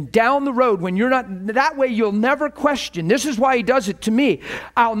 And down the road, when you're not, that way you'll never question. This is why he does it to me.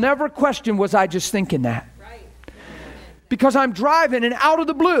 I'll never question, was I just thinking that? Because I'm driving and out of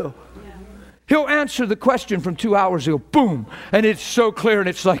the blue, he'll answer the question from 2 hours ago. Boom. And it's so clear, and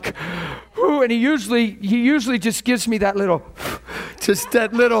it's like, whew, and he usually just gives me that little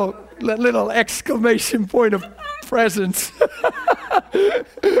exclamation point of presence.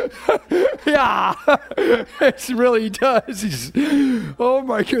 Yeah, it really does. Oh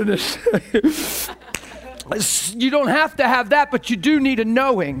my goodness. You don't have to have that, but you do need a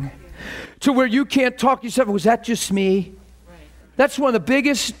knowing to where you can't talk to yourself. Was that just me? That's one of the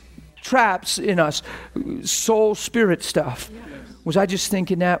biggest traps in us, soul, spirit stuff. Was I just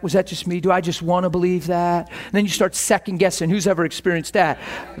thinking that? Was that just me? Do I just want to believe that? And then you start second guessing. Who's ever experienced that?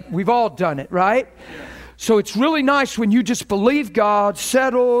 We've all done it, right? So it's really nice when you just believe God,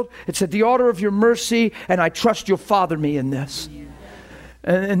 settled. It's at the altar of your mercy, and I trust you'll father me in this.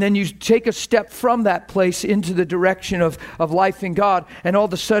 And then you take a step from that place into the direction of life in God, and all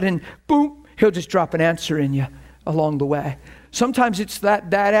of a sudden, boom, he'll just drop an answer in you along the way. Sometimes it's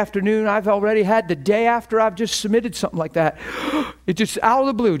that afternoon I've already had, the day after I've just submitted something like that. It just out of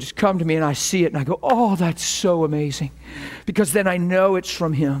the blue just come to me, and I see it and I go, oh, that's so amazing. Because then I know it's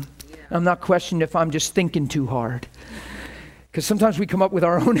from him. I'm not questioning if I'm just thinking too hard. Because sometimes we come up with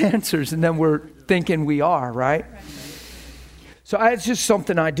our own answers and then we're thinking we are, right? So it's just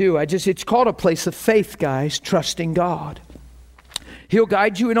something I do. It's called a place of faith, guys, trusting God. He'll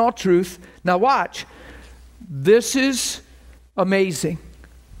guide you in all truth. Now watch. This is amazing.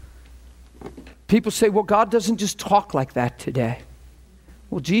 People say, well, God doesn't just talk like that today.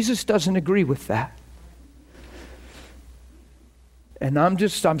 Well, Jesus doesn't agree with that. And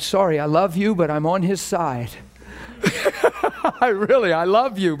I'm sorry, I love you, but I'm on his side. I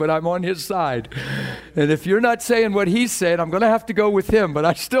love you, but I'm on his side. And if you're not saying what he said, I'm going to have to go with him, but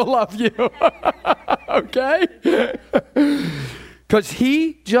I still love you. Okay? Because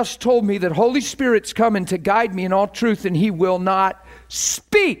he just told me that Holy Spirit's coming to guide me in all truth, and he will not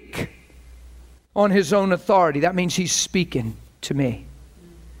speak on his own authority. That means he's speaking to me.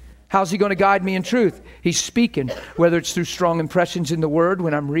 How's he going to guide me in truth? He's speaking, whether it's through strong impressions in the Word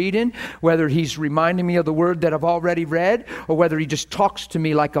when I'm reading, whether he's reminding me of the Word that I've already read, or whether he just talks to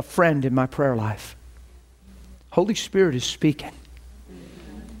me like a friend in my prayer life. Holy Spirit is speaking.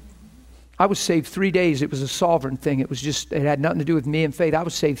 I was saved 3 days. It was a sovereign thing. It had nothing to do with me and faith. I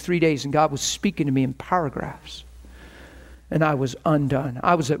was saved 3 days, and God was speaking to me in paragraphs. And I was undone.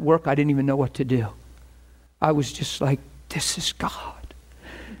 I was at work. I didn't even know what to do. I was just like, this is God.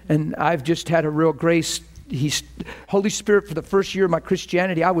 And I've just had a real grace. Holy Spirit, for the first year of my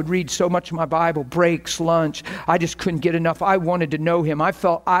Christianity, I would read so much of my Bible, breaks, lunch. I just couldn't get enough. I wanted to know him. I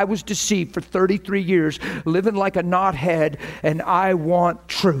felt I was deceived for 33 years, living like a knothead, and I want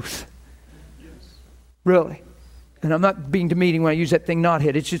truth. Really. And I'm not being demeaning when I use that thing,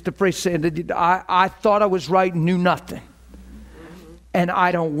 knothead. It's just a phrase saying that I thought I was right and knew nothing. And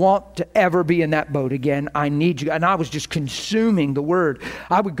I don't want to ever be in that boat again. I need you. And I was just consuming the Word.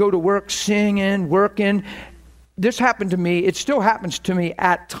 I would go to work singing, working. This happened to me. It still happens to me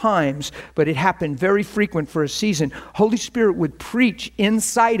at times, but it happened very frequent for a season. Holy Spirit would preach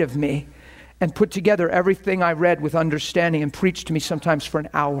inside of me and put together everything I read with understanding and preach to me sometimes for an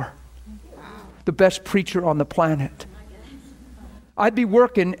hour. The best preacher on the planet. I'd be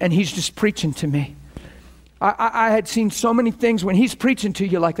working and he's just preaching to me. I had seen so many things when he's preaching to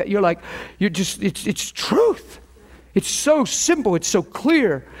you like that. You're just, it's truth. It's so simple. It's so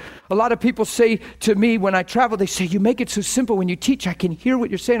clear. A lot of people say to me when I travel, they say, you make it so simple when you teach. I can hear what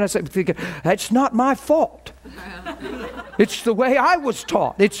you're saying. I say, that's not my fault. It's the way I was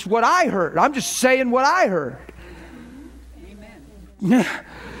taught. It's what I heard. I'm just saying what I heard. Amen.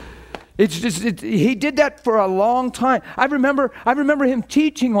 It's just he did that for a long time. I remember him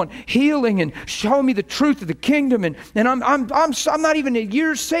teaching on healing and showing me the truth of the kingdom. And I'm not even a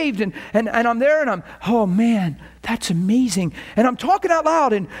year saved, and I'm there, and I'm, oh man, that's amazing. And I'm talking out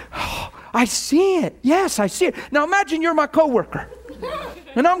loud, and I see it. Yes, I see it. Now imagine you're my coworker,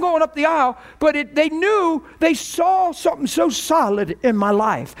 and I'm going up the aisle, but they saw something so solid in my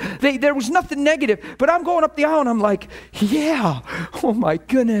life. There was nothing negative, but I'm going up the aisle, and I'm like, yeah, oh my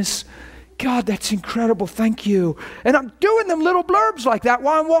goodness. God, that's incredible. Thank you. And I'm doing them little blurbs like that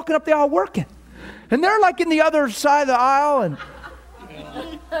while I'm walking up the aisle working. And they're like in the other side of the aisle,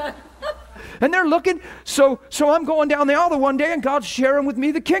 and they're looking. So I'm going down the aisle the one day, and God's sharing with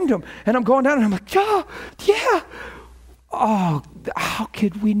me the kingdom. And I'm going down, and I'm like, oh, yeah. Oh, how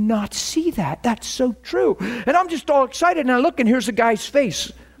could we not see that? That's so true. And I'm just all excited, and I look, and here's a guy's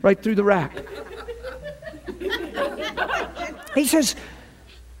face right through the rack. He says,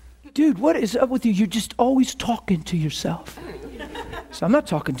 dude, what is up with you? You're just always talking to yourself. So I'm not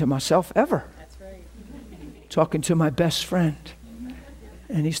talking to myself ever. That's right. Talking to my best friend.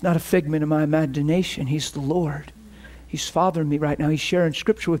 And he's not a figment of my imagination. He's the Lord. He's fathering me right now. He's sharing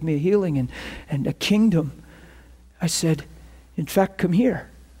scripture with me, a healing and a kingdom. I said, in fact, come here.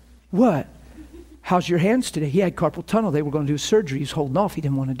 What? How's your hands today? He had carpal tunnel. They were going to do surgery. He's holding off. He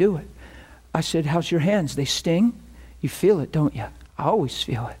didn't want to do it. I said, how's your hands? They sting? You feel it, don't you? I always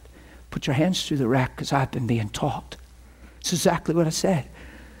feel it. Put your hands through the rack because I've been being taught. It's exactly what I said.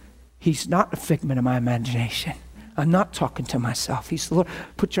 He's not a figment of my imagination. I'm not talking to myself. He's the Lord.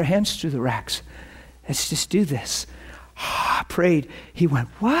 Put your hands through the racks. Let's just do this. I prayed. He went,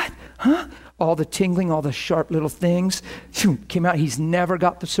 what? Huh? All the tingling, all the sharp little things came out. He's never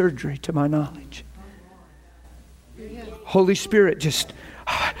got the surgery to my knowledge. Holy Spirit just...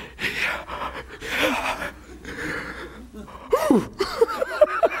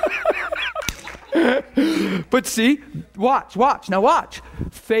 But see, watch. Now watch.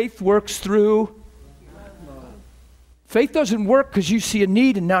 Faith works through. Faith doesn't work because you see a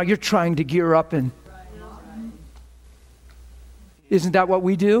need and now you're trying to gear up and... Isn't that what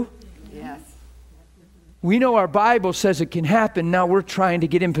we do? Yes. We know our Bible says it can happen. Now we're trying to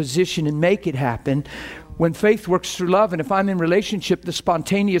get in position and make it happen. When faith works through love, and if I'm in relationship, the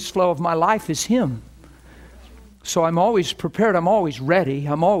spontaneous flow of my life is Him. So I'm always prepared. I'm always ready.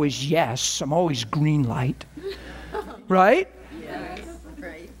 I'm always yes. I'm always green light. Right? Yes.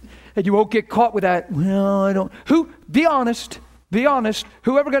 Right. And you won't get caught with that, well, I don't. Be honest. Be honest.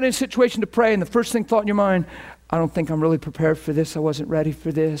 Whoever got in a situation to pray and the first thing thought in your mind, I don't think I'm really prepared for this. I wasn't ready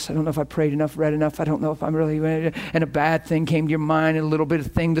for this. I don't know if I prayed enough, read enough. I don't know if I'm really ready. And a bad thing came to your mind, and a little bit of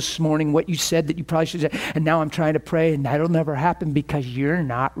thing this morning, what you said that you probably should say. And now I'm trying to pray, and that'll never happen because you're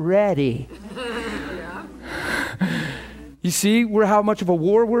not ready. You see how much of a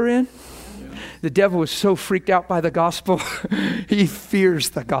war we're in? The devil is so freaked out by the gospel. He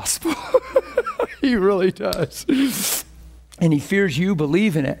fears the gospel. He really does. And he fears you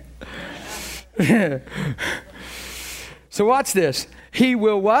believe in it. So watch this. He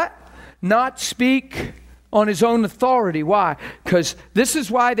will what? Not speak on his own authority. Why? Because this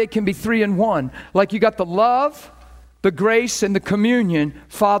is why they can be 3 in 1. Like you got the love, the grace, and the communion.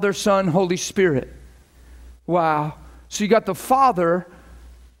 Father, Son, Holy Spirit. Wow. So you got the Father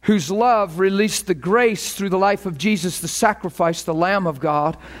whose love released the grace through the life of Jesus, the sacrifice, the Lamb of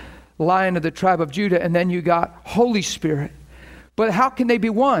God, Lion of the tribe of Judah, and then you got Holy Spirit. But how can they be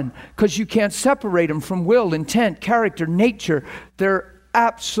one? Because you can't separate them from will, intent, character, nature. They're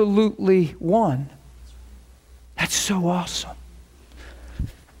absolutely one. That's so awesome.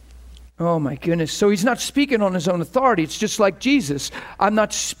 Oh my goodness. So he's not speaking on his own authority. It's just like Jesus. I'm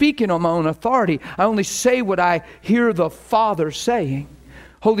not speaking on my own authority. I only say what I hear the Father saying.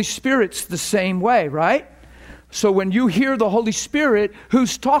 Holy Spirit's the same way, right? So when you hear the Holy Spirit,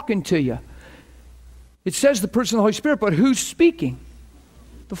 who's talking to you? It says the person of the Holy Spirit, but who's speaking?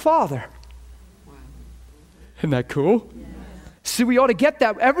 The Father. Isn't that cool? Yeah. See, we ought to get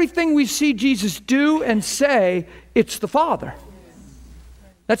that. Everything we see Jesus do and say, it's the Father.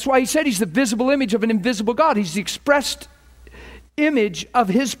 That's why he said he's the visible image of an invisible God. He's the expressed image of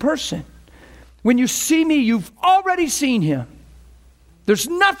his person. When you see me, you've already seen him. There's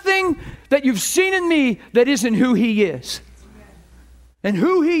nothing that you've seen in me that isn't who he is. And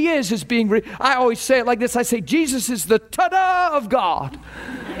who he is being... I always say it like this. I say, Jesus is the ta-da of God.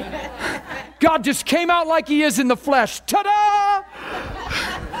 God just came out like he is in the flesh. Ta-da!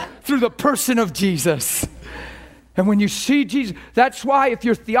 Through the person of Jesus. And when you see Jesus, that's why if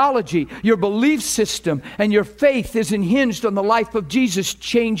your theology, your belief system, and your faith isn't hinged on the life of Jesus,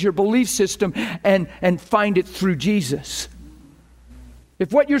 change your belief system and find it through Jesus.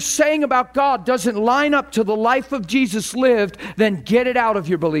 If what you're saying about God doesn't line up to the life of Jesus lived, then get it out of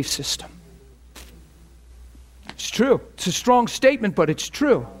your belief system. It's true. It's a strong statement, but it's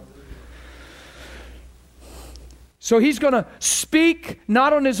true. So he's going to speak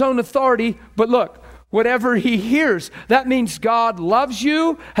not on his own authority, but look, whatever he hears. That means God loves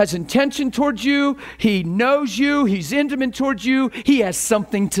you, has intention towards you, he knows you, he's intimate towards you, he has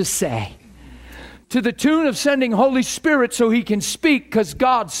something to say. To the tune of sending Holy Spirit so he can speak, because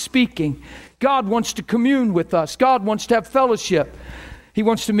God's speaking. God wants to commune with us. God wants to have fellowship. He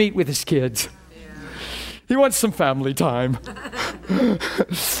wants to meet with his kids. He wants some family time.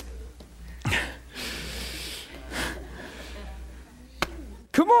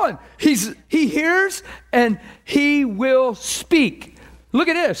 Come on. He hears and he will speak. Look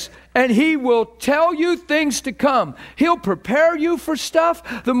at this. And he will tell you things to come. He'll prepare you for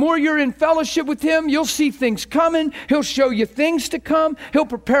stuff. The more you're in fellowship with him, you'll see things coming. He'll show you things to come. He'll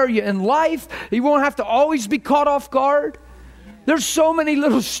prepare you in life. You won't have to always be caught off guard. There's so many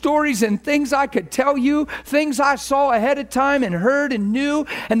little stories and things I could tell you, things I saw ahead of time and heard and knew.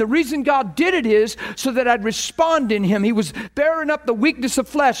 And the reason God did it is so that I'd respond in him. He was bearing up the weakness of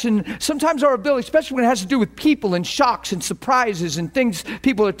flesh. And sometimes our ability, especially when it has to do with people and shocks and surprises and things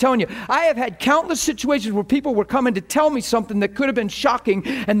people are telling you. I have had countless situations where people were coming to tell me something that could have been shocking.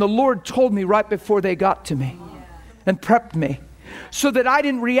 And the Lord told me right before they got to me and prepped me. So that I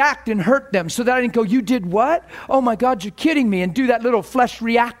didn't react and hurt them. So that I didn't go, you did what? Oh my God, you're kidding me. And do that little flesh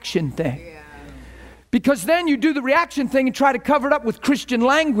reaction thing. Yeah. Because then you do the reaction thing and try to cover it up with Christian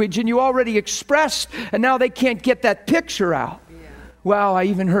language and you already expressed and now they can't get that picture out. Yeah. Wow, I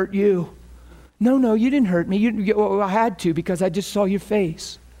even hurt you. No, you didn't hurt me. Well, I had to because I just saw your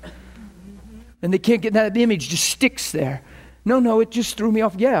face. And they can't get that image, just sticks there. No, it just threw me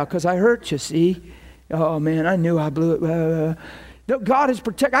off. Yeah, because I hurt you, see? Oh man, I knew I blew it. No, God is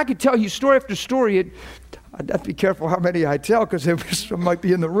protect. I could tell you story after story. I'd have to be careful how many I tell because some might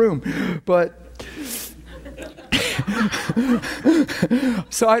be in the room. But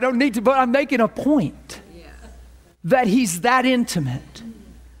so I don't need to. But I'm making a point that he's that intimate.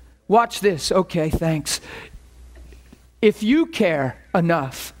 Watch this. Okay, thanks. If you care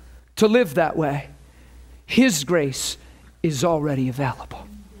enough to live that way, his grace is already available.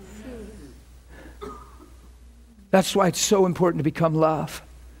 That's why it's so important to become love.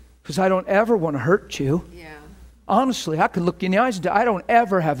 Because I don't ever want to hurt you. Yeah. Honestly, I could look you in the eyes and I don't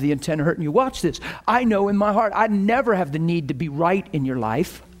ever have the intent of hurting you. Watch this. I know in my heart I never have the need to be right in your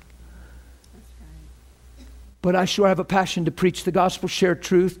life. But I sure have a passion to preach the gospel, share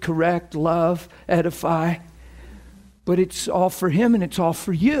truth, correct, love, edify. But it's all for him and it's all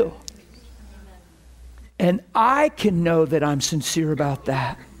for you. And I can know that I'm sincere about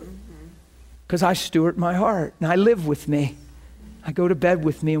that. Because I steward my heart and I live with me. I go to bed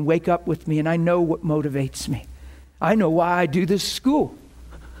with me and wake up with me and I know what motivates me. I know why I do this school.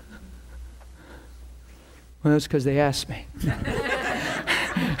 Well, it's because they asked me.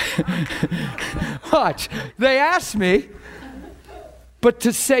 Watch. They asked me, but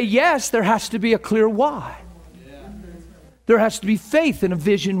to say yes, there has to be a clear why. There has to be faith and a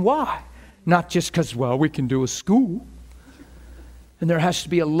vision why. Not just because, well, we can do a school. And there has to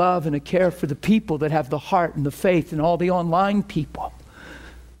be a love and a care for the people that have the heart and the faith and all the online people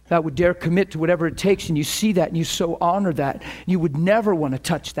that would dare commit to whatever it takes. And you see that and you so honor that. You would never want to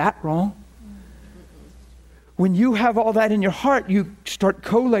touch that wrong. When you have all that in your heart, you start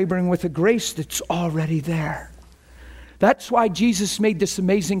co-laboring with a grace that's already there. That's why Jesus made this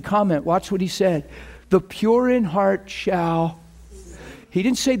amazing comment. Watch what he said. The pure in heart shall. He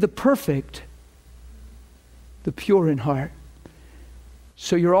didn't say the perfect. The pure in heart.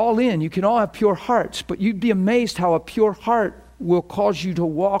 So you're all in. You can all have pure hearts, but you'd be amazed how a pure heart will cause you to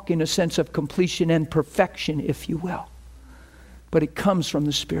walk in a sense of completion and perfection, if you will. But it comes from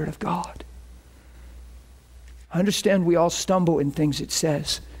the Spirit of God. I understand we all stumble in things it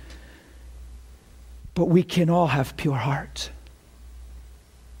says, but we can all have pure hearts.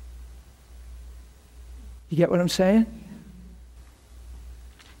 You get what I'm saying?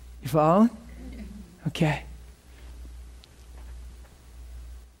 You following? Okay.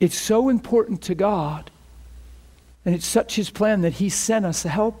 It's so important to God, and it's such his plan that he sent us a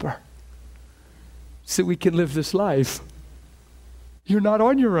helper so we can live this life. You're not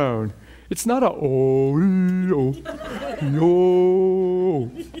on your own. It's not a, oh, no.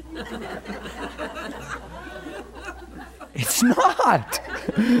 It's not.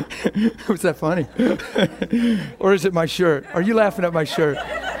 Was that funny? Or is it my shirt? Are you laughing at my shirt?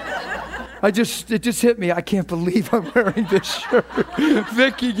 It just hit me. I can't believe I'm wearing this shirt.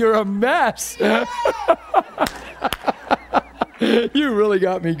 Vicky, you're a mess. You really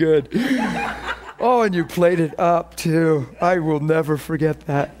got me good. Oh, and you played it up too. I will never forget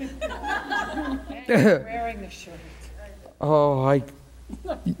that. Wearing the shirt. Oh,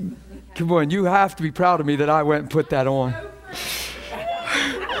 come on, you have to be proud of me that I went and put that on.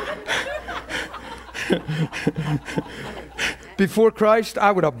 Before Christ,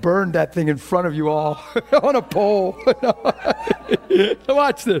 I would have burned that thing in front of you all on a pole.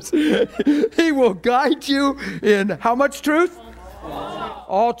 Watch this. He will guide you in how much truth?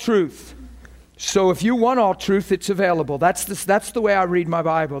 All truth. So if you want all truth, it's available. That's the way I read my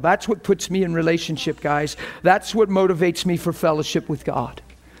Bible. That's what puts me in relationship, guys. That's what motivates me for fellowship with God.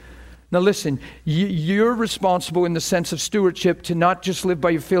 Now listen, you're responsible in the sense of stewardship to not just live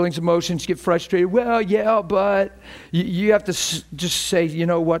by your feelings, emotions, get frustrated. Well, yeah, but you have to just say, you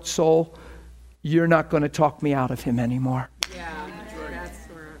know what, soul? You're not going to talk me out of him anymore. Yeah, that's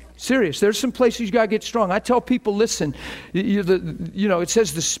where. Serious. There's some places you got to get strong. I tell people, listen, it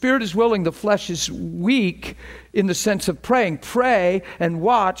says the spirit is willing, the flesh is weak in the sense of praying. Pray and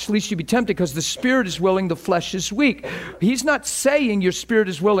watch, lest you be tempted, because the spirit is willing, the flesh is weak. He's not saying your spirit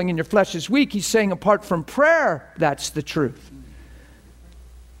is willing and your flesh is weak. He's saying apart from prayer, that's the truth.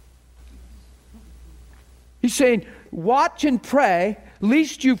 He's saying, watch and pray,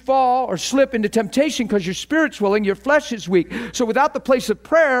 lest you fall or slip into temptation, because your spirit's willing, your flesh is weak. So without the place of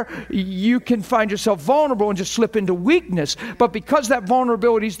prayer, you can find yourself vulnerable and just slip into weakness. But because that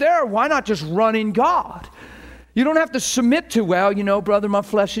vulnerability is there, why not just run in God? You don't have to submit to, well, brother, my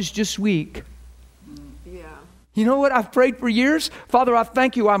flesh is just weak. Yeah. You know what I've prayed for years? Father, I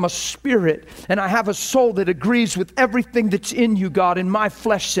thank you I'm a spirit and I have a soul that agrees with everything that's in you, God, and my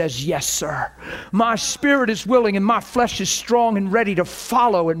flesh says, yes, sir. My spirit is willing and my flesh is strong and ready to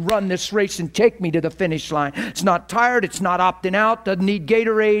follow and run this race and take me to the finish line. It's not tired, it's not opting out, doesn't need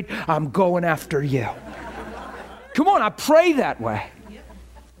Gatorade. I'm going after you. Come on, I pray that way.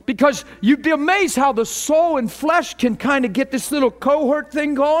 Because you'd be amazed how the soul and flesh can kind of get this little cohort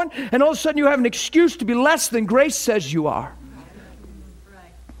thing going, and all of a sudden you have an excuse to be less than grace says you are.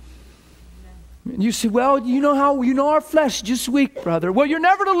 And you say, well, our flesh is just weak, brother. Well, you're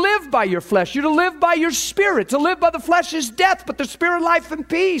never to live by your flesh. You're to live by your spirit. To live by the flesh is death, but the spirit, life and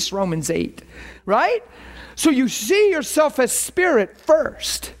peace, Romans 8. Right? So you see yourself as spirit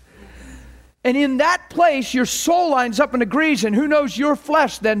first. And in that place, your soul lines up and agrees, and who knows, your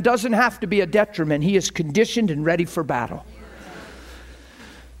flesh then doesn't have to be a detriment. He is conditioned and ready for battle.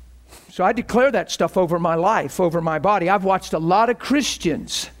 So I declare that stuff over my life, over my body. I've watched a lot of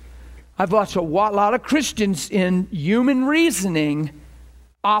Christians. I've watched a lot of Christians in human reasoning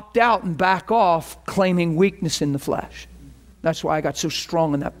opt out and back off, claiming weakness in the flesh. That's why I got so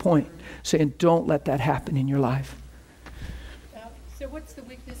strong on that point, saying don't let that happen in your life. So what's the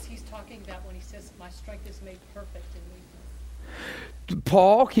weakness he's talking about when he says, my strength is made perfect in weakness?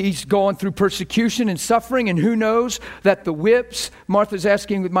 Paul, he's going through persecution and suffering, and who knows that the whips, Martha's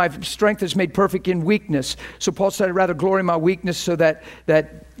asking, my strength is made perfect in weakness. So Paul said, I'd rather glory in my weakness so that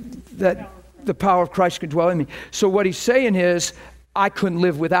the power of Christ could dwell in me. So what he's saying is, I couldn't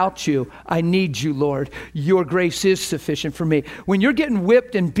live without you. I need you, Lord. Your grace is sufficient for me. When you're getting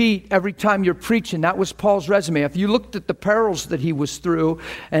whipped and beat every time you're preaching, that was Paul's resume. If you looked at the perils that he was through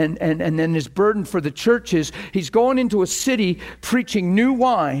and then his burden for the churches, he's going into a city preaching new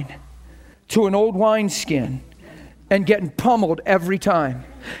wine to an old wineskin and getting pummeled every time.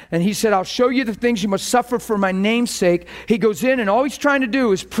 And he said, I'll show you the things you must suffer for my name's sake. He goes in and all he's trying to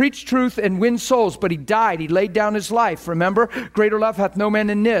do is preach truth and win souls. But he died. He laid down his life. Remember, greater love hath no man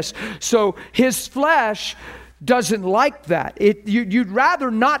than this. So his flesh doesn't like that. You'd rather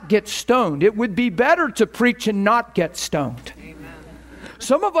not get stoned. It would be better to preach and not get stoned.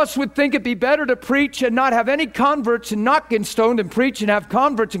 Some of us would think it'd be better to preach and not have any converts and not get stoned, and preach and have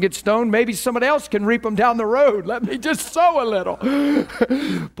converts and get stoned. Maybe somebody else can reap them down the road. Let me just sow a little.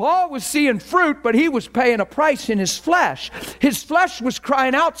 Paul was seeing fruit, but he was paying a price in his flesh. His flesh was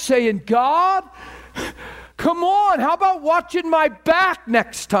crying out saying, God, come on, how about watching my back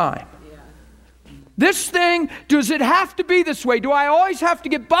next time? This thing, does it have to be this way? Do I always have to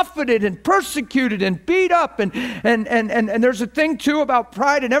get buffeted and persecuted and beat up? And there's a thing too about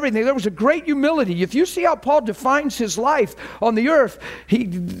pride and everything. There was a great humility. If you see how Paul defines his life on the earth,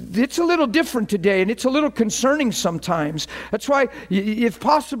 it's a little different today, and it's a little concerning sometimes. That's why, if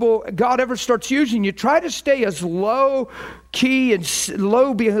possible, God ever starts using you, try to stay as low key and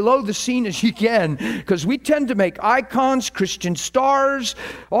low below the scene as you can, because we tend to make icons, Christian stars,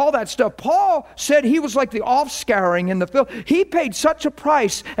 all that stuff. Paul said he was like the offscouring in the film. He paid such a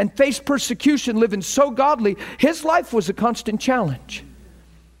price and faced persecution living so godly. His life was a constant challenge.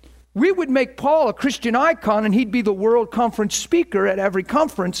 We would make Paul a Christian icon and he'd be the world conference speaker at every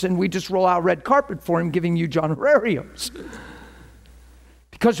conference, and we just roll out red carpet for him, giving huge honorariums.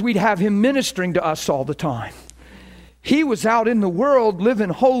 Because we'd have him ministering to us all the time. He was out in the world living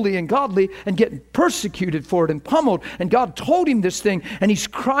holy and godly and getting persecuted for it and pummeled. And God told him this thing, and he's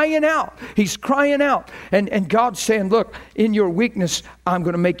crying out. He's crying out. And God's saying, look, in your weakness, I'm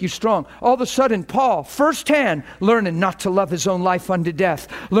going to make you strong. All of a sudden, Paul, firsthand, learning not to love his own life unto death,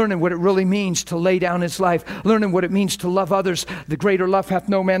 learning what it really means to lay down his life, learning what it means to love others. The greater love hath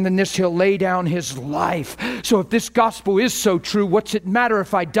no man than this, he'll lay down his life. So if this gospel is so true, what's it matter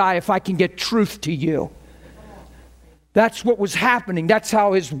if I die if I can get truth to you? That's what was happening. That's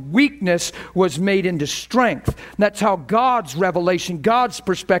how his weakness was made into strength. That's how God's revelation, God's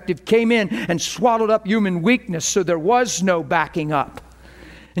perspective came in and swallowed up human weakness, so there was no backing up.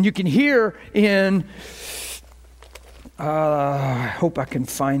 And you can hear in, I hope I can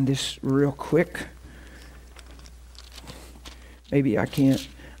find this real quick. Maybe I can't.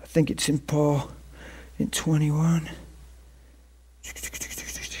 I think it's in Paul in 21.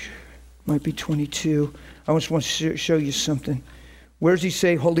 Might be 22. I just want to show you something. Where does he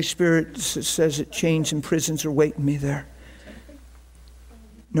say Holy Spirit says that chains and prisons are waiting me there?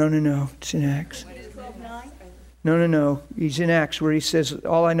 No. It's in Acts. No. He's in Acts where he says,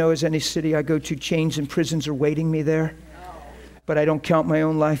 all I know is any city I go to, chains and prisons are waiting me there. But I don't count my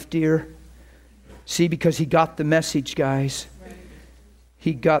own life dear. See, because he got the message, guys.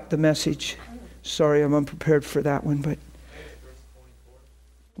 He got the message. Sorry, I'm unprepared for that one, but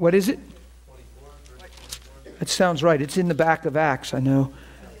what is it? That sounds right. It's in the back of Acts, I know.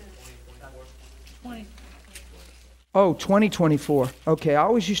 20:24. Okay, I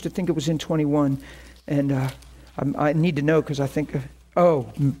always used to think it was in 21. And I need to know because I think,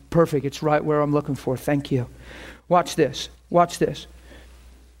 perfect. It's right where I'm looking for. Thank you. Watch this.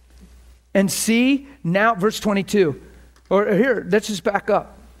 And see, now, verse 22. Or here, let's just back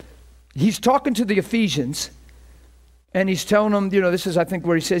up. He's talking to the Ephesians. And he's telling them, this is, I think,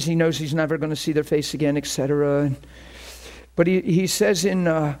 where he says he knows he's never going to see their face again, etc. But he says in,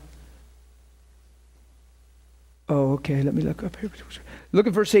 let me look up here. Look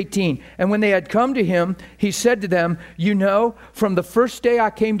at verse 18. And when they had come to him, he said to them, from the first day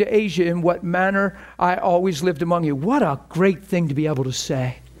I came to Asia, in what manner I always lived among you. What a great thing to be able to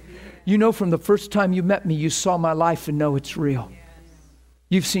say. From the first time you met me, you saw my life and know it's real.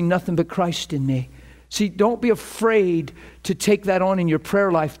 You've seen nothing but Christ in me. See, don't be afraid to take that on in your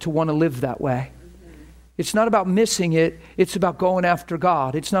prayer life to want to live that way. It's not about missing it. It's about going after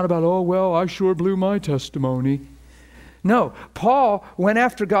God. It's not about, I sure blew my testimony. No, Paul went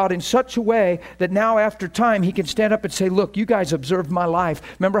after God in such a way that now after time he can stand up and say, look, you guys observed my life.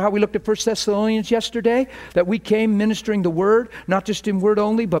 Remember how we looked at 1 Thessalonians yesterday? That we came ministering the word, not just in word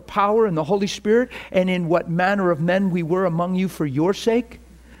only, but power and the Holy Spirit, and in what manner of men we were among you for your sake.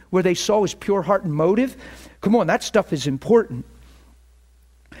 Where they saw his pure heart and motive. Come on, that stuff is important.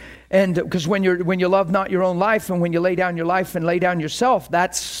 And because when you love not your own life, and when you lay down your life and lay down yourself,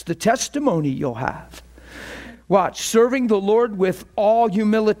 that's the testimony you'll have. Watch, serving the Lord with all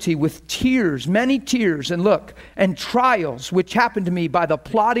humility, with tears, many tears, and trials, which happened to me by the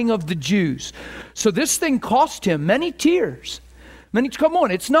plotting of the Jews. So this thing cost him many tears. Come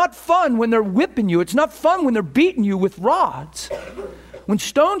on, it's not fun when they're whipping you. It's not fun when they're beating you with rods. When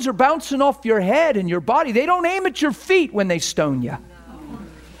stones are bouncing off your head and your body, they don't aim at your feet when they stone you.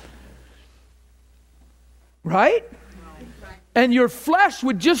 Right? And your flesh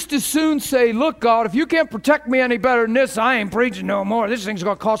would just as soon say, look, God, if you can't protect me any better than this, I ain't preaching no more. This thing's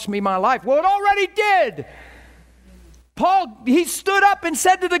going to cost me my life. Well, it already did. Paul, he stood up and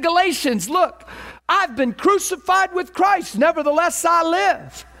said to the Galatians, look, I've been crucified with Christ. Nevertheless, I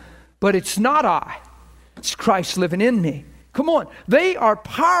live. But it's not I. It's Christ living in me. Come on. They are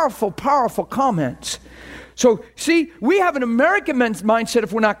powerful, powerful comments. So, see, we have an American mindset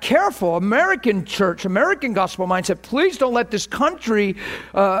if we're not careful. American church, American gospel mindset. Please don't let this country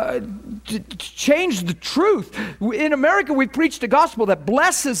change the truth. In America, we preach the gospel that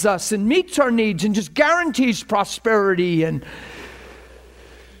blesses us and meets our needs and just guarantees prosperity. And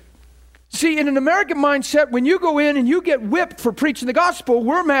see, in an American mindset, when you go in and you get whipped for preaching the gospel,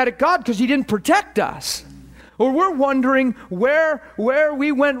 we're mad at God because he didn't protect us. Or we're wondering where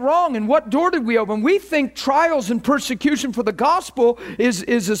we went wrong and what door did we open. We think trials and persecution for the gospel is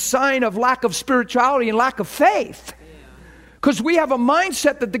a sign of lack of spirituality and lack of faith. Because we have a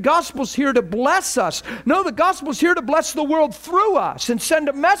mindset that the gospel's here to bless us. No, the gospel's here to bless the world through us and send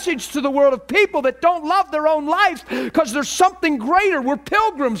a message to the world of people that don't love their own lives because there's something greater. We're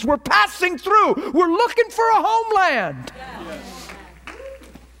pilgrims. We're passing through. We're looking for a homeland.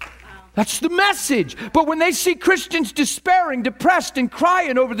 That's the message. But when they see Christians despairing, depressed, and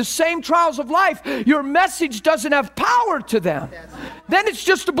crying over the same trials of life, your message doesn't have power to them. Then it's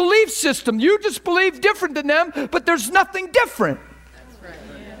just a belief system. You just believe different than them, but there's nothing different.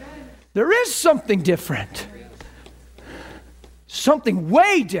 There is something different. Something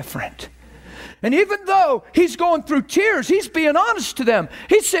way different. And even though he's going through tears, he's being honest to them.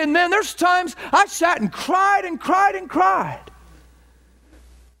 He's saying, man, there's times I sat and cried and cried and cried.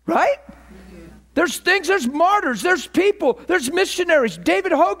 Right? There's things, there's martyrs, there's people, there's missionaries.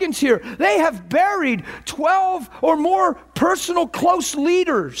 David Hogan's here. They have buried 12 or more personal close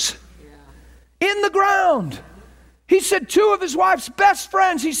leaders in the ground. He said 2 of his wife's best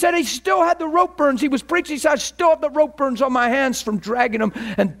friends, he said he still had the rope burns. He was preaching, he said, I still have the rope burns on my hands from dragging them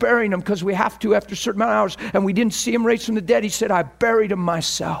and burying them because we have to after a certain amount of hours. And we didn't see him raised from the dead. He said, I buried him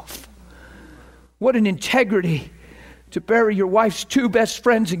myself. What an integrity. To bury your wife's 2 best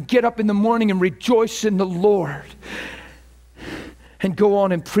friends and get up in the morning and rejoice in the Lord and go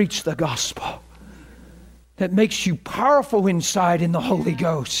on and preach the gospel. That makes you powerful inside in the Holy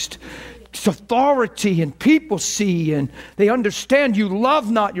Ghost. It's authority, and people see and they understand you love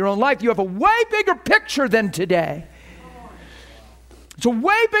not your own life. You have a way bigger picture than today. It's a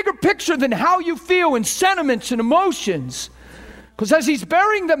way bigger picture than how you feel in sentiments and emotions. Because as he's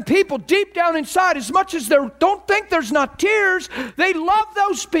burying them, people deep down inside, as much as they don't think there's not tears, they love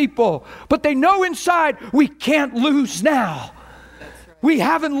those people. But they know inside, we can't lose now. Right. We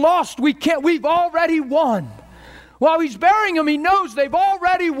haven't lost. We've already won. While he's burying them, he knows they've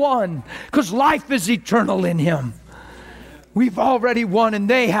already won. Because life is eternal in him. We've already won, and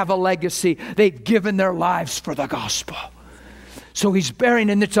they have a legacy. They've given their lives for the gospel. So he's burying,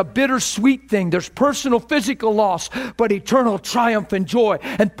 and it's a bittersweet thing. There's personal, physical loss, but eternal triumph and joy.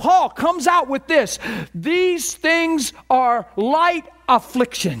 And Paul comes out with this. These things are light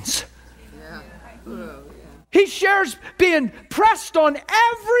afflictions. He shares being pressed on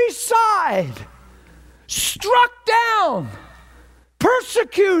every side, struck down,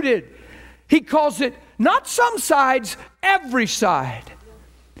 persecuted. He calls it not some sides, every side.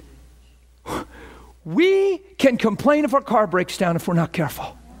 We can complain if our car breaks down if we're not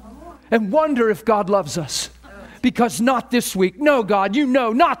careful and wonder if God loves us because not this week. No, God, you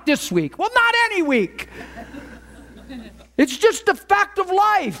know, not this week. Well, not any week. It's just a fact of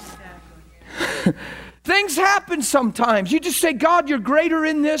life. Things happen sometimes. You just say, God, you're greater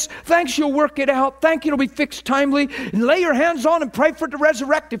in this. Thanks, you'll work it out. Thank you, it'll be fixed timely. And lay your hands on and pray for it to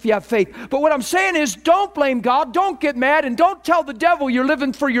resurrect if you have faith. But what I'm saying is, don't blame God. Don't get mad. And don't tell the devil you're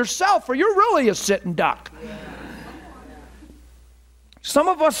living for yourself or you're really a sitting duck. Some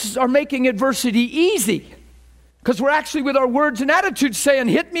of us are making adversity easy because we're actually with our words and attitudes saying,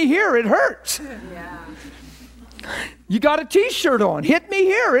 hit me here, it hurts. You got a t-shirt on. Hit me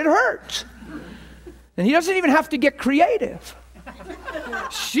here, it hurts. And he doesn't even have to get creative.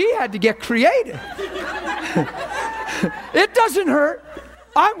 She had to get creative. It doesn't hurt.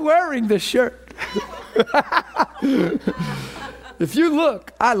 I'm wearing this shirt. If you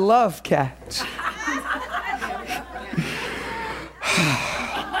look, I love cats.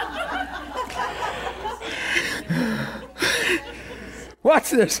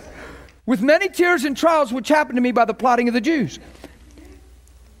 Watch this. With many tears and trials which happened to me by the plotting of the Jews.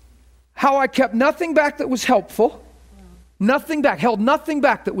 How I kept nothing back that was helpful. Nothing back. Held nothing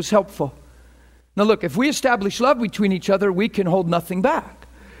back that was helpful. Now look, if we establish love between each other, we can hold nothing back.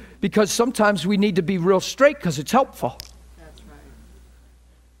 Because sometimes we need to be real straight because it's helpful. That's right.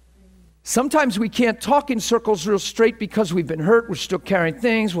 Sometimes we can't talk in circles real straight because we've been hurt. We're still carrying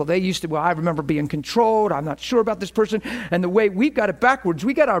things. Well, I remember being controlled. I'm not sure about this person. And the way we've got it backwards,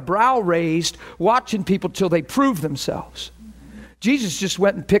 we got our brow raised watching people till they prove themselves. Jesus just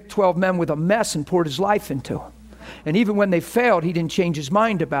went and picked 12 men with a mess and poured his life into them. And even when they failed, he didn't change his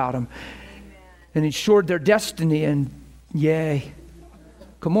mind about them. And ensured their destiny, and yay.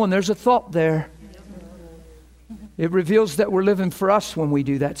 Come on, there's a thought there. It reveals that we're living for us when we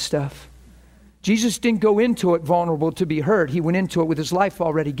do that stuff. Jesus didn't go into it vulnerable to be hurt. He went into it with his life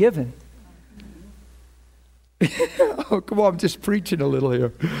already given. Oh, come on, I'm just preaching a little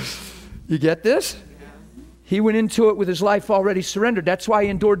here. You get this? He went into it with his life already surrendered. That's why he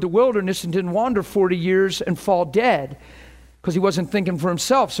endured the wilderness and didn't wander 40 years and fall dead, because he wasn't thinking for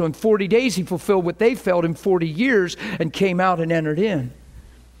himself. So in 40 days, he fulfilled what they failed in 40 years and came out and entered in.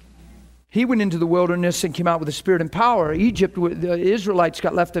 He went into the wilderness and came out with the Spirit and power. Egypt, the Israelites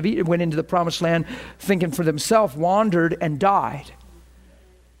got left of Egypt, went into the promised land thinking for themselves, wandered and died.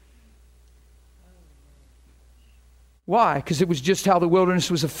 Why? Because it was just how the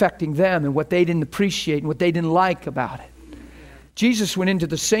wilderness was affecting them and what they didn't appreciate and what they didn't like about it. Jesus went into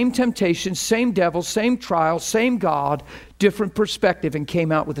the same temptation, same devil, same trial, same God, different perspective, and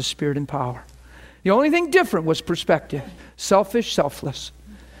came out with the Spirit and power. The only thing different was perspective. Selfish, selfless.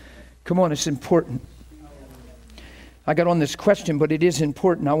 Come on, it's important. I got on this question, but it is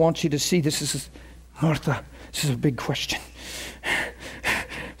important. I want you to see this is, Martha, this is a big question.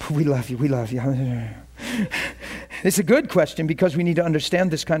 We love you, we love you. It's a good question because we need to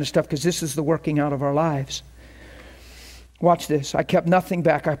understand this kind of stuff because this is the working out of our lives. Watch this. I kept nothing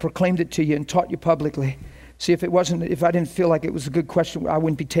back. I proclaimed it to you and taught you publicly. See, if I didn't feel like it was a good question, I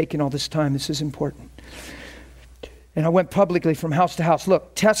wouldn't be taking all this time. This is important. And I went publicly from house to house.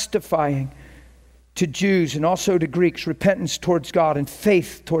 Look, testifying to Jews and also to Greeks, repentance towards God and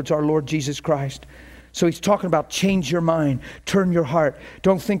faith towards our Lord Jesus Christ. So he's talking about change your mind, turn your heart.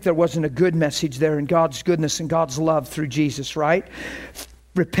 Don't think there wasn't a good message there in God's goodness and God's love through Jesus, right?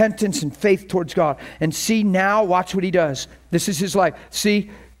 Repentance and faith towards God. And see now, watch what he does. This is his life. See,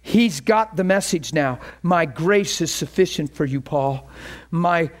 he's got the message now. My grace is sufficient for you, Paul.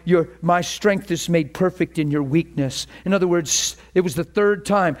 My strength is made perfect in your weakness. In other words, it was the third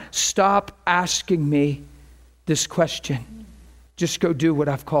time. Stop asking me this question. Just go do what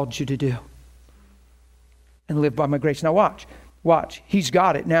I've called you to do. And live by my grace. Now watch. He's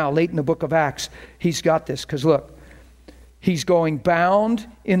got it now, late in the book of Acts. He's got this, because look, he's going bound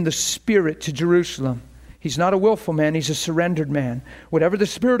in the Spirit to Jerusalem. He's not a willful man, he's a surrendered man. Whatever the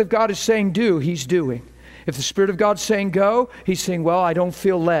Spirit of God is saying do, he's doing. If the Spirit of God's saying go, he's saying, well, I don't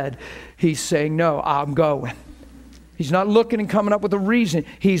feel led. He's saying, no, I'm going. He's not looking and coming up with a reason.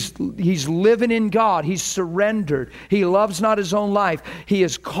 He's living in God. He's surrendered. He loves not his own life. He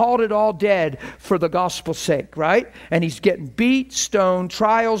has called it all dead for the gospel's sake, right? And he's getting beat, stoned,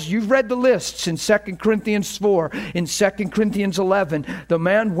 trials. You've read the lists in 2 Corinthians 4, in 2 Corinthians 11. The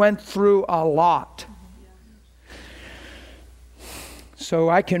man went through a lot. So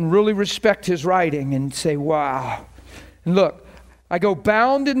I can really respect his writing and say, wow. And look, I go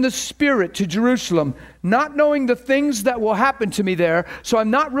bound in the Spirit to Jerusalem, not knowing the things that will happen to me there. So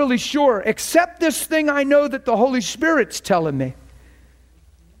I'm not really sure, except this thing I know that the Holy Spirit's telling me.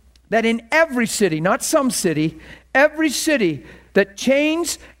 That in every city, not some city, every city, that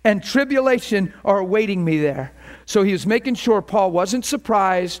chains and tribulation are awaiting me there. So he was making sure Paul wasn't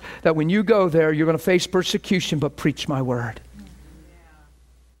surprised that when you go there, you're going to face persecution, but preach my word.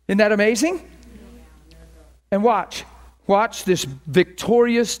 Isn't that amazing? And watch this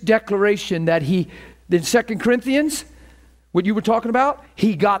victorious declaration that in 2 Corinthians, what you were talking about,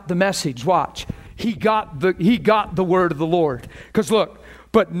 he got the message. Watch. He got the word of the Lord. Because look,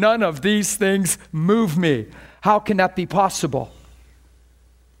 but none of these things move me. How can that be possible?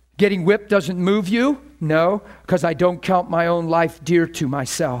 Getting whipped doesn't move you? No, because I don't count my own life dear to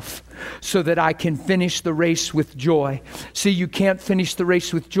myself, so that I can finish the race with joy. See, you can't finish the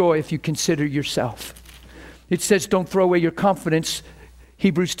race with joy if you consider yourself. It says don't throw away your confidence.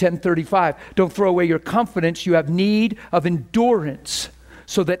 Hebrews 10:35. Don't throw away your confidence. You have need of endurance,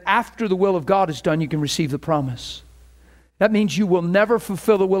 so that after the will of God is done, you can receive the promise. That means you will never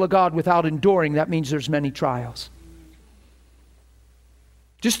fulfill the will of God without enduring. That means there's many trials.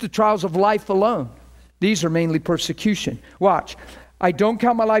 Just the trials of life alone. These are mainly persecution. Watch. I don't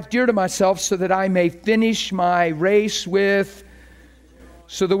count my life dear to myself, so that I may finish my race with...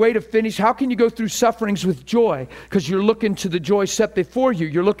 So the way to finish, how can you go through sufferings with joy? Because you're looking to the joy set before you.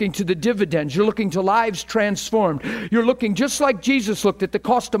 You're looking to the dividends. You're looking to lives transformed. You're looking just like Jesus looked. At the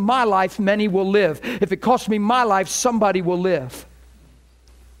cost of my life, many will live. If it costs me my life, somebody will live.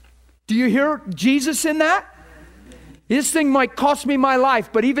 Do you hear Jesus in that? This thing might cost me my life,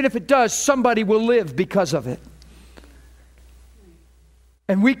 but even if it does, somebody will live because of it.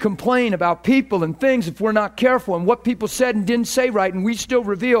 And we complain about people and things if we're not careful, and what people said and didn't say right, and we still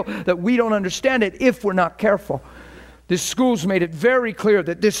reveal that we don't understand it if we're not careful. This school's made it very clear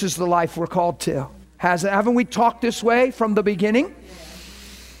that this is the life we're called to. Haven't we talked this way from the beginning?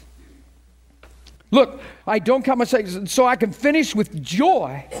 Look, I don't count myself, so I can finish with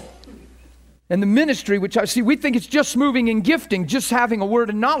joy. And the ministry, which I see, we think it's just moving in gifting, just having a word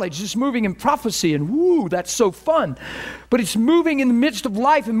of knowledge, just moving in prophecy, and woo, that's so fun. But it's moving in the midst of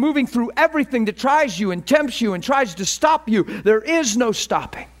life and moving through everything that tries you and tempts you and tries to stop you. There is no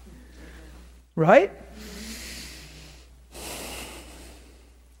stopping. Right?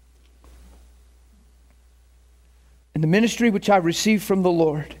 And the ministry which I received from the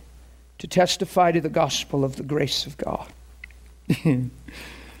Lord, to testify to the gospel of the grace of God. And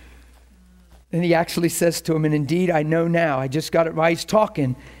he actually says to him, and indeed I know now, I just got it, while he's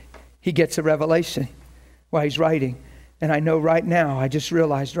talking, he gets a revelation while he's writing. And I know right now, I just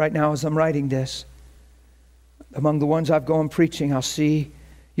realized right now as I'm writing this, among the ones I've gone preaching, you'll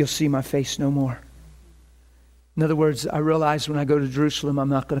see my face no more. In other words, I realize when I go to Jerusalem, I'm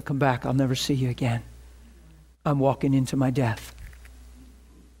not going to come back. I'll never see you again. I'm walking into my death.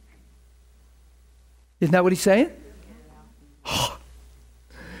 Isn't that what he's saying?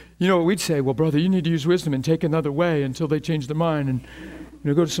 You know what we'd say? Well, brother, you need to use wisdom and take another way until they change their mind and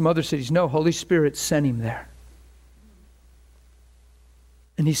go to some other cities. No, Holy Spirit sent him there.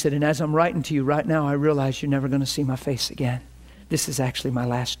 And he said, and as I'm writing to you right now, I realize you're never going to see my face again. This is actually my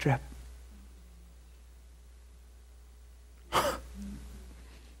last trip.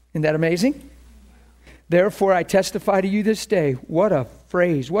 Isn't that amazing? Therefore, I testify to you this day. What a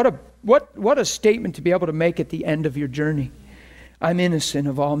phrase. What a statement to be able to make at the end of your journey. I'm innocent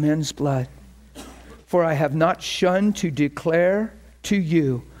of all men's blood. For I have not shunned to declare to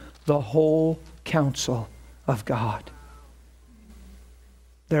you the whole counsel of God.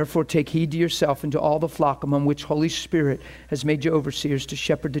 Therefore, take heed to yourself and to all the flock among which Holy Spirit has made you overseers to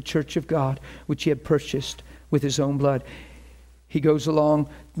shepherd the church of God, which he had purchased with his own blood. He goes along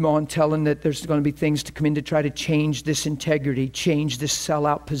on telling that there's going to be things to come in to try to change this integrity, change this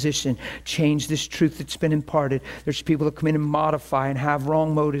sellout position, change this truth that's been imparted. There's people that come in and modify and have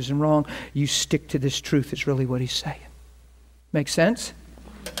wrong motives and wrong. You stick to this truth is really what he's saying. Make sense?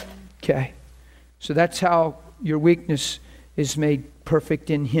 Okay. So that's how your weakness is made perfect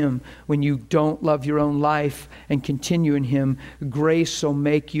in him. When you don't love your own life and continue in him, grace will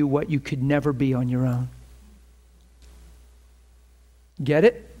make you what you could never be on your own. Get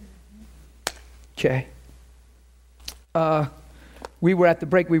it? Okay. We were at the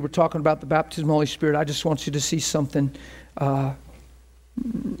break. We were talking about the baptism of the Holy Spirit. I just want you to see something.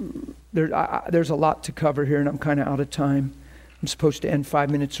 There's a lot to cover here, and I'm kind of out of time. I'm supposed to end 5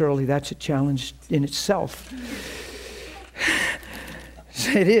 minutes early. That's a challenge in itself.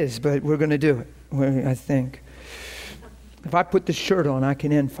 It is, but we're going to do it, I think. If I put this shirt on, I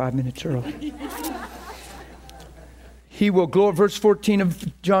can end 5 minutes early. He will glorify, verse 14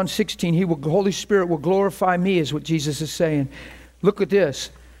 of John 16, Holy Spirit will glorify me, is what Jesus is saying. Look at this.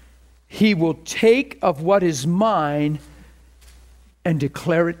 He will take of what is mine and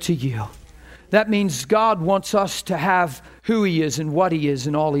declare it to you. That means God wants us to have who he is and what he is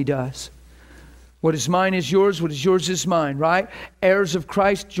and all he does. What is mine is yours, what is yours is mine, right? Heirs of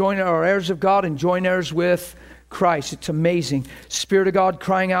Christ, heirs of God and joint heirs with Christ. It's amazing. Spirit of God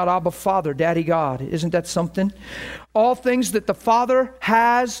crying out, Abba Father, Daddy God. Isn't that something? All things that the Father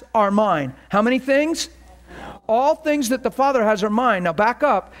has are mine. How many things? All things that the Father has are mine. Now back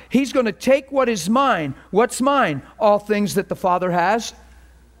up. He's going to take what is mine. What's mine? All things that the Father has.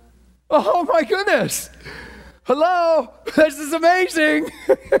 Oh my goodness. Hello, this is amazing.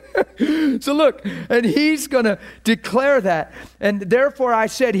 So look, and he's going to declare that. And therefore I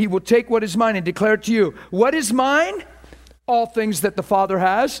said he will take what is mine and declare it to you. What is mine? All things that the Father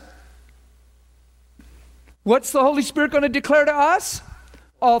has. What's the Holy Spirit going to declare to us?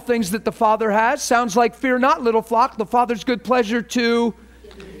 All things that the Father has. Sounds like fear not, little flock. The Father's good pleasure to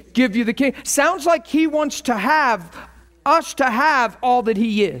give you the king. Sounds like he wants to have us to have all that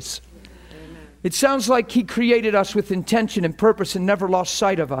he is. It sounds like he created us with intention and purpose and never lost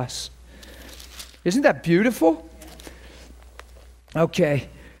sight of us. Isn't that beautiful? Okay.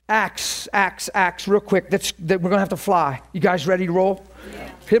 Acts, real quick. We're going to have to fly. You guys ready to roll?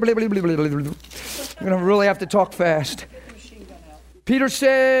 Yeah. We're going to really have to talk fast. Peter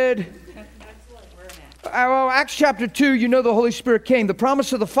said, Acts chapter 2, you know the Holy Spirit came. The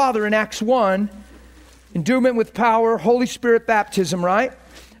promise of the Father in Acts 1, endowment with power, Holy Spirit baptism, right?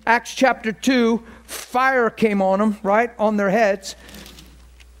 Acts chapter 2, fire came on them, right? On their heads.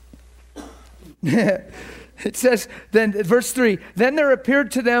 It says, then verse 3, then there appeared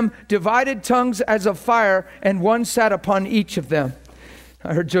to them divided tongues as of fire, and one sat upon each of them.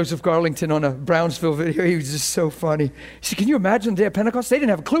 I heard Joseph Garlington on a Brownsville video. He was just so funny. He said, can you imagine the day of Pentecost? They didn't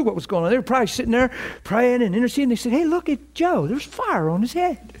have a clue what was going on. They were probably sitting there praying and interceding. They said, hey, look at Joe. There's fire on his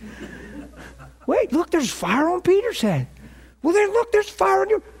head. Wait, look, there's fire on Peter's head. Well, then look, there's fire on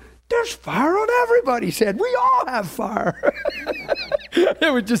you. There's fire on everybody's head. We all have fire.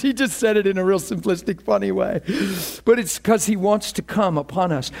 He just said it in a real simplistic, funny way. But it's because he wants to come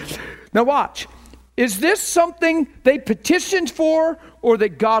upon us. Now watch. Is this something they petitioned for or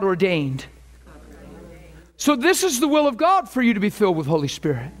that God ordained? So this is the will of God for you to be filled with Holy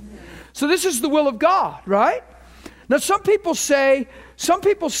Spirit. So this is the will of God, right? Now some people say Some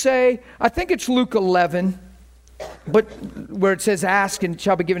people say, I think it's Luke 11, but where it says ask and it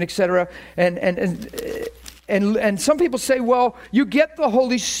shall be given, etc. And some people say, well, you get the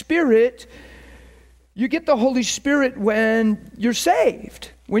Holy Spirit. You get the Holy Spirit when you're saved,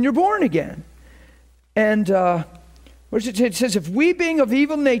 when you're born again. And what does it say? It says, if we being of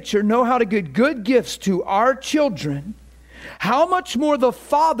evil nature know how to give good gifts to our children, how much more the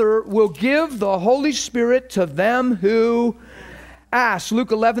Father will give the Holy Spirit to them who ask.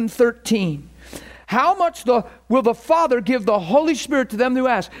 Luke 11:13. How much will the Father give the Holy Spirit to them who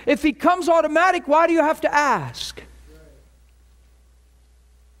ask? If He comes automatic, why do you have to ask?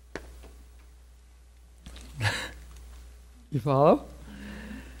 You follow?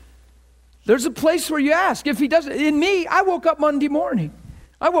 There's a place where you ask. If He doesn't, in me, I woke up Monday morning.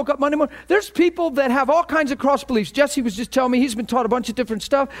 There's people that have all kinds of cross beliefs. Jesse was just telling me he's been taught a bunch of different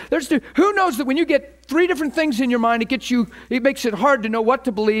stuff. Who knows that when you get 3 different things in your mind, it makes it hard to know what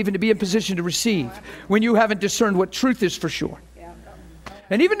to believe and to be in position to receive when you haven't discerned what truth is for sure.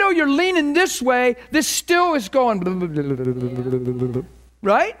 And even though you're leaning this way, this still is going,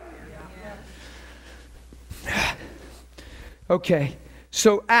 right? Okay,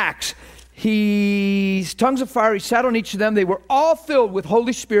 so Acts. Tongues of fire, He sat on each of them. They were all filled with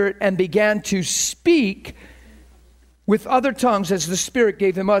Holy Spirit and began to speak with other tongues as the Spirit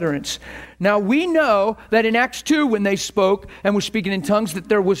gave them utterance. Now we know that in Acts 2, when they spoke and were speaking in tongues, that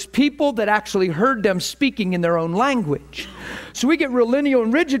there was people that actually heard them speaking in their own language. So we get real linear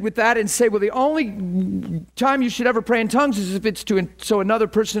and rigid with that and say, well, the only time you should ever pray in tongues is if it's so another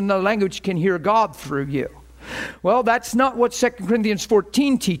person in another language can hear God through you. Well, that's not what 2 Corinthians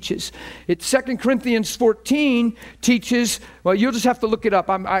 14 teaches. 2 Corinthians 14 teaches, well, you'll just have to look it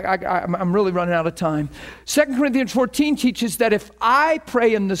up. I'm really running out of time. 2 Corinthians 14 teaches that if I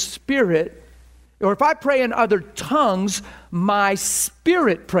pray in the Spirit, or if I pray in other tongues, my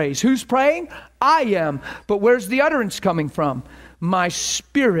spirit prays. Who's praying? I am. But where's the utterance coming from? My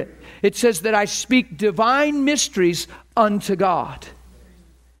spirit. It says that I speak divine mysteries unto God.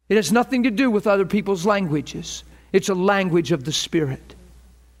 It has nothing to do with other people's languages. It's a language of the Spirit.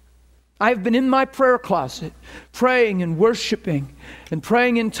 I've been in my prayer closet praying and worshiping and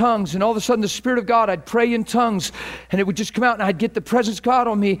praying in tongues, and all of a sudden the Spirit of God, I'd pray in tongues and it would just come out and I'd get the presence of God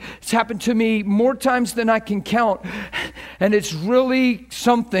on me. It's happened to me more times than I can count, and it's really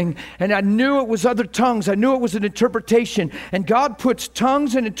something. And I knew it was other tongues. I knew it was an interpretation, and God puts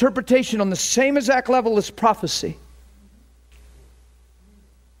tongues and interpretation on the same exact level as prophecy.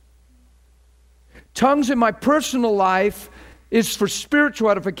 Tongues in my personal life is for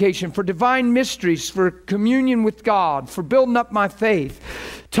spiritual edification, for divine mysteries, for communion with God, for building up my faith.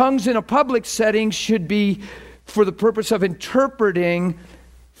 Tongues in a public setting should be for the purpose of interpreting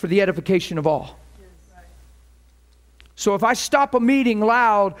for the edification of all. So if I stop a meeting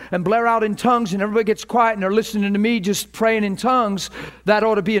loud and blare out in tongues and everybody gets quiet and they're listening to me just praying in tongues, that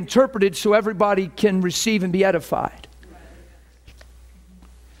ought to be interpreted so everybody can receive and be edified.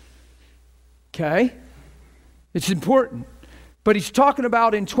 Okay? It's important. But he's talking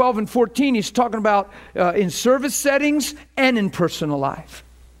about in 12 and 14, he's talking about in service settings and in personal life.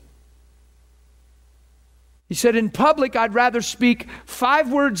 He said, in public, I'd rather speak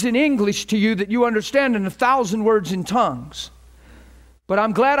 5 words in English to you that you understand than 1,000 words in tongues. But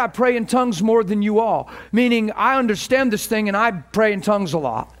I'm glad I pray in tongues more than you all. Meaning, I understand this thing and I pray in tongues a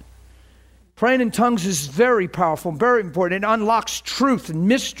lot. Praying in tongues is very powerful, very important. It unlocks truth and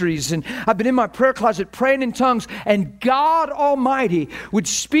mysteries. And I've been in my prayer closet praying in tongues, and God Almighty would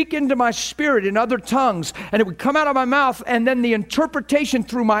speak into my spirit in other tongues, and it would come out of my mouth, and then the interpretation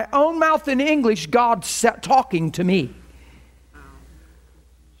through my own mouth in English, God talking to me.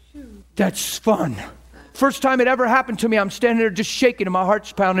 That's fun. First time it ever happened to me, I'm standing there just shaking and my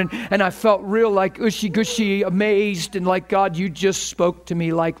heart's pounding, and I felt real like ushy-gushy, amazed, and like, God, you just spoke to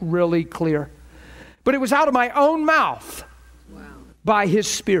me like really clear. But it was out of my own mouth. Wow. By His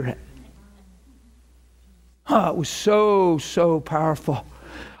Spirit. It was so powerful.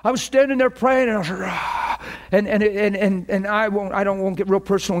 I was standing there praying, and I was like, and I won't get real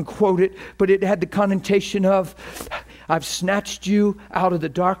personal and quote it, but it had the connotation of, I've snatched you out of the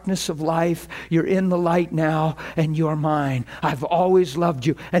darkness of life. You're in the light now, and you're mine. I've always loved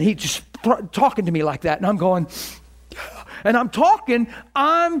you. And he just talking to me like that, and I'm going, and I'm talking.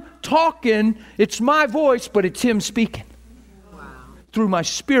 It's my voice, but it's Him speaking. Wow. Through my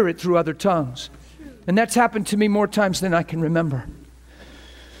spirit, through other tongues. And that's happened to me more times than I can remember.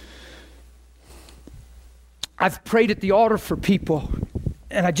 I've prayed at the altar for people,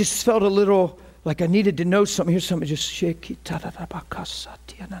 and I just felt a little like I needed to know something. Here's something just shake.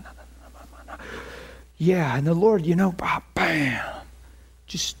 Yeah, and the Lord, bam.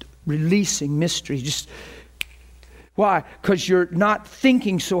 just releasing mystery. Just why? Because you're not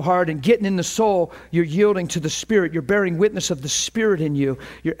thinking so hard and getting in the soul. You're yielding to the Spirit. You're bearing witness of the Spirit in you.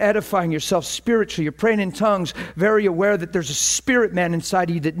 You're edifying yourself spiritually. You're praying in tongues, very aware that there's a spirit man inside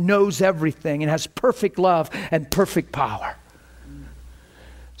of you that knows everything and has perfect love and perfect power.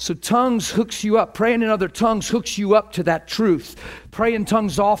 So tongues hooks you up. Praying in other tongues hooks you up to that truth. Pray in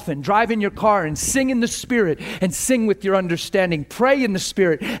tongues often. Drive in your car and sing in the Spirit and sing with your understanding. Pray in the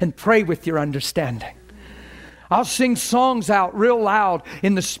Spirit and pray with your understanding. I'll sing songs out real loud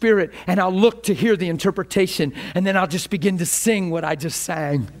in the Spirit, and I'll look to hear the interpretation, and then I'll just begin to sing what I just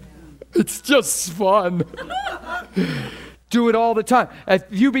sang. It's just fun. Do it all the time. If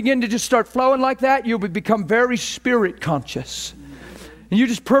you begin to just start flowing like that, you'll become very Spirit conscious. And you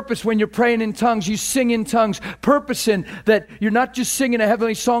just purpose when you're praying in tongues, you sing in tongues, purposing that you're not just singing a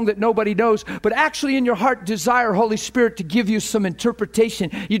heavenly song that nobody knows, but actually in your heart desire Holy Spirit to give you some interpretation.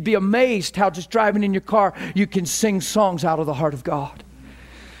 You'd be amazed how just driving in your car, you can sing songs out of the heart of God.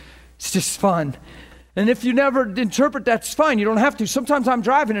 It's just fun. And if you never interpret, that's fine. You don't have to. Sometimes I'm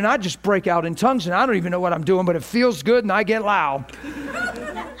driving and I just break out in tongues and I don't even know what I'm doing, but it feels good and I get loud.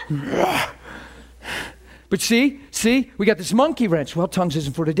 But see, we got this monkey wrench. Well, tongues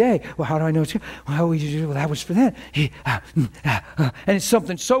isn't for today. Well, how do I know it's good? Well, that was for that. And it's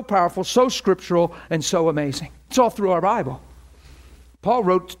something so powerful, so scriptural, and so amazing. It's all through our Bible. Paul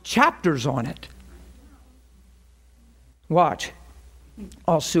wrote chapters on it. Watch.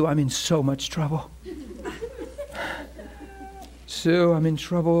 Oh, Sue, I'm in so much trouble. Sue, I'm in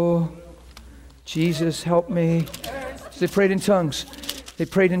trouble. Jesus, help me. So they prayed in tongues. They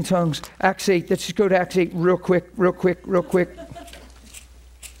prayed in tongues. Acts 8. Let's just go to Acts 8 real quick. You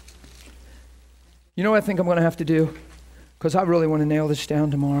know what I think I'm going to have to do? Because I really want to nail this down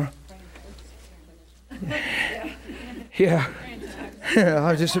tomorrow. Yeah.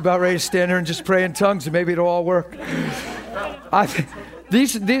 I was just about ready to stand there and just pray in tongues and maybe it'll all work.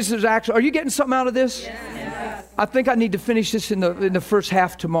 These is actually, are you getting something out of this? I think I need to finish this in the first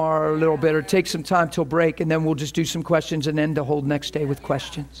half tomorrow a little bit, or take some time till break, and then we'll just do some questions and end the whole next day with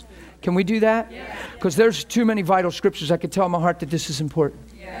questions. Can we do that? Because there's too many vital scriptures. I can tell in my heart that this is important.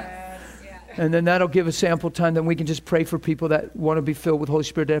 And then that'll give us ample time. Then we can just pray for people that want to be filled with Holy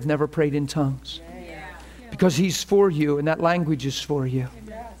Spirit that have never prayed in tongues. Because He's for you, and that language is for you.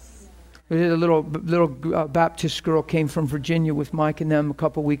 A little Baptist girl came from Virginia with Mike and them a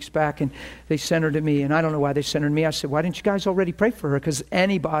couple weeks back, and they sent her to me. And I don't know why they sent her to me. I said, why didn't you guys already pray for her? Because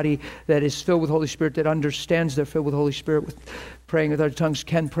anybody that is filled with Holy Spirit, that understands they're filled with Holy Spirit, with praying with other tongues,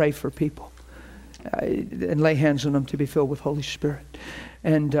 can pray for people and lay hands on them to be filled with Holy Spirit.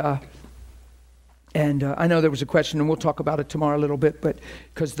 And I know there was a question, and we'll talk about it tomorrow a little bit, but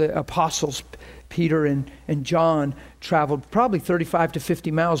because the apostles, Peter and John, traveled probably 35 to 50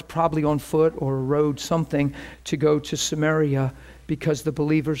 miles, probably on foot or a road, something, to go to Samaria because the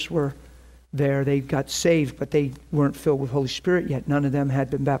believers were there. They got saved, but they weren't filled with Holy Spirit yet. None of them had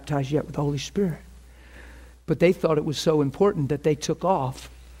been baptized yet with the Holy Spirit. But they thought it was so important that they took off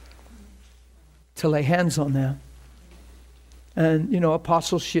to lay hands on them. And,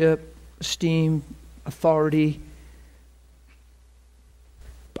 apostleship, esteem, authority.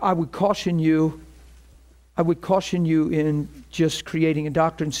 I would caution you in just creating a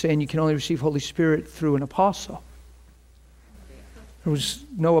doctrine saying you can only receive Holy Spirit through an apostle. There was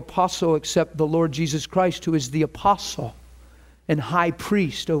no apostle except the Lord Jesus Christ, who is the apostle and high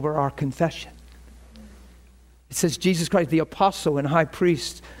priest over our confession. It says Jesus Christ, the apostle and high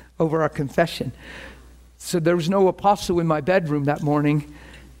priest over our confession. So there was no apostle in my bedroom that morning,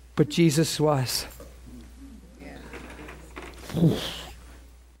 but Jesus was.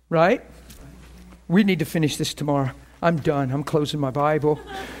 Right? We need to finish this tomorrow. I'm done. I'm closing my Bible.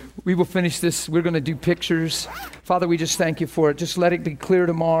 We will finish this. We're going to do pictures. Father, we just thank you for it. Just let it be clear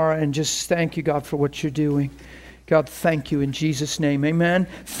tomorrow, and just thank you, God, for what you're doing. God, thank you in Jesus' name. Amen.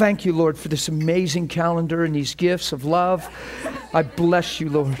 Thank you, Lord, for this amazing calendar and these gifts of love. I bless you,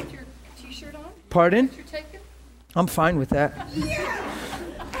 Lord. Your t-shirt on? Pardon? You're taking? I'm fine with that.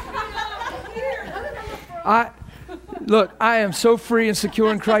 Look, I am so free and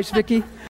secure in Christ, Vicki.